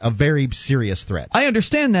threat, a very serious threat. I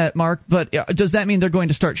understand that, Mark, but does that mean they're going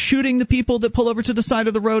to start shooting the people that pull over to the side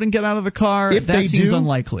of the road and get out of the car? That seems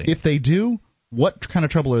unlikely. If they do, what kind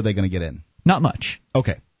of trouble are they going to get in? Not much.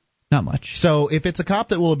 Okay. Not much. So if it's a cop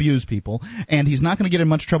that will abuse people, and he's not going to get in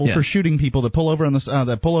much trouble for shooting people that pull over on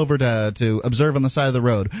to observe on the side of the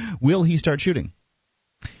road, will he start shooting?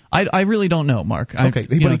 I really don't know, Mark. Okay,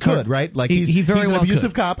 but he could, right? Like he very he's well an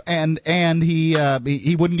abusive could. cop, and he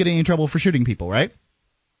wouldn't get any trouble for shooting people, right?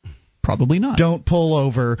 Probably not. Don't pull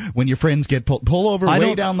over when your friends get pulled. Pull over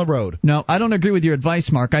way down the road. No, I don't agree with your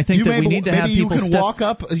advice, Mark. I think that we need to have people maybe you can walk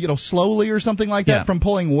up, slowly or something like that from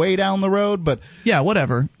pulling way down the road. But yeah,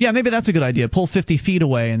 whatever. Yeah, maybe that's a good idea. Pull 50 feet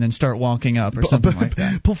away and then start walking up or something like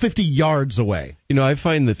that. Pull 50 yards away. I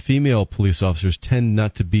find that female police officers tend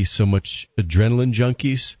not to be so much adrenaline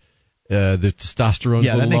junkies. The testosterone's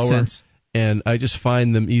a little lower. Yeah, that makes sense. And I just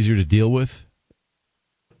find them easier to deal with.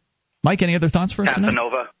 Mike, any other thoughts for us tonight?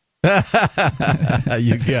 Casanova.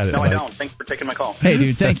 You got it. No, I don't. Thanks for taking my call. Hey,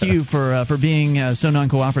 dude, thank you for being so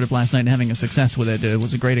non-cooperative last night and having a success with it. It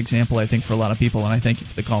was a great example, I think, for a lot of people, and I thank you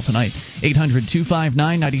for the call tonight.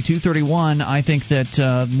 800-259-9231. I think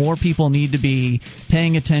that more people need to be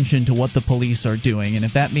paying attention to what the police are doing, and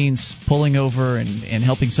if that means pulling over and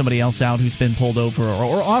helping somebody else out who's been pulled over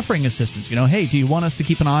or offering assistance, hey, do you want us to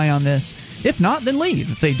keep an eye on this? If not, then leave.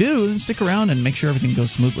 If they do, then stick around and make sure everything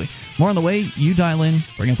goes smoothly. More on the way. You dial in,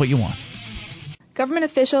 bring up what you want. Government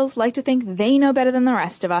officials like to think they know better than the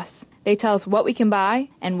rest of us. They tell us what we can buy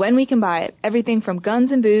and when we can buy it, everything from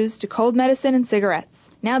guns and booze to cold medicine and cigarettes.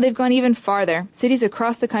 Now they've gone even farther. Cities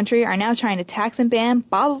across the country are now trying to tax and ban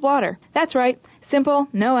bottled water. That's right. Simple,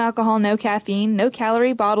 no alcohol, no caffeine, no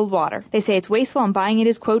calorie bottled water. They say it's wasteful and buying it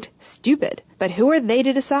is, quote, stupid. But who are they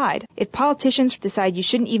to decide? If politicians decide you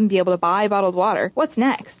shouldn't even be able to buy bottled water, what's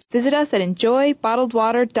next? Visit us at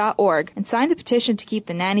enjoybottledwater.org and sign the petition to keep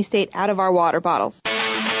the nanny state out of our water bottles.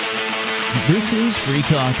 This is Free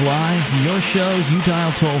Talk Live, your show. You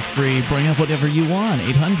dial toll-free. Bring up whatever you want.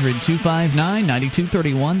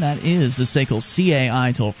 800-259-9231. That is the SACL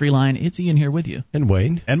CAI toll-free line. It's Ian here with you. And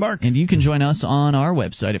Wayne. And Mark. And you can join us on our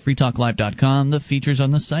website at freetalklive.com. The features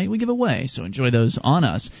on the site we give away, so enjoy those on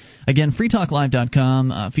us. Again,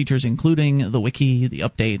 freetalklive.com, features including the wiki, the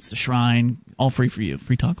updates, the shrine, all free for you.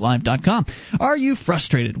 freetalklive.com. Are you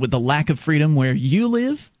frustrated with the lack of freedom where you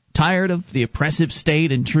live? Tired of the oppressive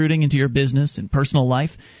state intruding into your business and personal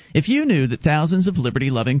life? If you knew that thousands of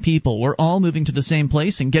liberty-loving people were all moving to the same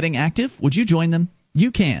place and getting active, would you join them?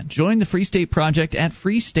 You can. Join the Free State Project at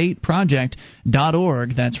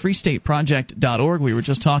freestateproject.org. That's freestateproject.org. We were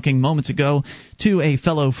just talking moments ago to a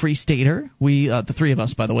fellow Free Stater. We, the three of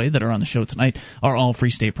us, by the way, that are on the show tonight, are all Free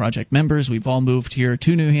State Project members. We've all moved here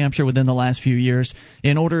to New Hampshire within the last few years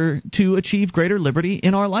in order to achieve greater liberty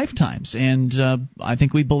in our lifetimes. And I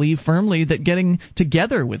think we believe firmly that getting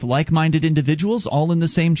together with like-minded individuals, all in the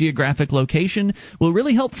same geographic location, will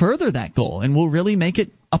really help further that goal and will really make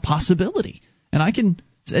it a possibility. And I can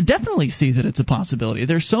definitely see that it's a possibility.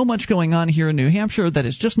 There's so much going on here in New Hampshire that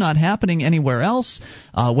is just not happening anywhere else,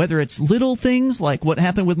 whether it's little things like what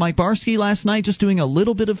happened with Mike Barsky last night, just doing a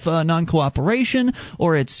little bit of non-cooperation,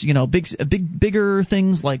 or it's bigger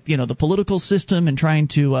things like the political system and trying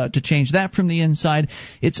to change that from the inside.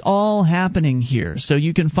 It's all happening here, so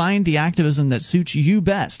you can find the activism that suits you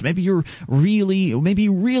best. Maybe you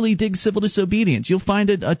really dig civil disobedience. You'll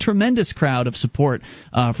find a tremendous crowd of support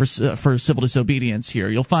for civil disobedience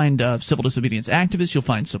here. You'll find civil disobedience activists. You'll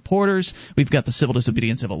find supporters. We've got the Civil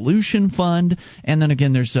Disobedience Evolution Fund. And then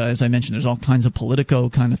again, there's, as I mentioned, there's all kinds of Politico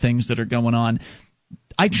kind of things that are going on.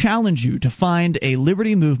 I challenge you to find a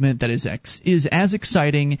liberty movement that is as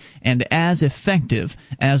exciting and as effective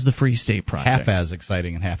as the Free State Project. Half as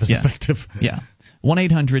exciting and half as effective. Yeah.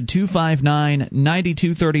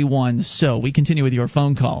 1-800-259-9231. So we continue with your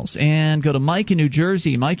phone calls and go to Mike in New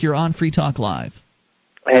Jersey. Mike, you're on Free Talk Live.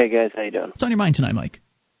 Hey guys, how you doing? What's on your mind tonight, Mike?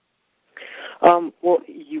 Well,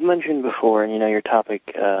 you mentioned before, and your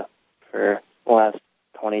topic for the last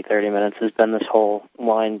 20, 30 minutes has been this whole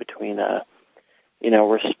line between,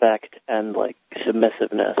 respect and like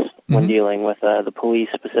submissiveness when dealing with the police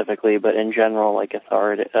specifically, but in general, like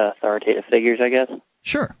authoritative figures, I guess.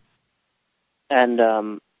 Sure. And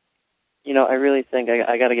I really think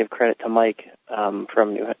I got to give credit to Mike from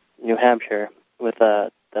New Hampshire with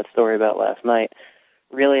that story about last night.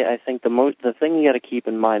 Really, I think the thing you got to keep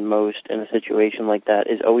in mind most in a situation like that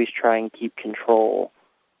is always try and keep control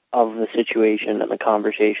of the situation and the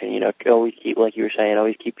conversation. Always keep, like you were saying,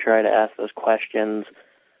 always keep trying to ask those questions.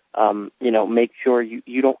 Make sure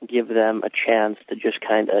you don't give them a chance to just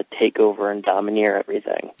kind of take over and domineer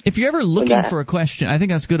everything. If you're ever looking for a question, I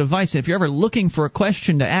think that's good advice. If you're ever looking for a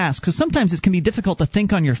question to ask, because sometimes it can be difficult to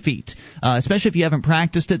think on your feet, especially if you haven't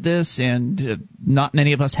practiced at this, and not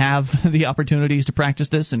many of us have the opportunities to practice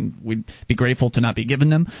this, and we'd be grateful to not be given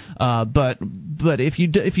them. But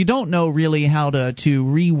if you don't know really how to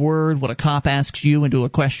reword what a cop asks you into a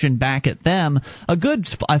question back at them, a good,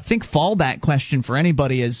 I think, fallback question for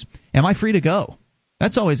anybody is, am I free to go?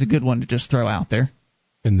 That's always a good one to just throw out there.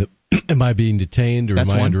 And am I being detained or am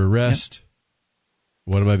I under arrest? Yep.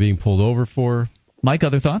 What am I being pulled over for? Mike,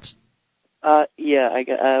 other thoughts? Yeah,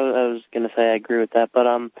 I was going to say I agree with that, but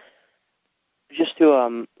just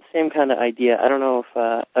to same kind of idea. I don't know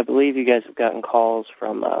if I believe you guys have gotten calls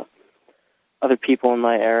from other people in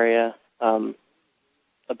my area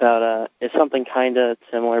about it's something kind of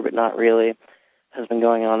similar, but not really, has been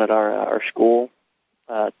going on at our school.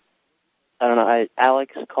 I don't know.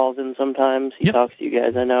 Alex calls in sometimes. He talks to you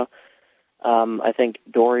guys, I know. I think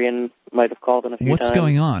Dorian might have called in a few times. What's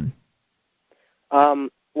going on?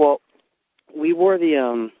 Well, we wore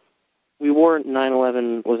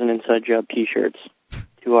 9/11 was an inside job T-shirts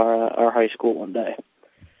to our high school one day,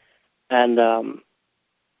 and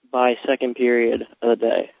by second period of the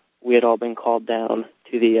day, we had all been called down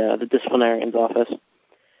to the disciplinarian's office.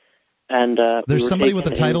 And there's somebody with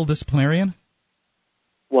a title disciplinarian?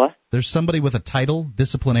 What? There's somebody with a title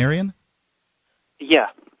disciplinarian? Yeah.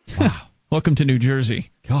 Wow. Welcome to New Jersey.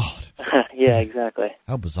 God. Yeah, exactly.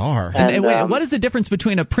 How bizarre. And wait, what is the difference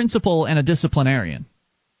between a principal and a disciplinarian?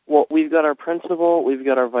 Well, we've got our principal, we've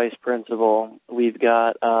got our vice principal, we've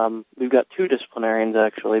got two disciplinarians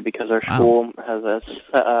actually, because our school has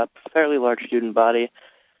a fairly large student body.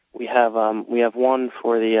 We have one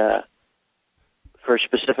for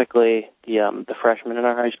specifically the freshmen in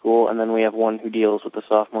our high school, and then we have one who deals with the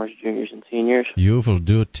sophomores, juniors, and seniors. You will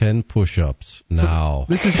do 10 push-ups now.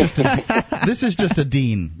 So this is just a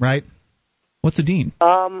dean, right? What's a dean?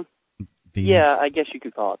 Deans yeah, I guess you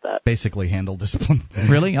could call it that. Basically handle discipline.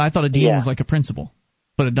 Really? I thought a dean was like a principal.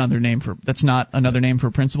 But that's not another name for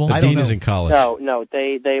a principal? A dean is in college. No,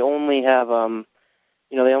 they only have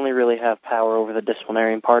they only really have power over the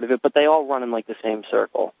disciplinarian part of it, but they all run in like the same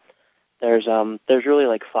circle. There's really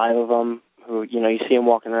like 5 of them who, you see them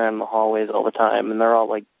walking around in the hallways all the time, and they're all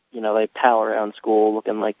like, they pal around school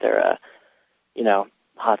looking like they're,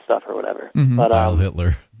 hot stuff or whatever. Mm-hmm. But Heil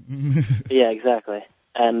Hitler. Yeah, exactly.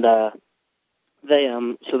 And so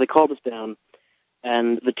they called us down,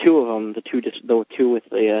 and the two of them, the two with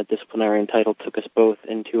the disciplinarian title, took us both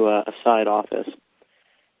into a side office.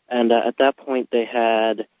 And at that point, they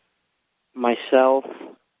had myself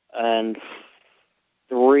and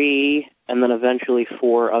 3, and then eventually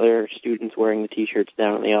 4 other students wearing the T-shirts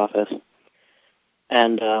down in the office.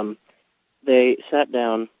 And they sat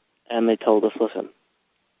down and they told us, listen,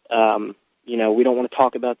 we don't want to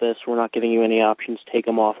talk about this. We're not giving you any options. Take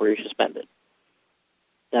them off or you're suspended.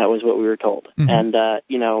 That was what we were told. Mm-hmm. And,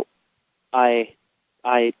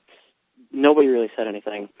 nobody really said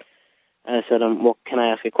anything. And I said, well, can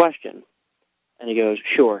I ask a question? And he goes,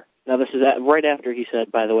 sure. Now, this is right after he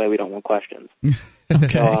said, by the way, we don't want questions.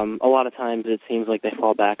 Okay. So a lot of times it seems like they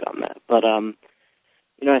fall back on that. But, I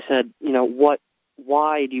said,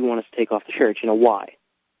 why do you want us to take off the shirts? Why?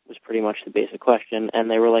 Was pretty much the basic question. And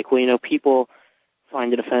they were like, well, people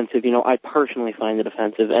find it offensive. I personally find it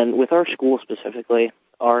offensive. And with our school specifically,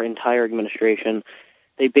 our entire administration,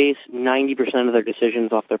 they base 90% of their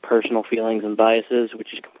decisions off their personal feelings and biases,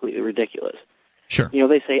 which is completely ridiculous. Sure.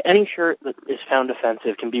 They say any shirt that is found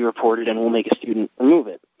offensive can be reported and we'll make a student remove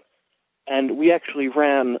it. And we actually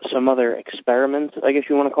ran some other experiments, I guess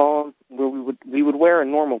you want to call them, where we would wear a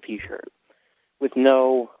normal T-shirt with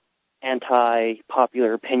no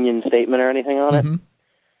anti-popular opinion statement or anything on it,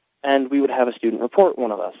 and we would have a student report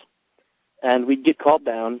one of us. And we'd get called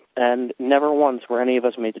down, and never once were any of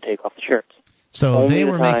us made to take off the shirts. So Only they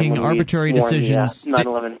were making arbitrary decisions.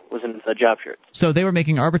 9/11 was in the job shirts. So they were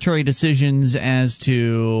making arbitrary decisions as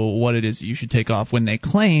to what it is you should take off when they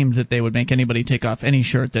claimed that they would make anybody take off any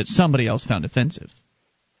shirt that somebody else found offensive.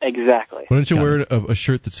 Exactly. Why don't you wear a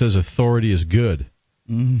shirt that says authority is good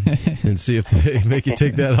and see if they make you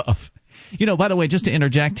take that off? You know, by the way, just to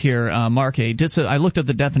interject here, Mark, I looked up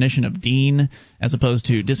the definition of dean as opposed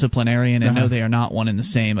to disciplinarian, and no, they are not one and the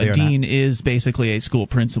same. A dean is basically a school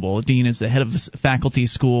principal. A dean is the head of a faculty,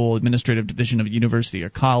 school, administrative division of a university or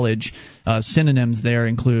college. Synonyms there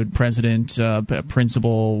include president,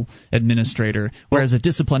 principal, administrator, whereas a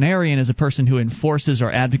disciplinarian is a person who enforces or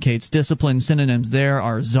advocates discipline. Synonyms there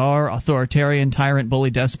are czar, authoritarian, tyrant, bully,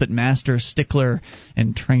 despot, master, stickler,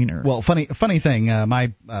 and trainer. Well, funny thing,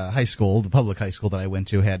 my high school, the public high school that I went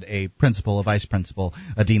to, had a principal, a vice principal,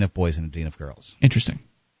 a dean of boys, and a dean of girls. Interesting.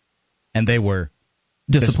 And they were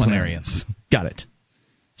disciplinarians. Got it.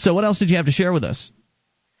 So what else did you have to share with us,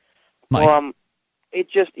 Mike? Well,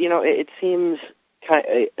 it just, it seems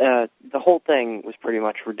the whole thing was pretty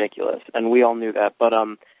much ridiculous, and we all knew that. But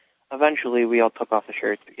eventually we all took off the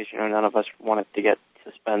shirts because, none of us wanted to get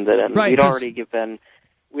suspended, and we'd already been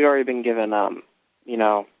given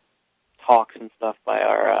talks and stuff by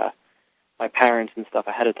our my parents and stuff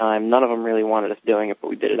ahead of time. None of them really wanted us doing it, but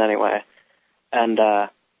we did it anyway. And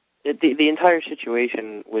the entire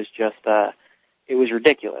situation was just it was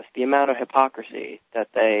ridiculous. The amount of hypocrisy that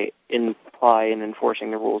they imply in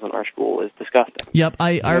enforcing the rules in our school is disgusting. Yep,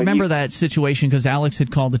 I remember that situation because Alex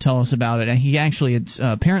had called to tell us about it, and he actually had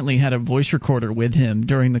apparently had a voice recorder with him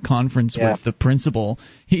during the conference with the principal.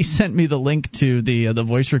 He sent me the link to the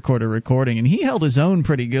voice recorder recording, and he held his own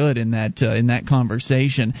pretty good in that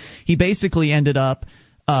conversation. He basically ended up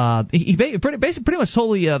he pretty much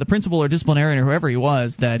told the principal or disciplinarian or whoever he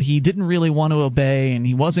was that he didn't really want to obey and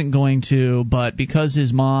he wasn't going to, but because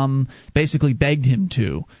his mom basically begged him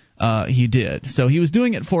to, he did. So he was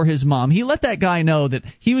doing it for his mom. He let that guy know that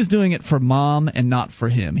he was doing it for mom and not for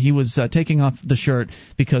him. He was taking off the shirt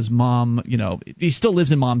because mom, he still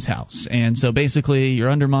lives in mom's house. And so basically you're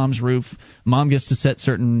under mom's roof. Mom gets to set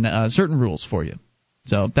certain rules for you.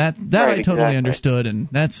 So that right, I totally understood, and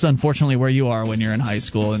that's unfortunately where you are when you're in high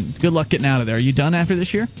school. And good luck getting out of there. Are you done after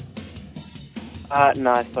this year? No,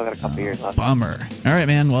 I still got a couple years left. Bummer. All right,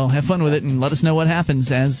 man. Well, have fun with it, and let us know what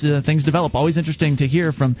happens as things develop. Always interesting to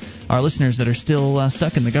hear from our listeners that are still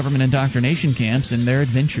stuck in the government indoctrination camps and their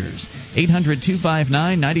adventures.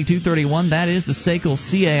 800-259-9231. That is the SACL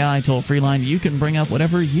CAI toll-free line. You can bring up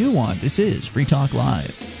whatever you want. This is Free Talk Live.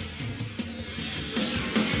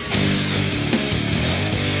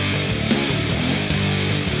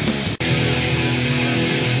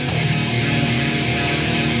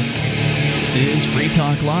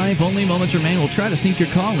 Talk Live. Only moments remain. We'll try to sneak your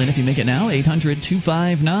call in if you make it now.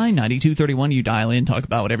 800-259-9231. You dial in, talk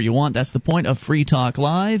about whatever you want. That's the point of Free Talk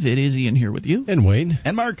Live. It is Ian here with you. And Wayne.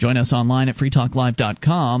 And Mark. Join us online at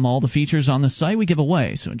freetalklive.com. All the features on the site we give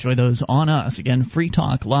away, so enjoy those on us. Again,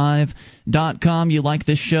 freetalklive.com. You like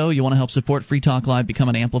this show, you want to help support Free Talk Live, become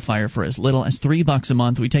an amplifier for as little as $3 a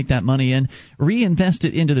month. We take that money in, reinvest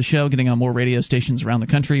it into the show, getting on more radio stations around the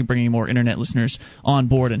country, bringing more internet listeners on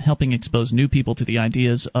board, and helping expose new people to the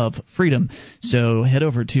ideas of freedom. So head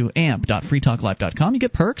over to amp.freetalklive.com. You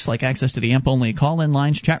get perks like access to the AMP-only call-in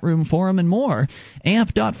lines, chat room, forum, and more.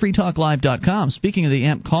 amp.freetalklive.com. Speaking of the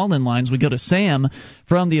AMP call-in lines, we go to Sam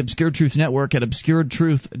from the Obscured Truth Network at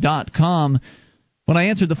obscuredtruth.com. When I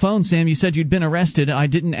answered the phone, Sam, you said you'd been arrested. I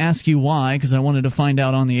didn't ask you why because I wanted to find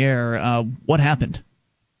out on the air. What happened?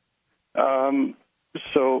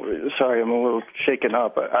 So, sorry, I'm a little shaken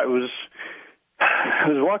up. I was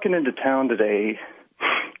walking into town today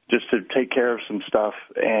just to take care of some stuff,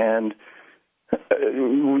 and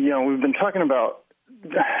we've been talking about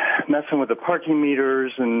messing with the parking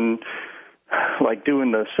meters and like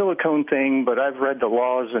doing the silicone thing, but I've read the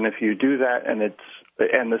laws, and if you do that and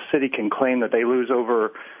the city can claim that they lose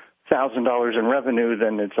over $1,000 in revenue,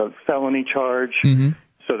 then it's a felony charge. Mm-hmm.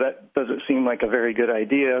 So that doesn't seem like a very good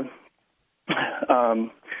idea.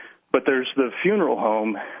 But there's the funeral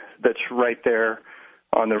home that's right there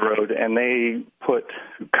on the road, and they put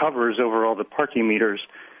covers over all the parking meters.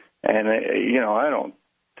 And, I don't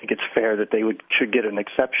think it's fair that they should get an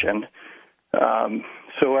exception.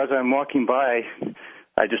 So as I'm walking by,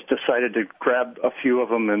 I just decided to grab a few of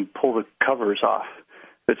them and pull the covers off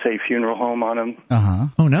that say funeral home on them. Uh-huh.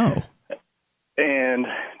 Oh, no. And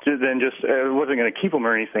then I wasn't going to keep them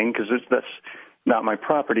or anything because that's not my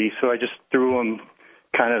property, so I just threw them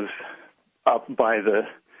kind of up by the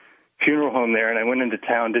funeral home there, and I went into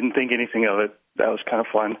town, didn't think anything of it. That was kind of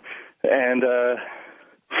fun. and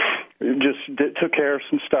took care of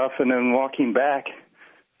some stuff, and then walking back,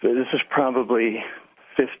 this is probably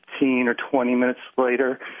 15 or 20 minutes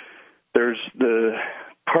later, there's the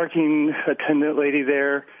parking attendant lady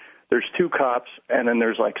there, there's 2 cops, and then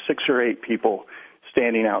there's like 6 or 8 people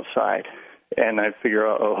standing outside. And I figure,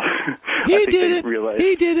 He did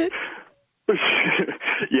it.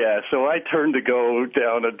 Yeah, so I turned to go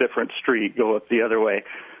down a different street, go up the other way,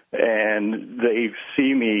 and they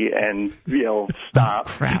see me and, stop.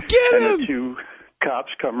 Oh, crap. Get him! And the 2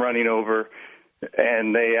 cops come running over,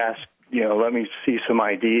 and they ask, let me see some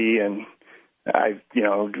ID, and I,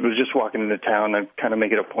 was just walking into town. I kind of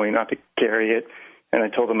make it a point not to carry it, and I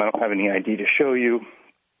told them I don't have any ID to show you.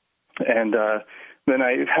 And then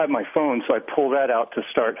I had my phone, so I pull that out to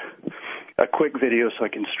start a quick video so I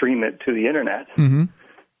can stream it to the internet. Mm-hmm.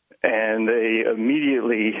 And they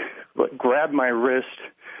immediately grab my wrist,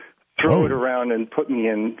 throw it around, and put me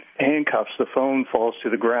in handcuffs. The phone falls to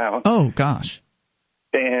the ground. Oh, gosh.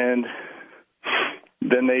 And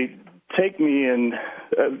then they take me and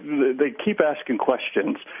they keep asking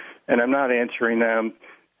questions, and I'm not answering them.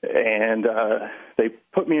 And they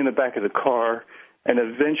put me in the back of the car, and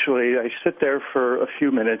eventually I sit there for a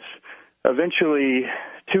few minutes. Eventually,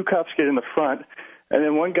 2 cops get in the front, and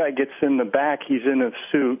then one guy gets in the back. He's in a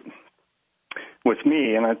suit with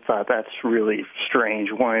me, and I thought, that's really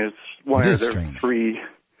strange. Why are there strange. 3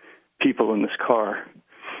 people in this car?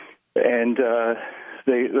 And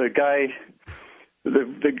the guy,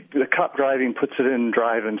 the cop driving, puts it in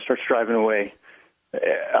drive and starts driving away.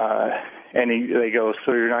 And they go,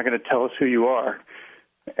 so you're not going to tell us who you are?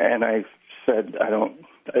 And I said, I don't.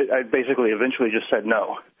 I basically eventually just said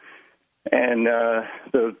no. And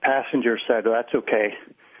the passenger said, that's okay.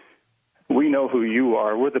 We know who you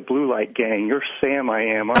are. We're the Blue Light Gang. You're Sam I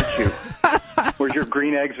Am, aren't you? Where's your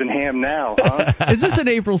green eggs and ham now, huh? Is this an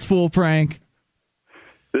April's Fool prank?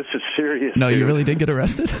 This is serious. No, dude. you really did get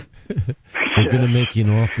arrested? We're going to make you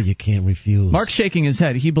an offer you can't refuse. Mark's shaking his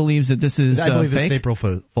head. He believes that this is I believe fake. this is April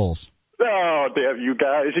Fool's. Oh, damn you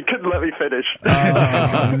guys. You couldn't let me finish.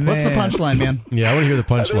 What's the punchline, man? Yeah, I want to hear the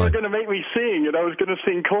They were punchline. going to make me sing, and I was going to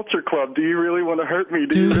sing Culture Club. Do you really want to hurt me?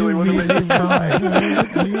 Do you really want to make me cry?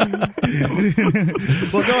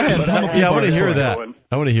 Well, go ahead. I want to hear that.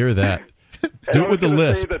 I want to hear that. Do it with the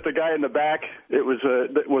lisp. Say that the guy in the back, it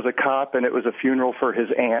was a cop, and it was a funeral for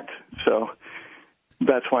his aunt. So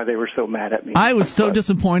that's why they were so mad at me. I was so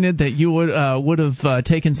disappointed that you would have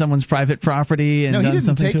taken someone's private property and done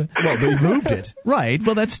something to it. Well, but he moved it. Right.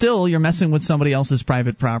 Well, that's still, you're messing with somebody else's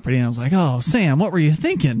private property. And I was like, oh, Sam, what were you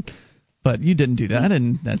thinking? But you didn't do that,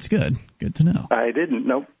 and that's good. Good to know. I didn't.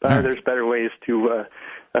 Nope. There's better ways to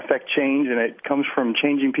affect change, and it comes from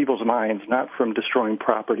changing people's minds, not from destroying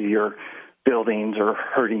property or buildings or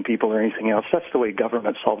hurting people or anything else. That's the way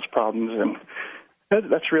government solves problems, and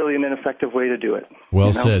that's really an ineffective way to do it.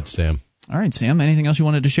 Well said, Sam. All right, Sam. Anything else you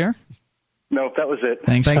wanted to share? No, that was it.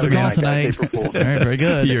 Thanks for calling tonight. All right, very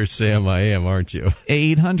good. You're Sam I Am, aren't you?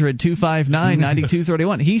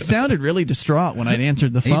 800-259-9231. He sounded really distraught when I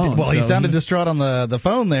answered the phone. He sounded distraught on the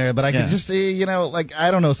phone there, but I could just see,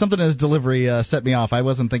 I don't know, something in his delivery set me off. I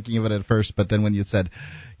wasn't thinking of it at first, but then when you said,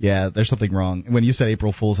 yeah, there's something wrong. When you said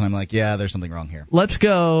April Fool's, and I'm like, yeah, there's something wrong here. Let's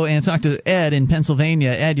go and talk to Ed in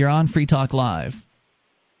Pennsylvania. Ed, you're on Free Talk Live.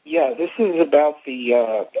 Yeah, this is about the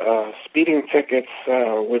speeding tickets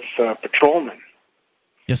with patrolmen.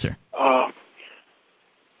 Yes, sir. A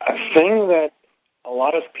thing that a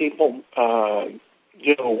lot of people do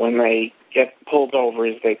when they get pulled over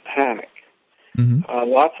is they panic. Mm-hmm.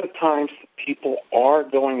 Lots of times people are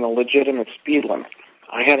going the legitimate speed limit.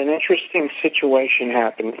 I had an interesting situation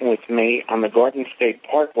happen with me on the Garden State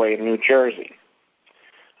Parkway in New Jersey.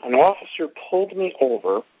 An officer pulled me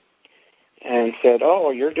over and said, oh,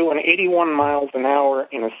 you're doing 81 miles an hour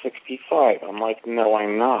in a 65. I'm like, no,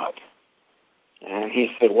 I'm not. And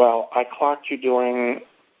he said, well, I clocked you doing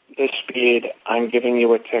this speed. I'm giving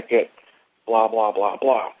you a ticket, blah, blah, blah,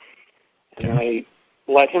 blah. And I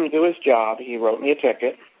let him do his job. He wrote me a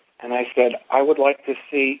ticket. And I said, I would like to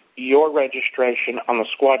see your registration on the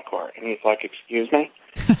squad car. And he's like, excuse me?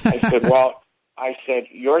 I said,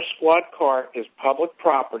 your squad car is public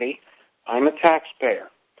property. I'm a taxpayer.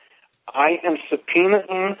 I am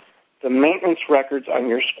subpoenaing the maintenance records on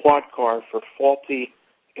your squad car for faulty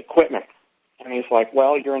equipment. And he's like,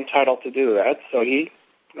 well, you're entitled to do that. So he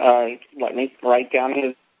let me write down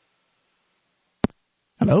his...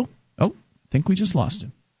 Hello? Oh, I think we just lost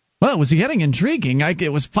him. Well, it was getting intriguing. I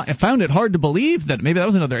found it hard to believe that, maybe that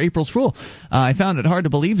was another April's Fool. I found it hard to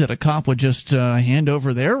believe that a cop would just hand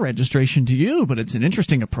over their registration to you, but it's an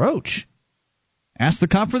interesting approach. Ask the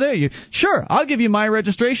cop for there. Sure, I'll give you my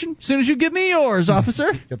registration as soon as you give me yours,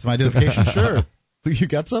 officer. Got some identification? Sure. You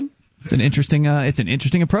got some? It's an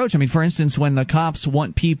interesting approach. I mean, for instance, when the cops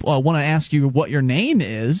want to ask you what your name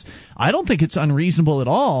is, I don't think it's unreasonable at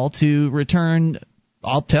all to return.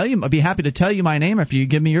 I'll be happy to tell you my name after you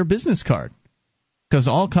give me your business card. Because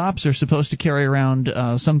all cops are supposed to carry around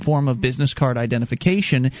some form of business card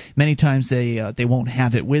identification. Many times they won't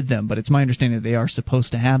have it with them, but it's my understanding that they are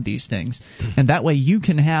supposed to have these things. And that way you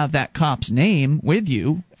can have that cop's name with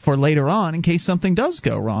you for later on in case something does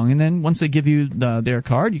go wrong. And then once they give you their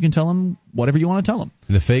card, you can tell them whatever you want to tell them.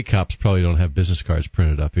 And the fake cops probably don't have business cards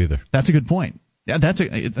printed up either. That's a good point. Yeah, that's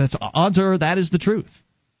odds are that is the truth.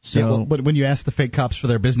 So, yeah, well, but when you ask the fake cops for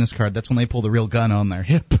their business card, that's when they pull the real gun on their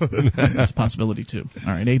hip. That's a possibility, too.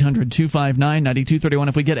 All right, 800-259-9231.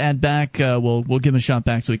 If we get Ed back, we'll give him a shot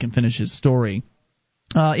back so he can finish his story.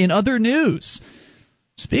 In other news,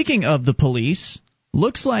 speaking of the police,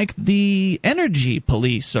 looks like the energy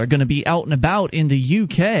police are going to be out and about in the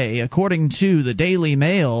UK, according to the Daily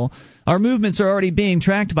Mail. Our movements are already being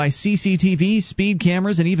tracked by CCTV, speed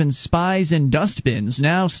cameras, and even spies in dustbins.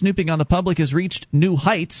 Now, snooping on the public has reached new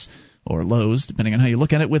heights, or lows, depending on how you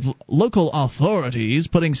look at it, with local authorities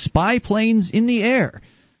putting spy planes in the air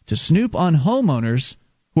to snoop on homeowners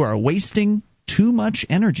who are wasting too much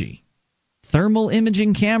energy. Thermal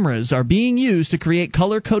imaging cameras are being used to create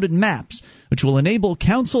color-coded maps, which will enable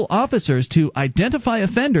council officers to identify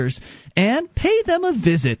offenders and pay them a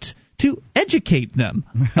visit to educate them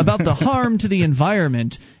about the harm to the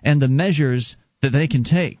environment and the measures that they can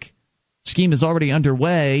take. Scheme is already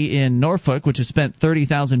underway in Norfolk, which has spent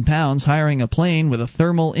 £30,000 hiring a plane with a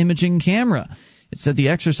thermal imaging camera. It said the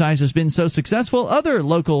exercise has been so successful, other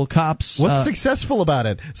local cops... What's successful about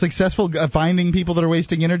it? Successful finding people that are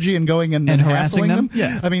wasting energy and going and harassing them?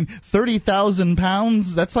 Yeah. I mean,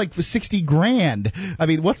 £30,000, that's like $60,000. I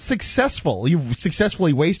mean, what's successful? You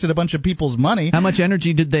successfully wasted a bunch of people's money. How much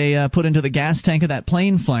energy did they put into the gas tank of that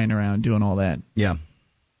plane flying around doing all that? Yeah.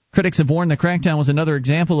 Critics have warned the crackdown was another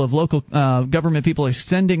example of local government people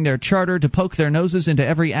extending their charter to poke their noses into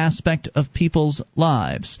every aspect of people's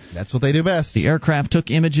lives. That's what they do best. The aircraft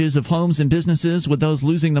took images of homes and businesses, with those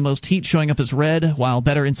losing the most heat showing up as red, while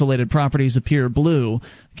better insulated properties appear blue.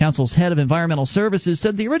 The council's head of environmental services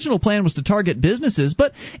said the original plan was to target businesses,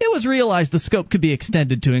 but it was realized the scope could be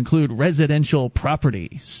extended to include residential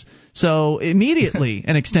properties. So immediately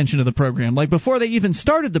an extension of the program. Like before they even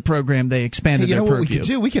started the program, they expanded their purview. You know what we could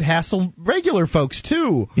do? We could hassle regular folks,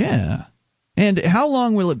 too. Yeah. And how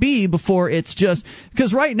long will it be before it's just...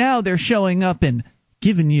 Because right now they're showing up and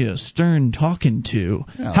giving you a stern talking to.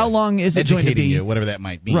 Well, how long is it going to be... you, whatever that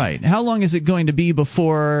might be. Right. How long is it going to be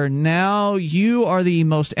before now you are the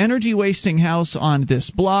most energy-wasting house on this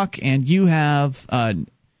block, and you have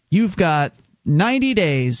you've got 90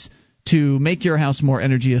 days... to make your house more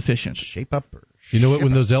energy efficient. Shape up. You know what?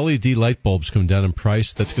 When those LED light bulbs come down in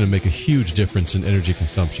price, that's going to make a huge difference in energy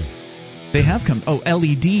consumption. They have come. Oh,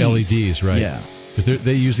 LEDs. LEDs, right. Yeah. Because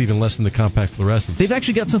they use even less than the compact fluorescents. They've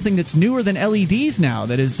actually got something that's newer than LEDs now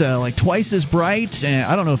that is like twice as bright. And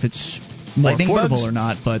I don't know if it's more affordable or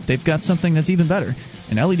not, but they've got something that's even better.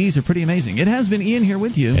 And LEDs are pretty amazing. It has been Ian here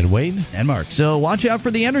with you. And Wayne. And Mark. So watch out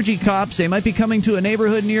for the energy cops. They might be coming to a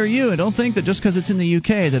neighborhood near you. And don't think that just because it's in the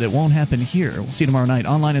UK that it won't happen here. We'll see you tomorrow night.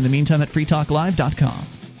 Online in the meantime at freetalklive.com.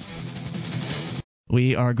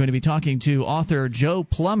 We are going to be talking to author Joe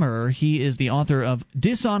Plummer. He is the author of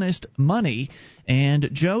Dishonest Money. And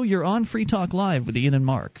Joe, you're on Free Talk Live with Ian and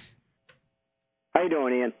Mark. How you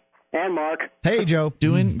doing, Ian? And Mark. Hey, Joe.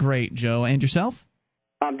 Doing great, Joe. And yourself?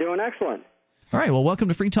 I'm doing excellent. All right, well, welcome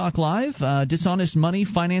to Free Talk Live. Dishonest Money,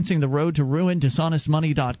 Financing the Road to Ruin.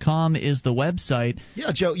 Dishonestmoney.com is the website.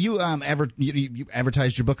 Yeah, Joe, you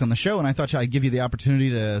advertised your book on the show, and I thought I'd give you the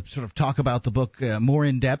opportunity to sort of talk about the book more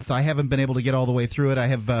in depth. I haven't been able to get all the way through it. I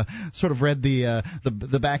have sort of read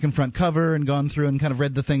the back and front cover and gone through and kind of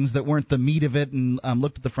read the things that weren't the meat of it and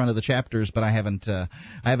looked at the front of the chapters, but I haven't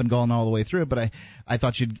gone all the way through it. But I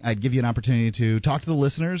thought I'd give you an opportunity to talk to the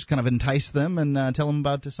listeners, kind of entice them, and tell them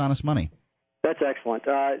about Dishonest Money. That's excellent.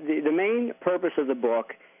 The main purpose of the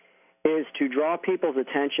book is to draw people's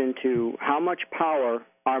attention to how much power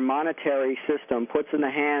our monetary system puts in the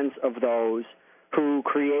hands of those who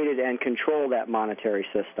created and control that monetary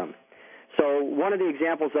system. So one of the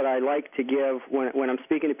examples that I like to give when I'm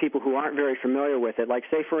speaking to people who aren't very familiar with it, like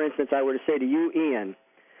say, for instance, I were to say to you, Ian,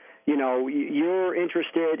 you know, you're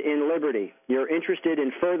interested in liberty. You're interested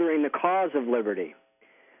in furthering the cause of liberty.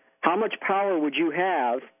 How much power would you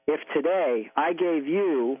have if today I gave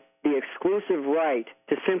you the exclusive right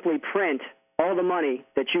to simply print all the money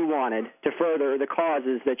that you wanted to further the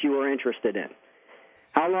causes that you were interested in?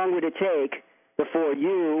 how long would it take before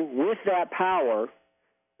you, with that power,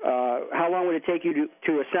 how long would it take you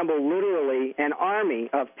to assemble literally an army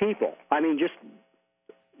of people? I mean, just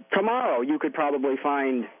tomorrow you could probably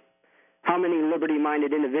find how many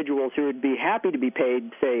liberty-minded individuals who would be happy to be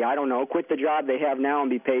paid, say, I don't know, quit the job they have now and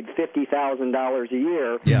be paid $50,000 a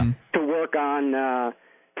year to work on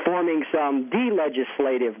forming some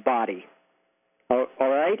de-legislative body. All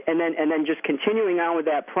right? And then just continuing on with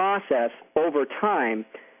that process over time,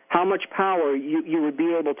 how much power you would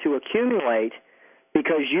be able to accumulate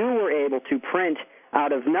because you were able to print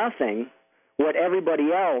out of nothing what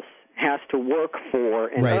everybody else has to work for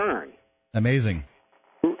and earn. Amazing.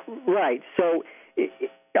 Right. So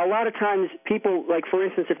a lot of times people, like for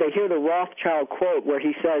instance, if they hear the Rothschild quote where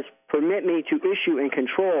he says, "Permit me to issue and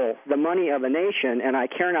control the money of a nation, and I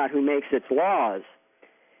care not who makes its laws,"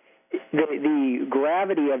 the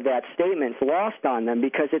gravity of that statement's lost on them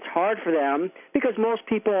because it's hard for them, because most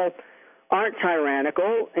people aren't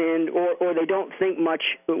tyrannical or they don't think much.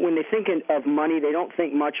 When they think of money, they don't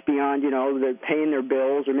think much beyond, the paying their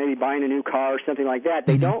bills or maybe buying a new car or something like that.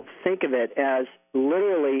 They don't think of it as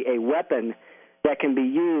literally a weapon that can be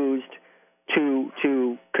used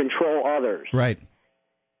to control others. Right.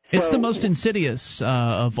 It's the most insidious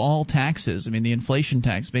of all taxes. I mean, the inflation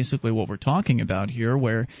tax, basically what we're talking about here,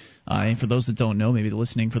 where, and for those that don't know, maybe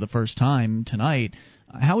listening for the first time tonight,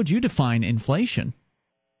 how would you define inflation?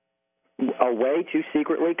 A way to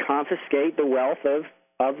secretly confiscate the wealth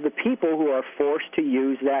of the people who are forced to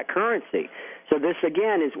use that currency. So this,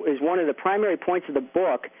 again, is one of the primary points of the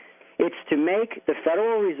book. It's to make the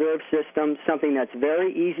Federal Reserve System something that's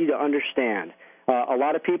very easy to understand. A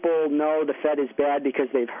lot of people know the Fed is bad because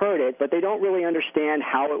they've heard it, but they don't really understand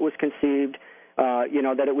how it was conceived,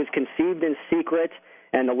 that it was conceived in secret,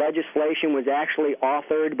 and the legislation was actually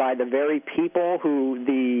authored by the very people who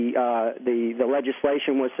the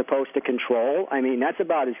legislation was supposed to control. I mean, that's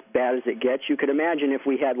about as bad as it gets. You could imagine if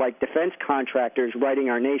we had, like, defense contractors writing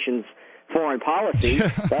our nation's foreign policy.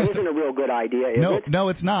 That isn't a real good idea, is it? No,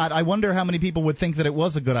 it's not. I wonder how many people would think that it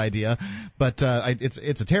was a good idea, but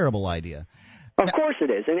it's a terrible idea. Of course it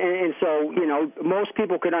is. And so, most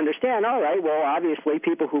people could understand, all right, well, obviously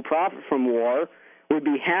people who profit from war would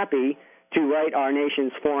be happy to write our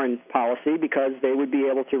nation's foreign policy because they would be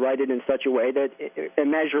able to write it in such a way that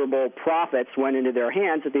immeasurable profits went into their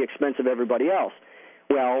hands at the expense of everybody else.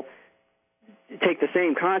 Well, take the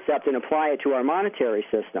same concept and apply it to our monetary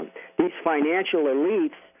system. These financial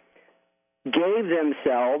elites gave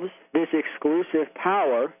themselves this exclusive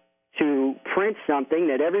power to print something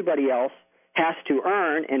that everybody else has to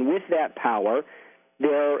earn, and with that power,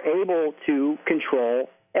 they're able to control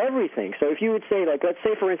everything. So if you would say, like, let's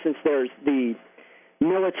say, for instance, there's the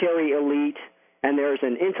military elite, and there's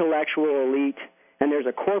an intellectual elite, and there's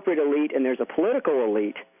a corporate elite, and there's a political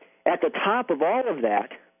elite. At the top of all of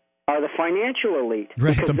that are the financial elite,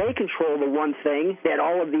 because they control the one thing that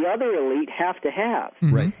all of the other elite have to have.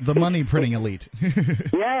 Right, the money printing elite.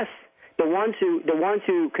 Yes, the ones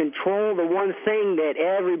who control the one thing that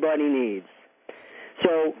everybody needs.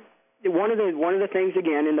 So one of the things,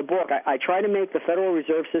 again, in the book, I try to make the Federal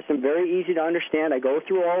Reserve System very easy to understand. I go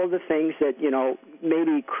through all of the things that,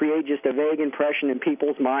 maybe create just a vague impression in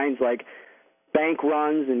people's minds, like bank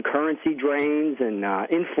runs and currency drains and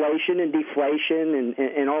inflation and deflation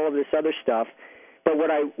and all of this other stuff. But what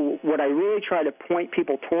I really try to point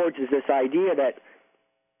people towards is this idea that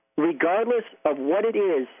regardless of what it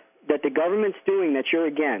is that the government's doing that you're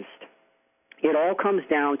against, it all comes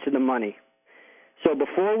down to the money. So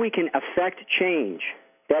before we can affect change,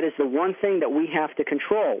 that is the one thing that we have to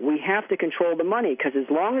control. We have to control the money, because as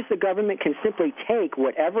long as the government can simply take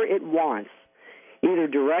whatever it wants, either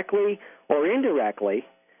directly or indirectly,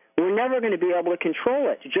 we're never going to be able to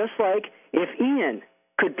control it. Just like if Ian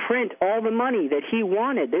could print all the money that he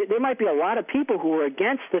wanted, there might be a lot of people who were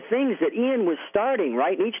against the things that Ian was starting,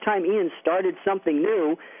 right? And each time Ian started something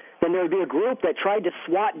new, then there would be a group that tried to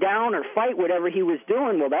swat down or fight whatever he was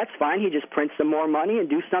doing. Well, that's fine. He just prints some more money and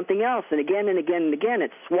do something else. And again and again and again,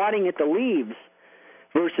 it's swatting at the leaves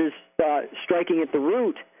versus striking at the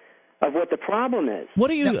root of what the problem is. What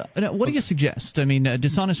do you suggest? I mean,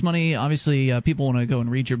 dishonest money, obviously people want to go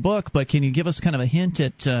and read your book, but can you give us kind of a hint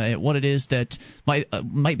at what it is that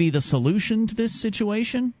might be the solution to this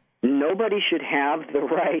situation? Nobody should have the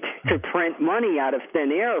right to print money out of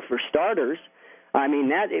thin air, for starters. I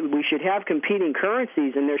mean, we should have competing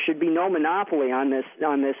currencies, and there should be no monopoly on this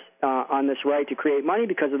right to create money,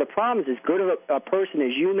 because of the problems. As good of a person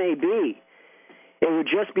as you may be, it would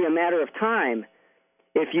just be a matter of time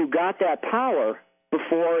if you got that power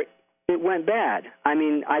before it went bad. I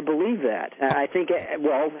mean, I believe that. I think,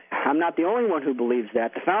 I'm not the only one who believes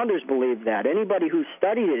that. The founders believe that. Anybody who's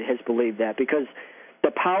studied it has believed that, because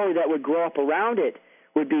the power that would grow up around it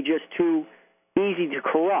would be just too easy to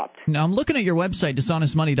corrupt. Now, I'm looking at your website,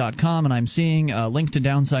 dishonestmoney.com, and I'm seeing a link to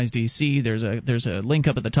Downsize DC. There's a link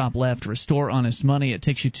up at the top left, Restore Honest Money. It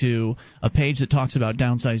takes you to a page that talks about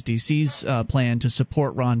Downsize DC's plan to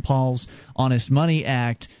support Ron Paul's Honest Money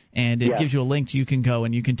Act, and it gives you a link you can go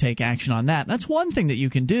and you can take action on that. That's one thing that you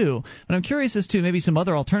can do, but I'm curious as to maybe some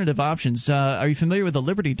other alternative options. Are you familiar with the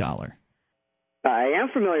Liberty Dollar? I am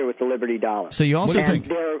familiar with the Liberty Dollar. So you also think...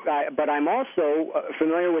 but I'm also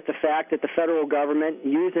familiar with the fact that the federal government,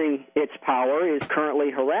 using its power, is currently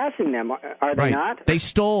harassing them. Are they not? They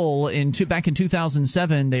stole back in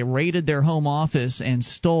 2007. They raided their home office and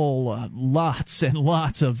stole lots and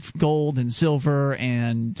lots of gold and silver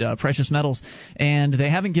and precious metals, and they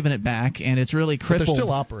haven't given it back. And it's really crippled. But they're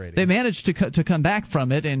still operating. They managed to come back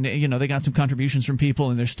from it, and they got some contributions from people,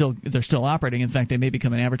 and they're still operating. In fact, they may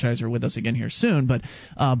become an advertiser with us again here soon. But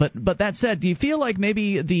that said, do you feel like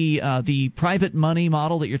maybe the private money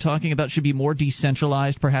model that you're talking about should be more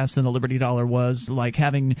decentralized, perhaps, than the Liberty Dollar was, like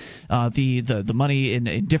having the money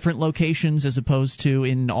in different locations as opposed to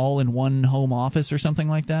all in one home office or something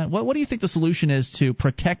like that? What do you think the solution is to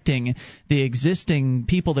protecting the existing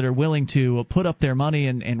people that are willing to put up their money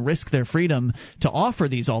and risk their freedom to offer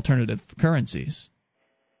these alternative currencies?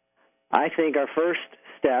 I think our first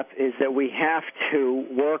step is that we have to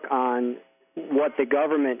work on what the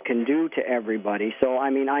government can do to everybody. So, I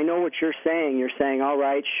mean, I know what you're saying. You're saying, all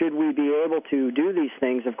right, should we be able to do these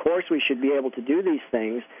things? Of course we should be able to do these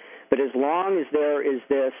things, but as long as there is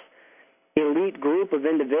this elite group of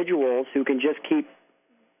individuals who can just keep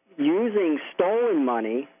using stolen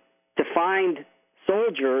money to find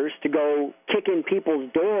soldiers to go kick in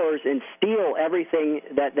people's doors and steal everything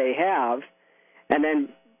that they have, and then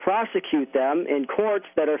prosecute them in courts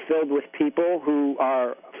that are filled with people who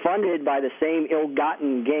are funded by the same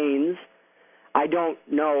ill-gotten gains, I don't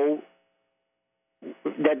know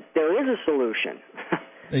that there is a solution.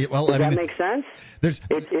 Well, Does that make sense?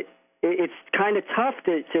 It's kind of tough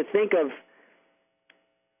to think of.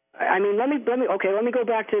 I mean, let me go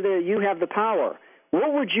back to you have the power.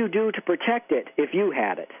 What would you do to protect it if you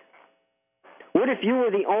had it? What if you were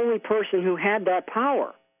the only person who had that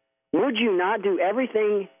power? Would you not do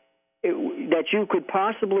everything that you could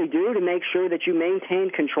possibly do to make sure that you maintain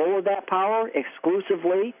control of that power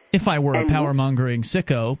exclusively? If I were a power-mongering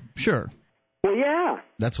sicko, sure. Well, yeah.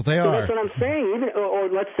 That's what they so are. That's what I'm saying. Or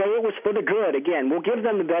let's say it was for the good. Again, we'll give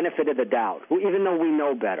them the benefit of the doubt, even though we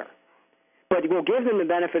know better. But we'll give them the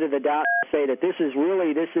benefit of the doubt and say that this is,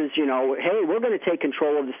 hey, we're going to take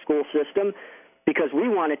control of the school system because we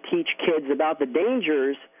want to teach kids about the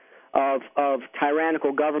dangers of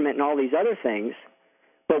tyrannical government and all these other things,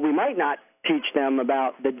 but we might not teach them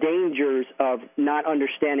about the dangers of not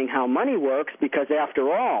understanding how money works, because after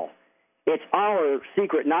all, it's our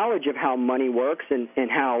secret knowledge of how money works and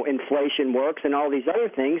how inflation works and all these other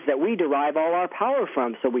things that we derive all our power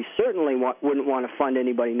from, so we certainly wouldn't want to fund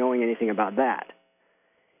anybody knowing anything about that.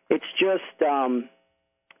 It's just...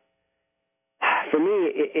 for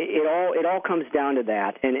me, it all comes down to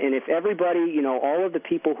that, and if everybody, all of the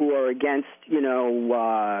people who are against,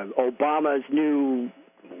 Obama's new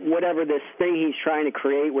whatever this thing he's trying to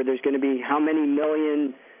create, where there's going to be how many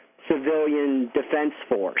million civilian defense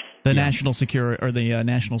force, the national security or the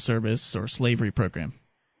national service or slavery program.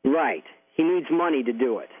 Right. He needs money to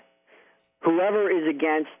do it. Whoever is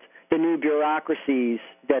against the new bureaucracies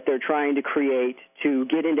that they're trying to create to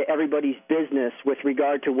get into everybody's business with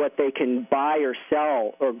regard to what they can buy or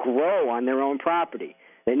sell or grow on their own property.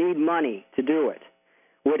 They need money to do it.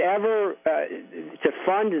 Whatever, to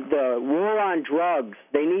fund the war on drugs,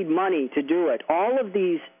 they need money to do it. All of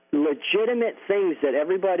these legitimate things that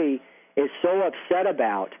everybody is so upset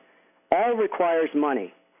about all requires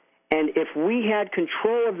money. And if we had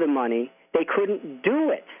control of the money, they couldn't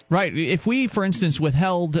do it. Right. If we, for instance,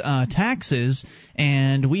 withheld taxes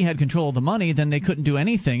and we had control of the money, then they couldn't do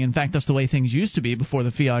anything. In fact, that's the way things used to be before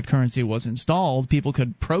the fiat currency was installed. People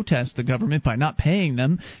could protest the government by not paying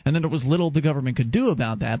them, and then there was little the government could do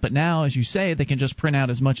about that. But now, as you say, they can just print out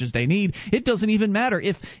as much as they need. It doesn't even matter.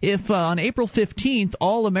 If on April 15th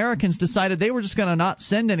all Americans decided they were just going to not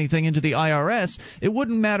send anything into the IRS, it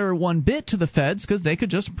wouldn't matter one bit to the feds because they could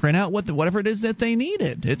just print out whatever it is that they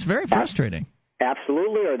needed. It's very frustrating.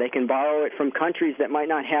 Absolutely, or they can borrow it from countries that might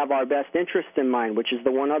not have our best interest in mind, which is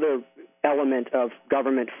the one other element of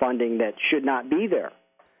government funding that should not be there.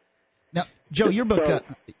 Now, Joe, your book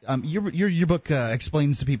your book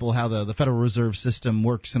explains to people how the Federal Reserve System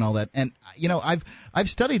works and all that. And I've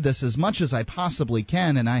studied this as much as I possibly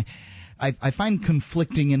can, and I find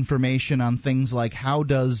conflicting information on things like how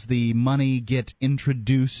does the money get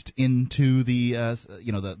introduced into the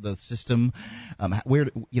the system,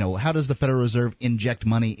 how does the Federal Reserve inject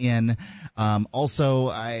money in?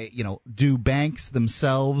 Also, do banks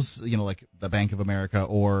themselves, like the Bank of America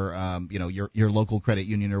or your local credit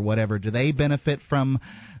union or whatever, do they benefit from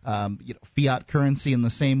fiat currency in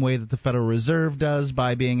the same way that the Federal Reserve does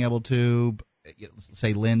by being able to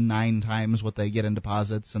say lend 9 times what they get in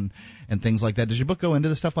deposits and things like that? Does your book go into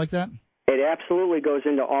the stuff like that? It absolutely goes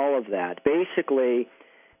into all of that. Basically,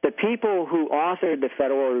 the people who authored the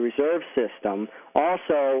Federal Reserve System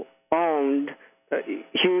also owned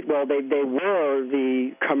they were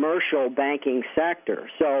the commercial banking sector.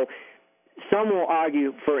 So some will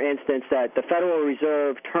argue, for instance, that the Federal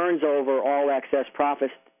Reserve turns over all excess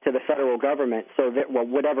profits to the federal government, so that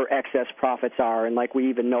whatever excess profits are, and like we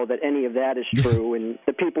even know that any of that is true, and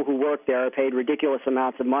the people who work there are paid ridiculous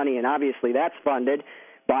amounts of money, and obviously that's funded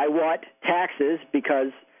by what? Taxes, because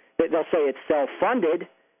they'll say it's self-funded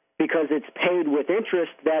because it's paid with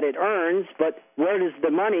interest that it earns, but where does the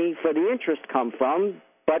money for the interest come from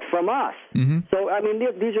but from us? Mm-hmm. So, I mean,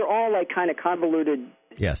 these are all like kind of convoluted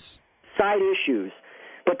side issues,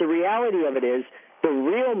 but the reality of it is the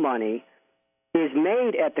real money is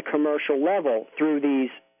made at the commercial level through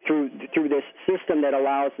this system that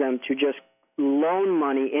allows them to just loan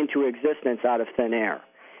money into existence out of thin air.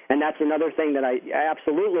 And that's another thing that I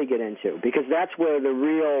absolutely get into, because that's where the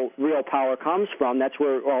real power comes from. That's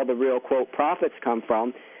where all the real, quote, profits come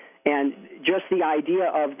from. And just the idea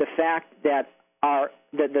of the fact that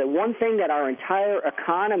the one thing that our entire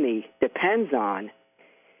economy depends on,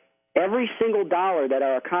 every single dollar that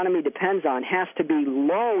our economy depends on has to be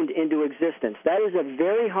loaned into existence. That is a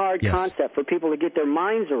very hard concept for people to get their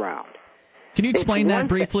minds around. Can you explain that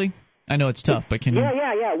briefly? I know it's tough, but can you?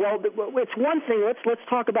 Yeah. Well, it's one thing. Let's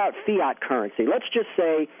talk about fiat currency. Let's just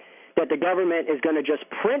say that the government is going to just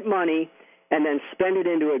print money and then spend it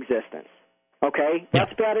into existence. Okay?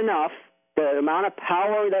 That's bad enough. The amount of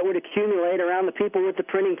power that would accumulate around the people with the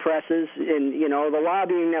printing presses and, the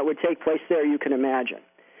lobbying that would take place there, you can imagine.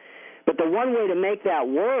 But the one way to make that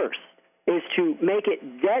worse is to make it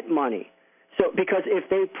debt money. So, because if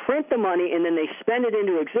they print the money and then they spend it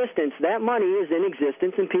into existence, that money is in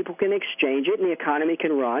existence and people can exchange it and the economy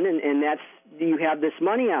can run, and you have this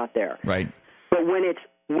money out there. Right. But when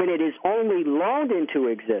it is only loaned into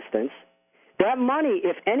existence, that money,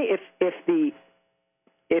 if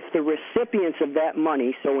the recipients of that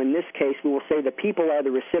money, so in this case we will say the people are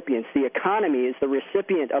the recipients, the economy is the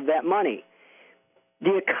recipient of that money,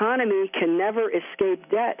 the economy can never escape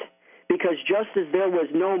debt, because just as there was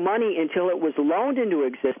no money until it was loaned into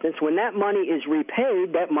existence, when that money is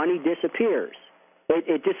repaid, that money disappears.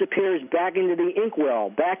 It disappears back into the inkwell,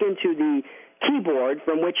 back into the keyboard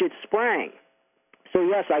from which it sprang. So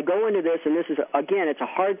yes, I go into this, and this is, again, it's a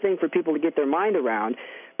hard thing for people to get their mind around,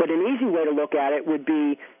 but an easy way to look at it would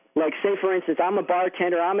be, like, say, for instance, I'm a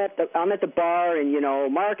bartender, I'm at the bar, and,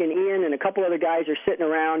 Mark and Ian and a couple other guys are sitting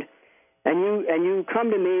around, and you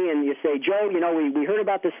come to me and you say, Joe, we heard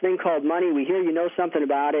about this thing called money. We hear you know something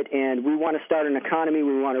about it, and we want to start an economy.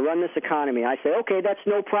 We want to run this economy. I say, okay, that's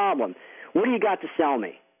no problem. What do you got to sell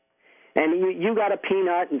me? And you got a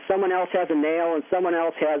peanut, and someone else has a nail, and someone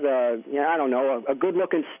else has a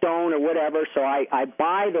good-looking stone or whatever. So I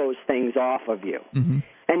buy those things off of you. Mm-hmm.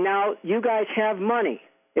 And now you guys have money.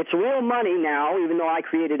 It's real money now, even though I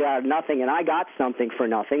created it out of nothing, and I got something for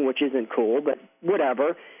nothing, which isn't cool, but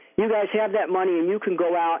whatever. You guys have that money, and you can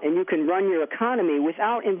go out and you can run your economy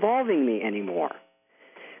without involving me anymore.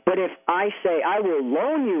 But if I say I will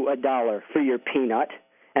loan you $1 for your peanut,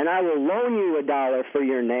 and I will loan you $1 for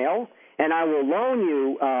your nail, and I will loan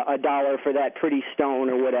you $1 for that pretty stone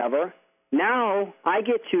or whatever, now I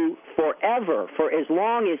get to forever, for as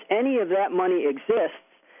long as any of that money exists,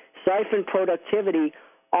 siphon productivity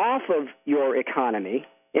off of your economy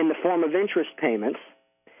in the form of interest payments.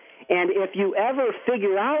 And if you ever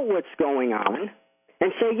figure out what's going on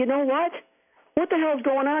and say, you know what the hell's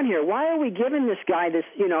going on here? Why are we giving this guy these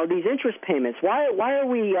interest payments? Why are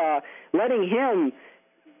we letting him,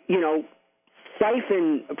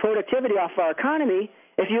 siphon productivity off our economy?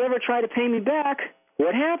 If you ever try to pay me back,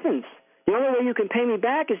 what happens? The only way you can pay me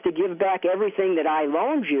back is to give back everything that I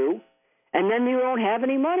loaned you, and then you won't have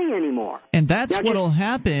any money anymore. And that's what will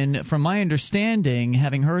happen, from my understanding,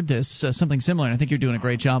 having heard this, something similar, and I think you're doing a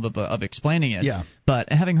great job of explaining it. Yeah.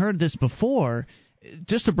 But having heard this before,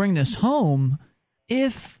 just to bring this home,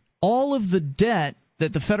 if all of the debt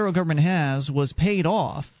that the federal government has was paid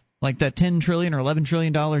off, like that $10 trillion or $11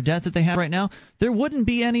 trillion debt that they have right now, there wouldn't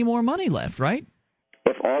be any more money left, right?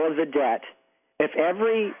 If all of the debt, if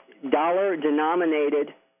every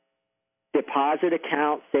dollar-denominated deposit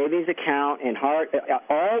account, savings account, and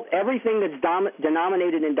everything that's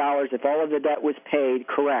denominated in dollars, if all of the debt was paid,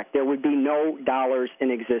 correct, there would be no dollars in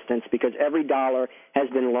existence because every dollar has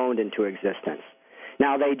been loaned into existence.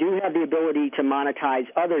 Now, they do have the ability to monetize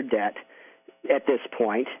other debt at this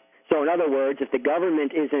point. So, in other words, if the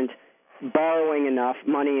government isn't borrowing enough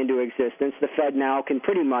money into existence, the Fed now can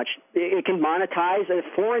it can monetize a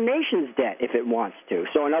foreign nation's debt if it wants to.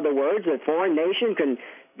 So, in other words, a foreign nation can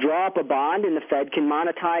draw up a bond and the Fed can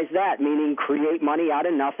monetize that, meaning create money out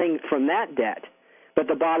of nothing from that debt. But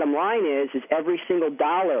the bottom line is every single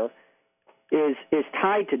dollar is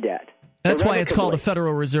tied to debt. That's why it's called a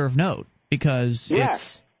Federal Reserve note, because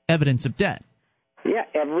it's evidence of debt. Yeah,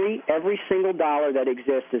 every single dollar that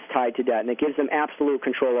exists is tied to debt, and it gives them absolute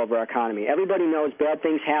control over our economy. Everybody knows bad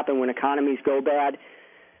things happen when economies go bad.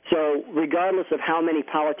 So regardless of how many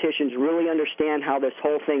politicians really understand how this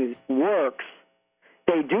whole thing works,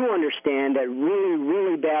 they do understand that really,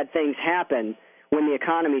 really bad things happen when the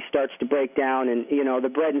economy starts to break down and, the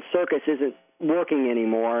bread and circus isn't working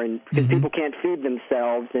anymore and because people can't feed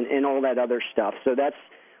themselves and all that other stuff. So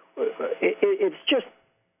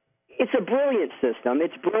it's a brilliant system.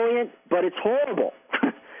 It's brilliant, but it's horrible.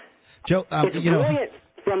 Joe, it's brilliant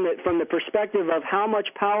from the perspective of how much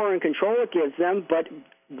power and control it gives them, but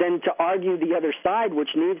then to argue the other side, which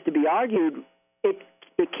needs to be argued, it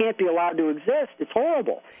can't be allowed to exist. It's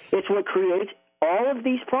horrible. It's what creates all of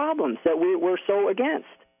these problems that we're so against.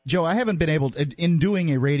 Joe, I haven't been able to, in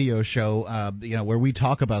doing a radio show, where we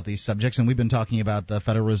talk about these subjects, and we've been talking about the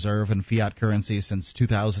Federal Reserve and fiat currency since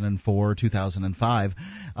 2004, 2005.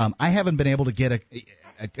 I haven't been able to get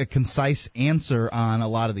a concise answer on a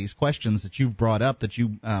lot of these questions that you've brought up that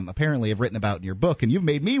you apparently have written about in your book, and you've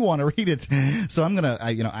made me want to read it. So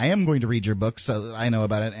I am going to read your book so that I know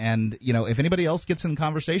about it. And if anybody else gets in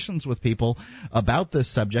conversations with people about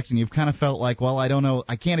this subject, and you've kind of felt like, well, I don't know,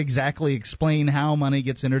 I can't exactly explain how money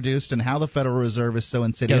gets introduced and how the Federal Reserve is so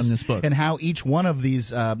insidious, this book. and how each one of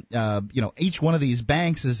these each one of these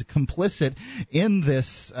banks is complicit in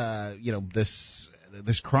this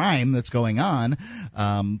this crime that's going on,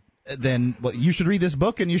 then you should read this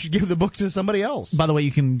book and you should give the book to somebody else. By the way,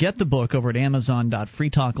 you can get the book over at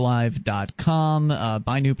Amazon.freetalklive.com.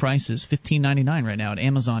 Buy new prices, $15.99 right now at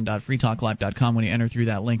Amazon.freetalklive.com. When you enter through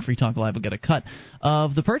that link, Free Talk Live will get a cut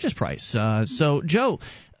of the purchase price. So, Joe,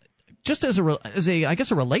 just as a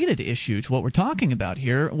related issue to what we're talking about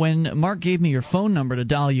here, when Mark gave me your phone number to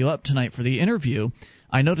dial you up tonight for the interview,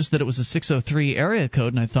 I noticed that it was a 603 area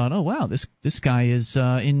code, and I thought, oh wow, this guy is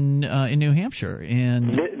in New Hampshire,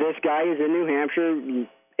 and this guy is in New Hampshire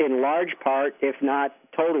in large part, if not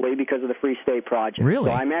totally, because of the Free State Project. Really?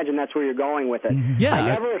 So I imagine that's where you're going with it. Yeah.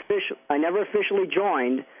 I never officially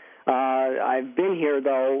joined. I've been here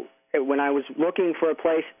though. When I was looking for a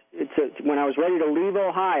place, when I was ready to leave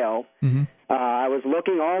Ohio, I was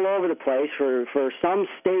looking all over the place for some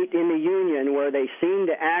state in the Union where they seemed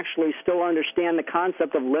to actually still understand the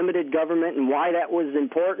concept of limited government and why that was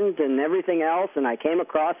important and everything else. And I came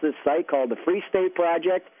across this site called the Free State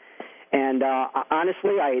Project. And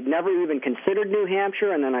honestly, I had never even considered New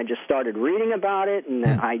Hampshire, and then I just started reading about it and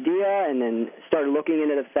the idea, and then started looking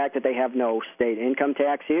into the fact that they have no state income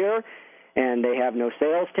tax here. And they have no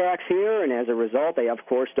sales tax here, and as a result, they of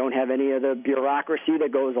course don't have any of the bureaucracy that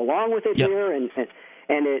goes along with it here. And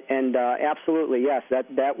absolutely, yes,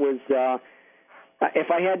 that was.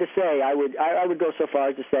 If I had to say, I would go so far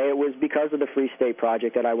as to say it was because of the Free State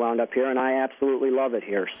Project that I wound up here, and I absolutely love it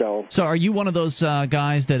here. So are you one of those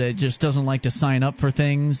guys that just doesn't like to sign up for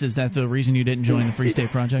things? Is that the reason you didn't join the Free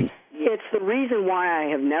State Project? It's the reason why I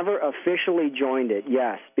have never officially joined it,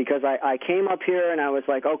 yes, because I came up here and I was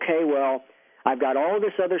like, okay, well, I've got all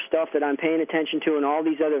this other stuff that I'm paying attention to and all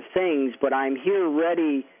these other things, but I'm here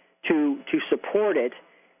ready to support it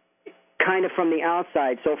kind of from the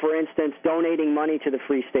outside. So, for instance, donating money to the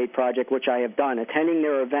Free State Project, which I have done, attending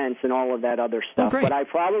their events and all of that other stuff. But I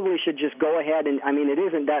probably should just go ahead and, it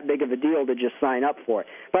isn't that big of a deal to just sign up for it.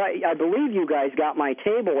 But I believe you guys got my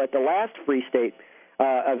table at the last Free State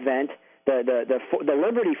event, the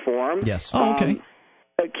Liberty Forum. Yes. Okay.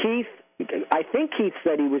 Keith, I think Keith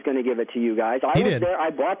said he was going to give it to you guys. I was there.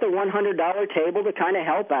 I bought the $100 table to kind of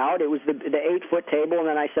help out. It was the 8-foot table, and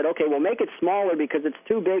then I said, okay, well, make it smaller because it's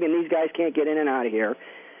too big and these guys can't get in and out of here.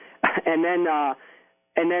 And then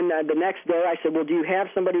the next day I said, well, do you have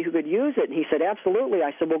somebody who could use it? And he said, absolutely.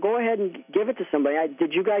 I said, well, go ahead and give it to somebody.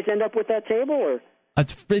 Did you guys end up with that table or?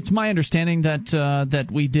 It's my understanding that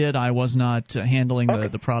we did. I was not handling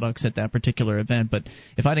the products at that particular event, but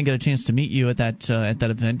if I didn't get a chance to meet you at that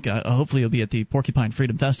event, hopefully you'll be at the Porcupine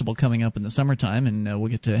Freedom Festival coming up in the summertime, and we'll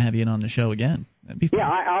get to have you in on the show again. That'd be fun. Yeah,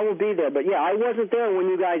 I will be there, but I wasn't there when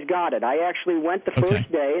you guys got it. I actually went the first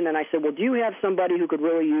day, and then I said, well, do you have somebody who could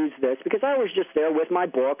really use this? Because I was just there with my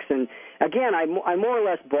books, and again, I more or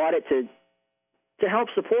less bought it to help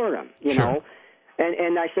support them, you know.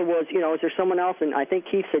 And I said, well, is there someone else? And I think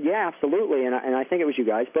Keith said, yeah, absolutely. And I think it was you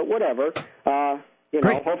guys. But whatever.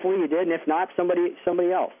 Hopefully you did. And if not, somebody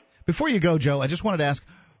else. Before you go, Joe, I just wanted to ask,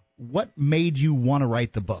 what made you want to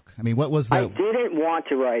write the book? I mean, what was the... I didn't want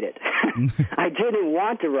to write it. I didn't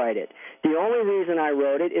want to write it. The only reason I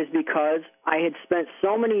wrote it is because I had spent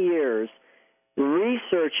so many years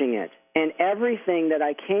researching it, and everything that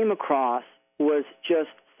I came across was just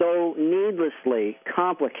so needlessly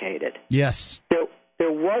complicated. Yes.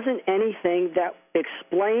 There wasn't anything that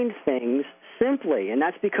explained things simply, and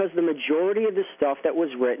that's because the majority of the stuff that was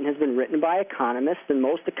written has been written by economists, and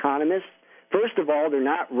most economists, first of all, they're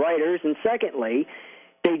not writers, and secondly,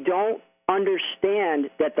 they don't understand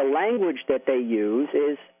that the language that they use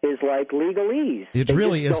is like legalese. It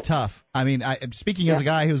really is tough. I mean, speaking as a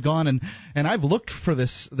guy who's gone and I've looked for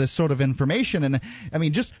this sort of information, and I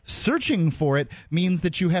mean, just searching for it means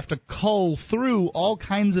that you have to cull through all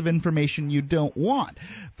kinds of information you don't want.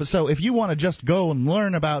 So if you want to just go and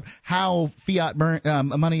learn about how fiat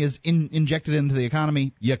money is injected into the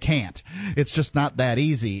economy, you can't. It's just not that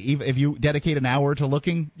easy. If you dedicate an hour to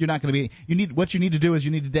looking, you're not going to be. What you need to do is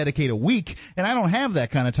you need to dedicate a week, and I don't have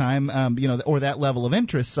that kind of time, or that level of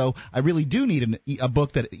interest. So I really do need a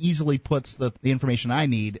book that easily puts the information I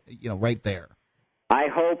need, right there. I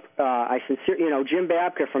hope, Jim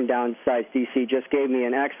Babka from down south D.C. just gave me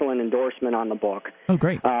an excellent endorsement on the book. Oh,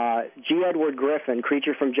 great. G. Edward Griffin,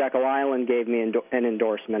 Creature from Jekyll Island, gave me an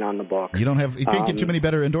endorsement on the book. You can't get too many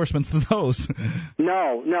better endorsements than those.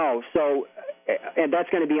 No. So, and that's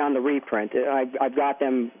going to be on the reprint. I've got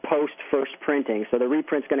them post first printing, so the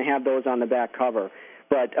reprint's going to have those on the back cover.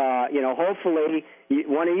 But, hopefully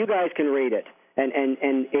one of you guys can read it.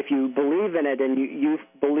 And if you believe in it and you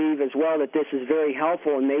believe as well that this is very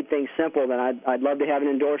helpful and made things simple, then I'd love to have an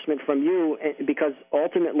endorsement from you, because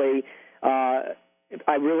ultimately I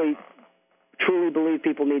really truly believe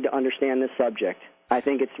people need to understand this subject. I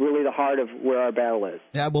think it's really the heart of where our battle is.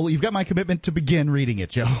 Yeah, well, you've got my commitment to begin reading it,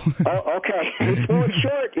 Joe. Oh, okay. Well, it's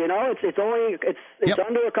short, it's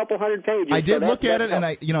under a couple hundred pages. I did look at it, and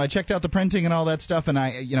I checked out the printing and all that stuff, and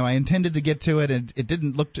I intended to get to it, and it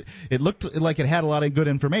didn't look. It looked like it had a lot of good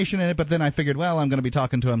information in it, but then I figured, well, I'm going to be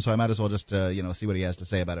talking to him, so I might as well just see what he has to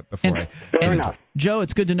say about it before Fair enough. Joe,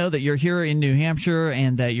 it's good to know that you're here in New Hampshire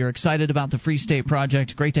and that you're excited about the Free State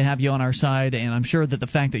Project. Great to have you on our side, and I'm sure that the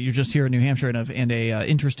fact that you're just here in New Hampshire and a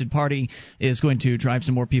interested party is going to drive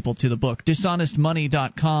some more people to the book.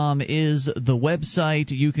 Dishonestmoney.com is the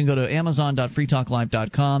website. You can go to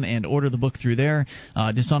amazon.freetalklive.com and order the book through there.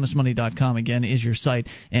 Dishonestmoney.com, again, is your site,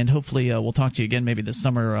 and hopefully we'll talk to you again maybe this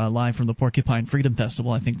summer live from the Porcupine Freedom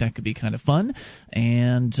Festival. I think that could be kind of fun.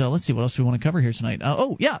 And let's see what else we want to cover here tonight.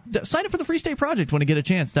 Sign up for the Free State Project when you get a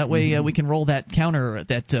chance. That way we can roll that counter,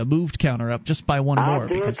 that moved counter up just by one more. I'll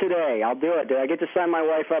do it today. I'll do it. Did I get to sign my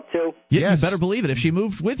wife up too? Yes. You better believe it. If she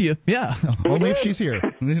moved with you, yeah. Only if she's here.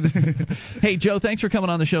 Hey, Joe, thanks for coming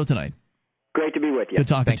on the show tonight. Great to be with you. Good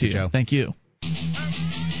talking to you, Joe. Thank you.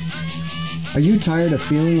 Are you tired of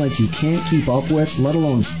feeling like you can't keep up with, let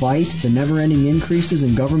alone fight, the never-ending increases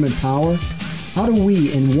in government power? How do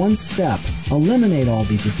we, in one step, eliminate all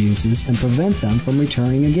these abuses and prevent them from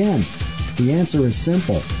returning again? The answer is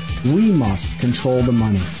simple. We must control the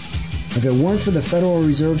money. If it weren't for the Federal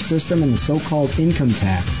Reserve System and the so-called income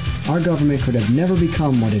tax, our government could have never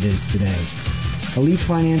become what it is today. Elite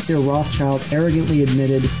financier Rothschild arrogantly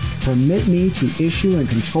admitted, "Permit me to issue and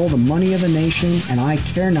control the money of a nation, and I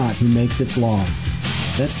care not who makes its laws."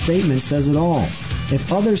 That statement says it all.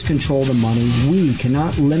 If others control the money, we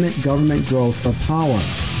cannot limit government growth or power.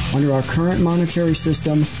 Under our current monetary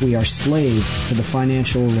system, we are slaves to the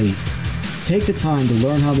financial elite. Take the time to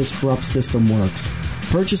learn how this corrupt system works.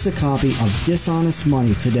 Purchase a copy of Dishonest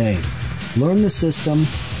Money today. Learn the system,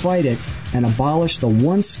 fight it, and abolish the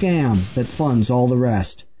one scam that funds all the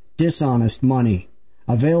rest. Dishonest Money.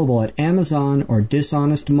 Available at Amazon or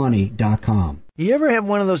dishonestmoney.com. You ever have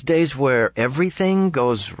one of those days where everything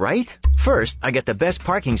goes right? First, I get the best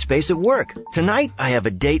parking space at work. Tonight, I have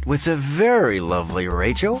a date with the very lovely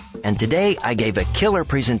Rachel. And today, I gave a killer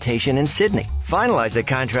presentation in Sydney. finalized a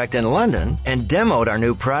contract in London, and demoed our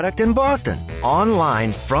new product in Boston.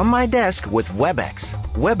 Online, from my desk with WebEx.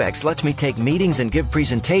 WebEx lets me take meetings and give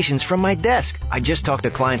presentations from my desk. I just talk to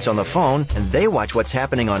clients on the phone, and they watch what's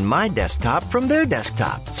happening on my desktop from their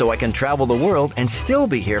desktop. So I can travel the world and still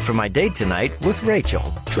be here for my date tonight with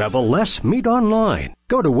Rachel. Travel less, meet online.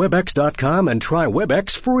 Go to Webex.com and try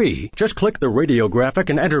Webex free. Just click the radio graphic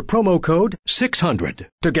and enter promo code 600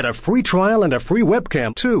 to get a free trial and a free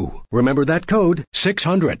webcam, too. Remember that code,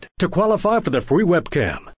 600, to qualify for the free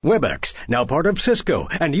webcam. Webex, now part of Cisco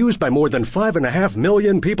and used by more than 5.5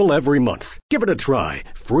 million people every month. Give it a try,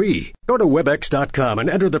 free. Go to Webex.com and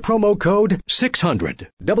enter the promo code 600,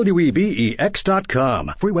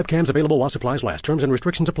 WEBEX.com. Free webcams available while supplies last. Terms and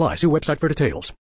restrictions apply. See website for details.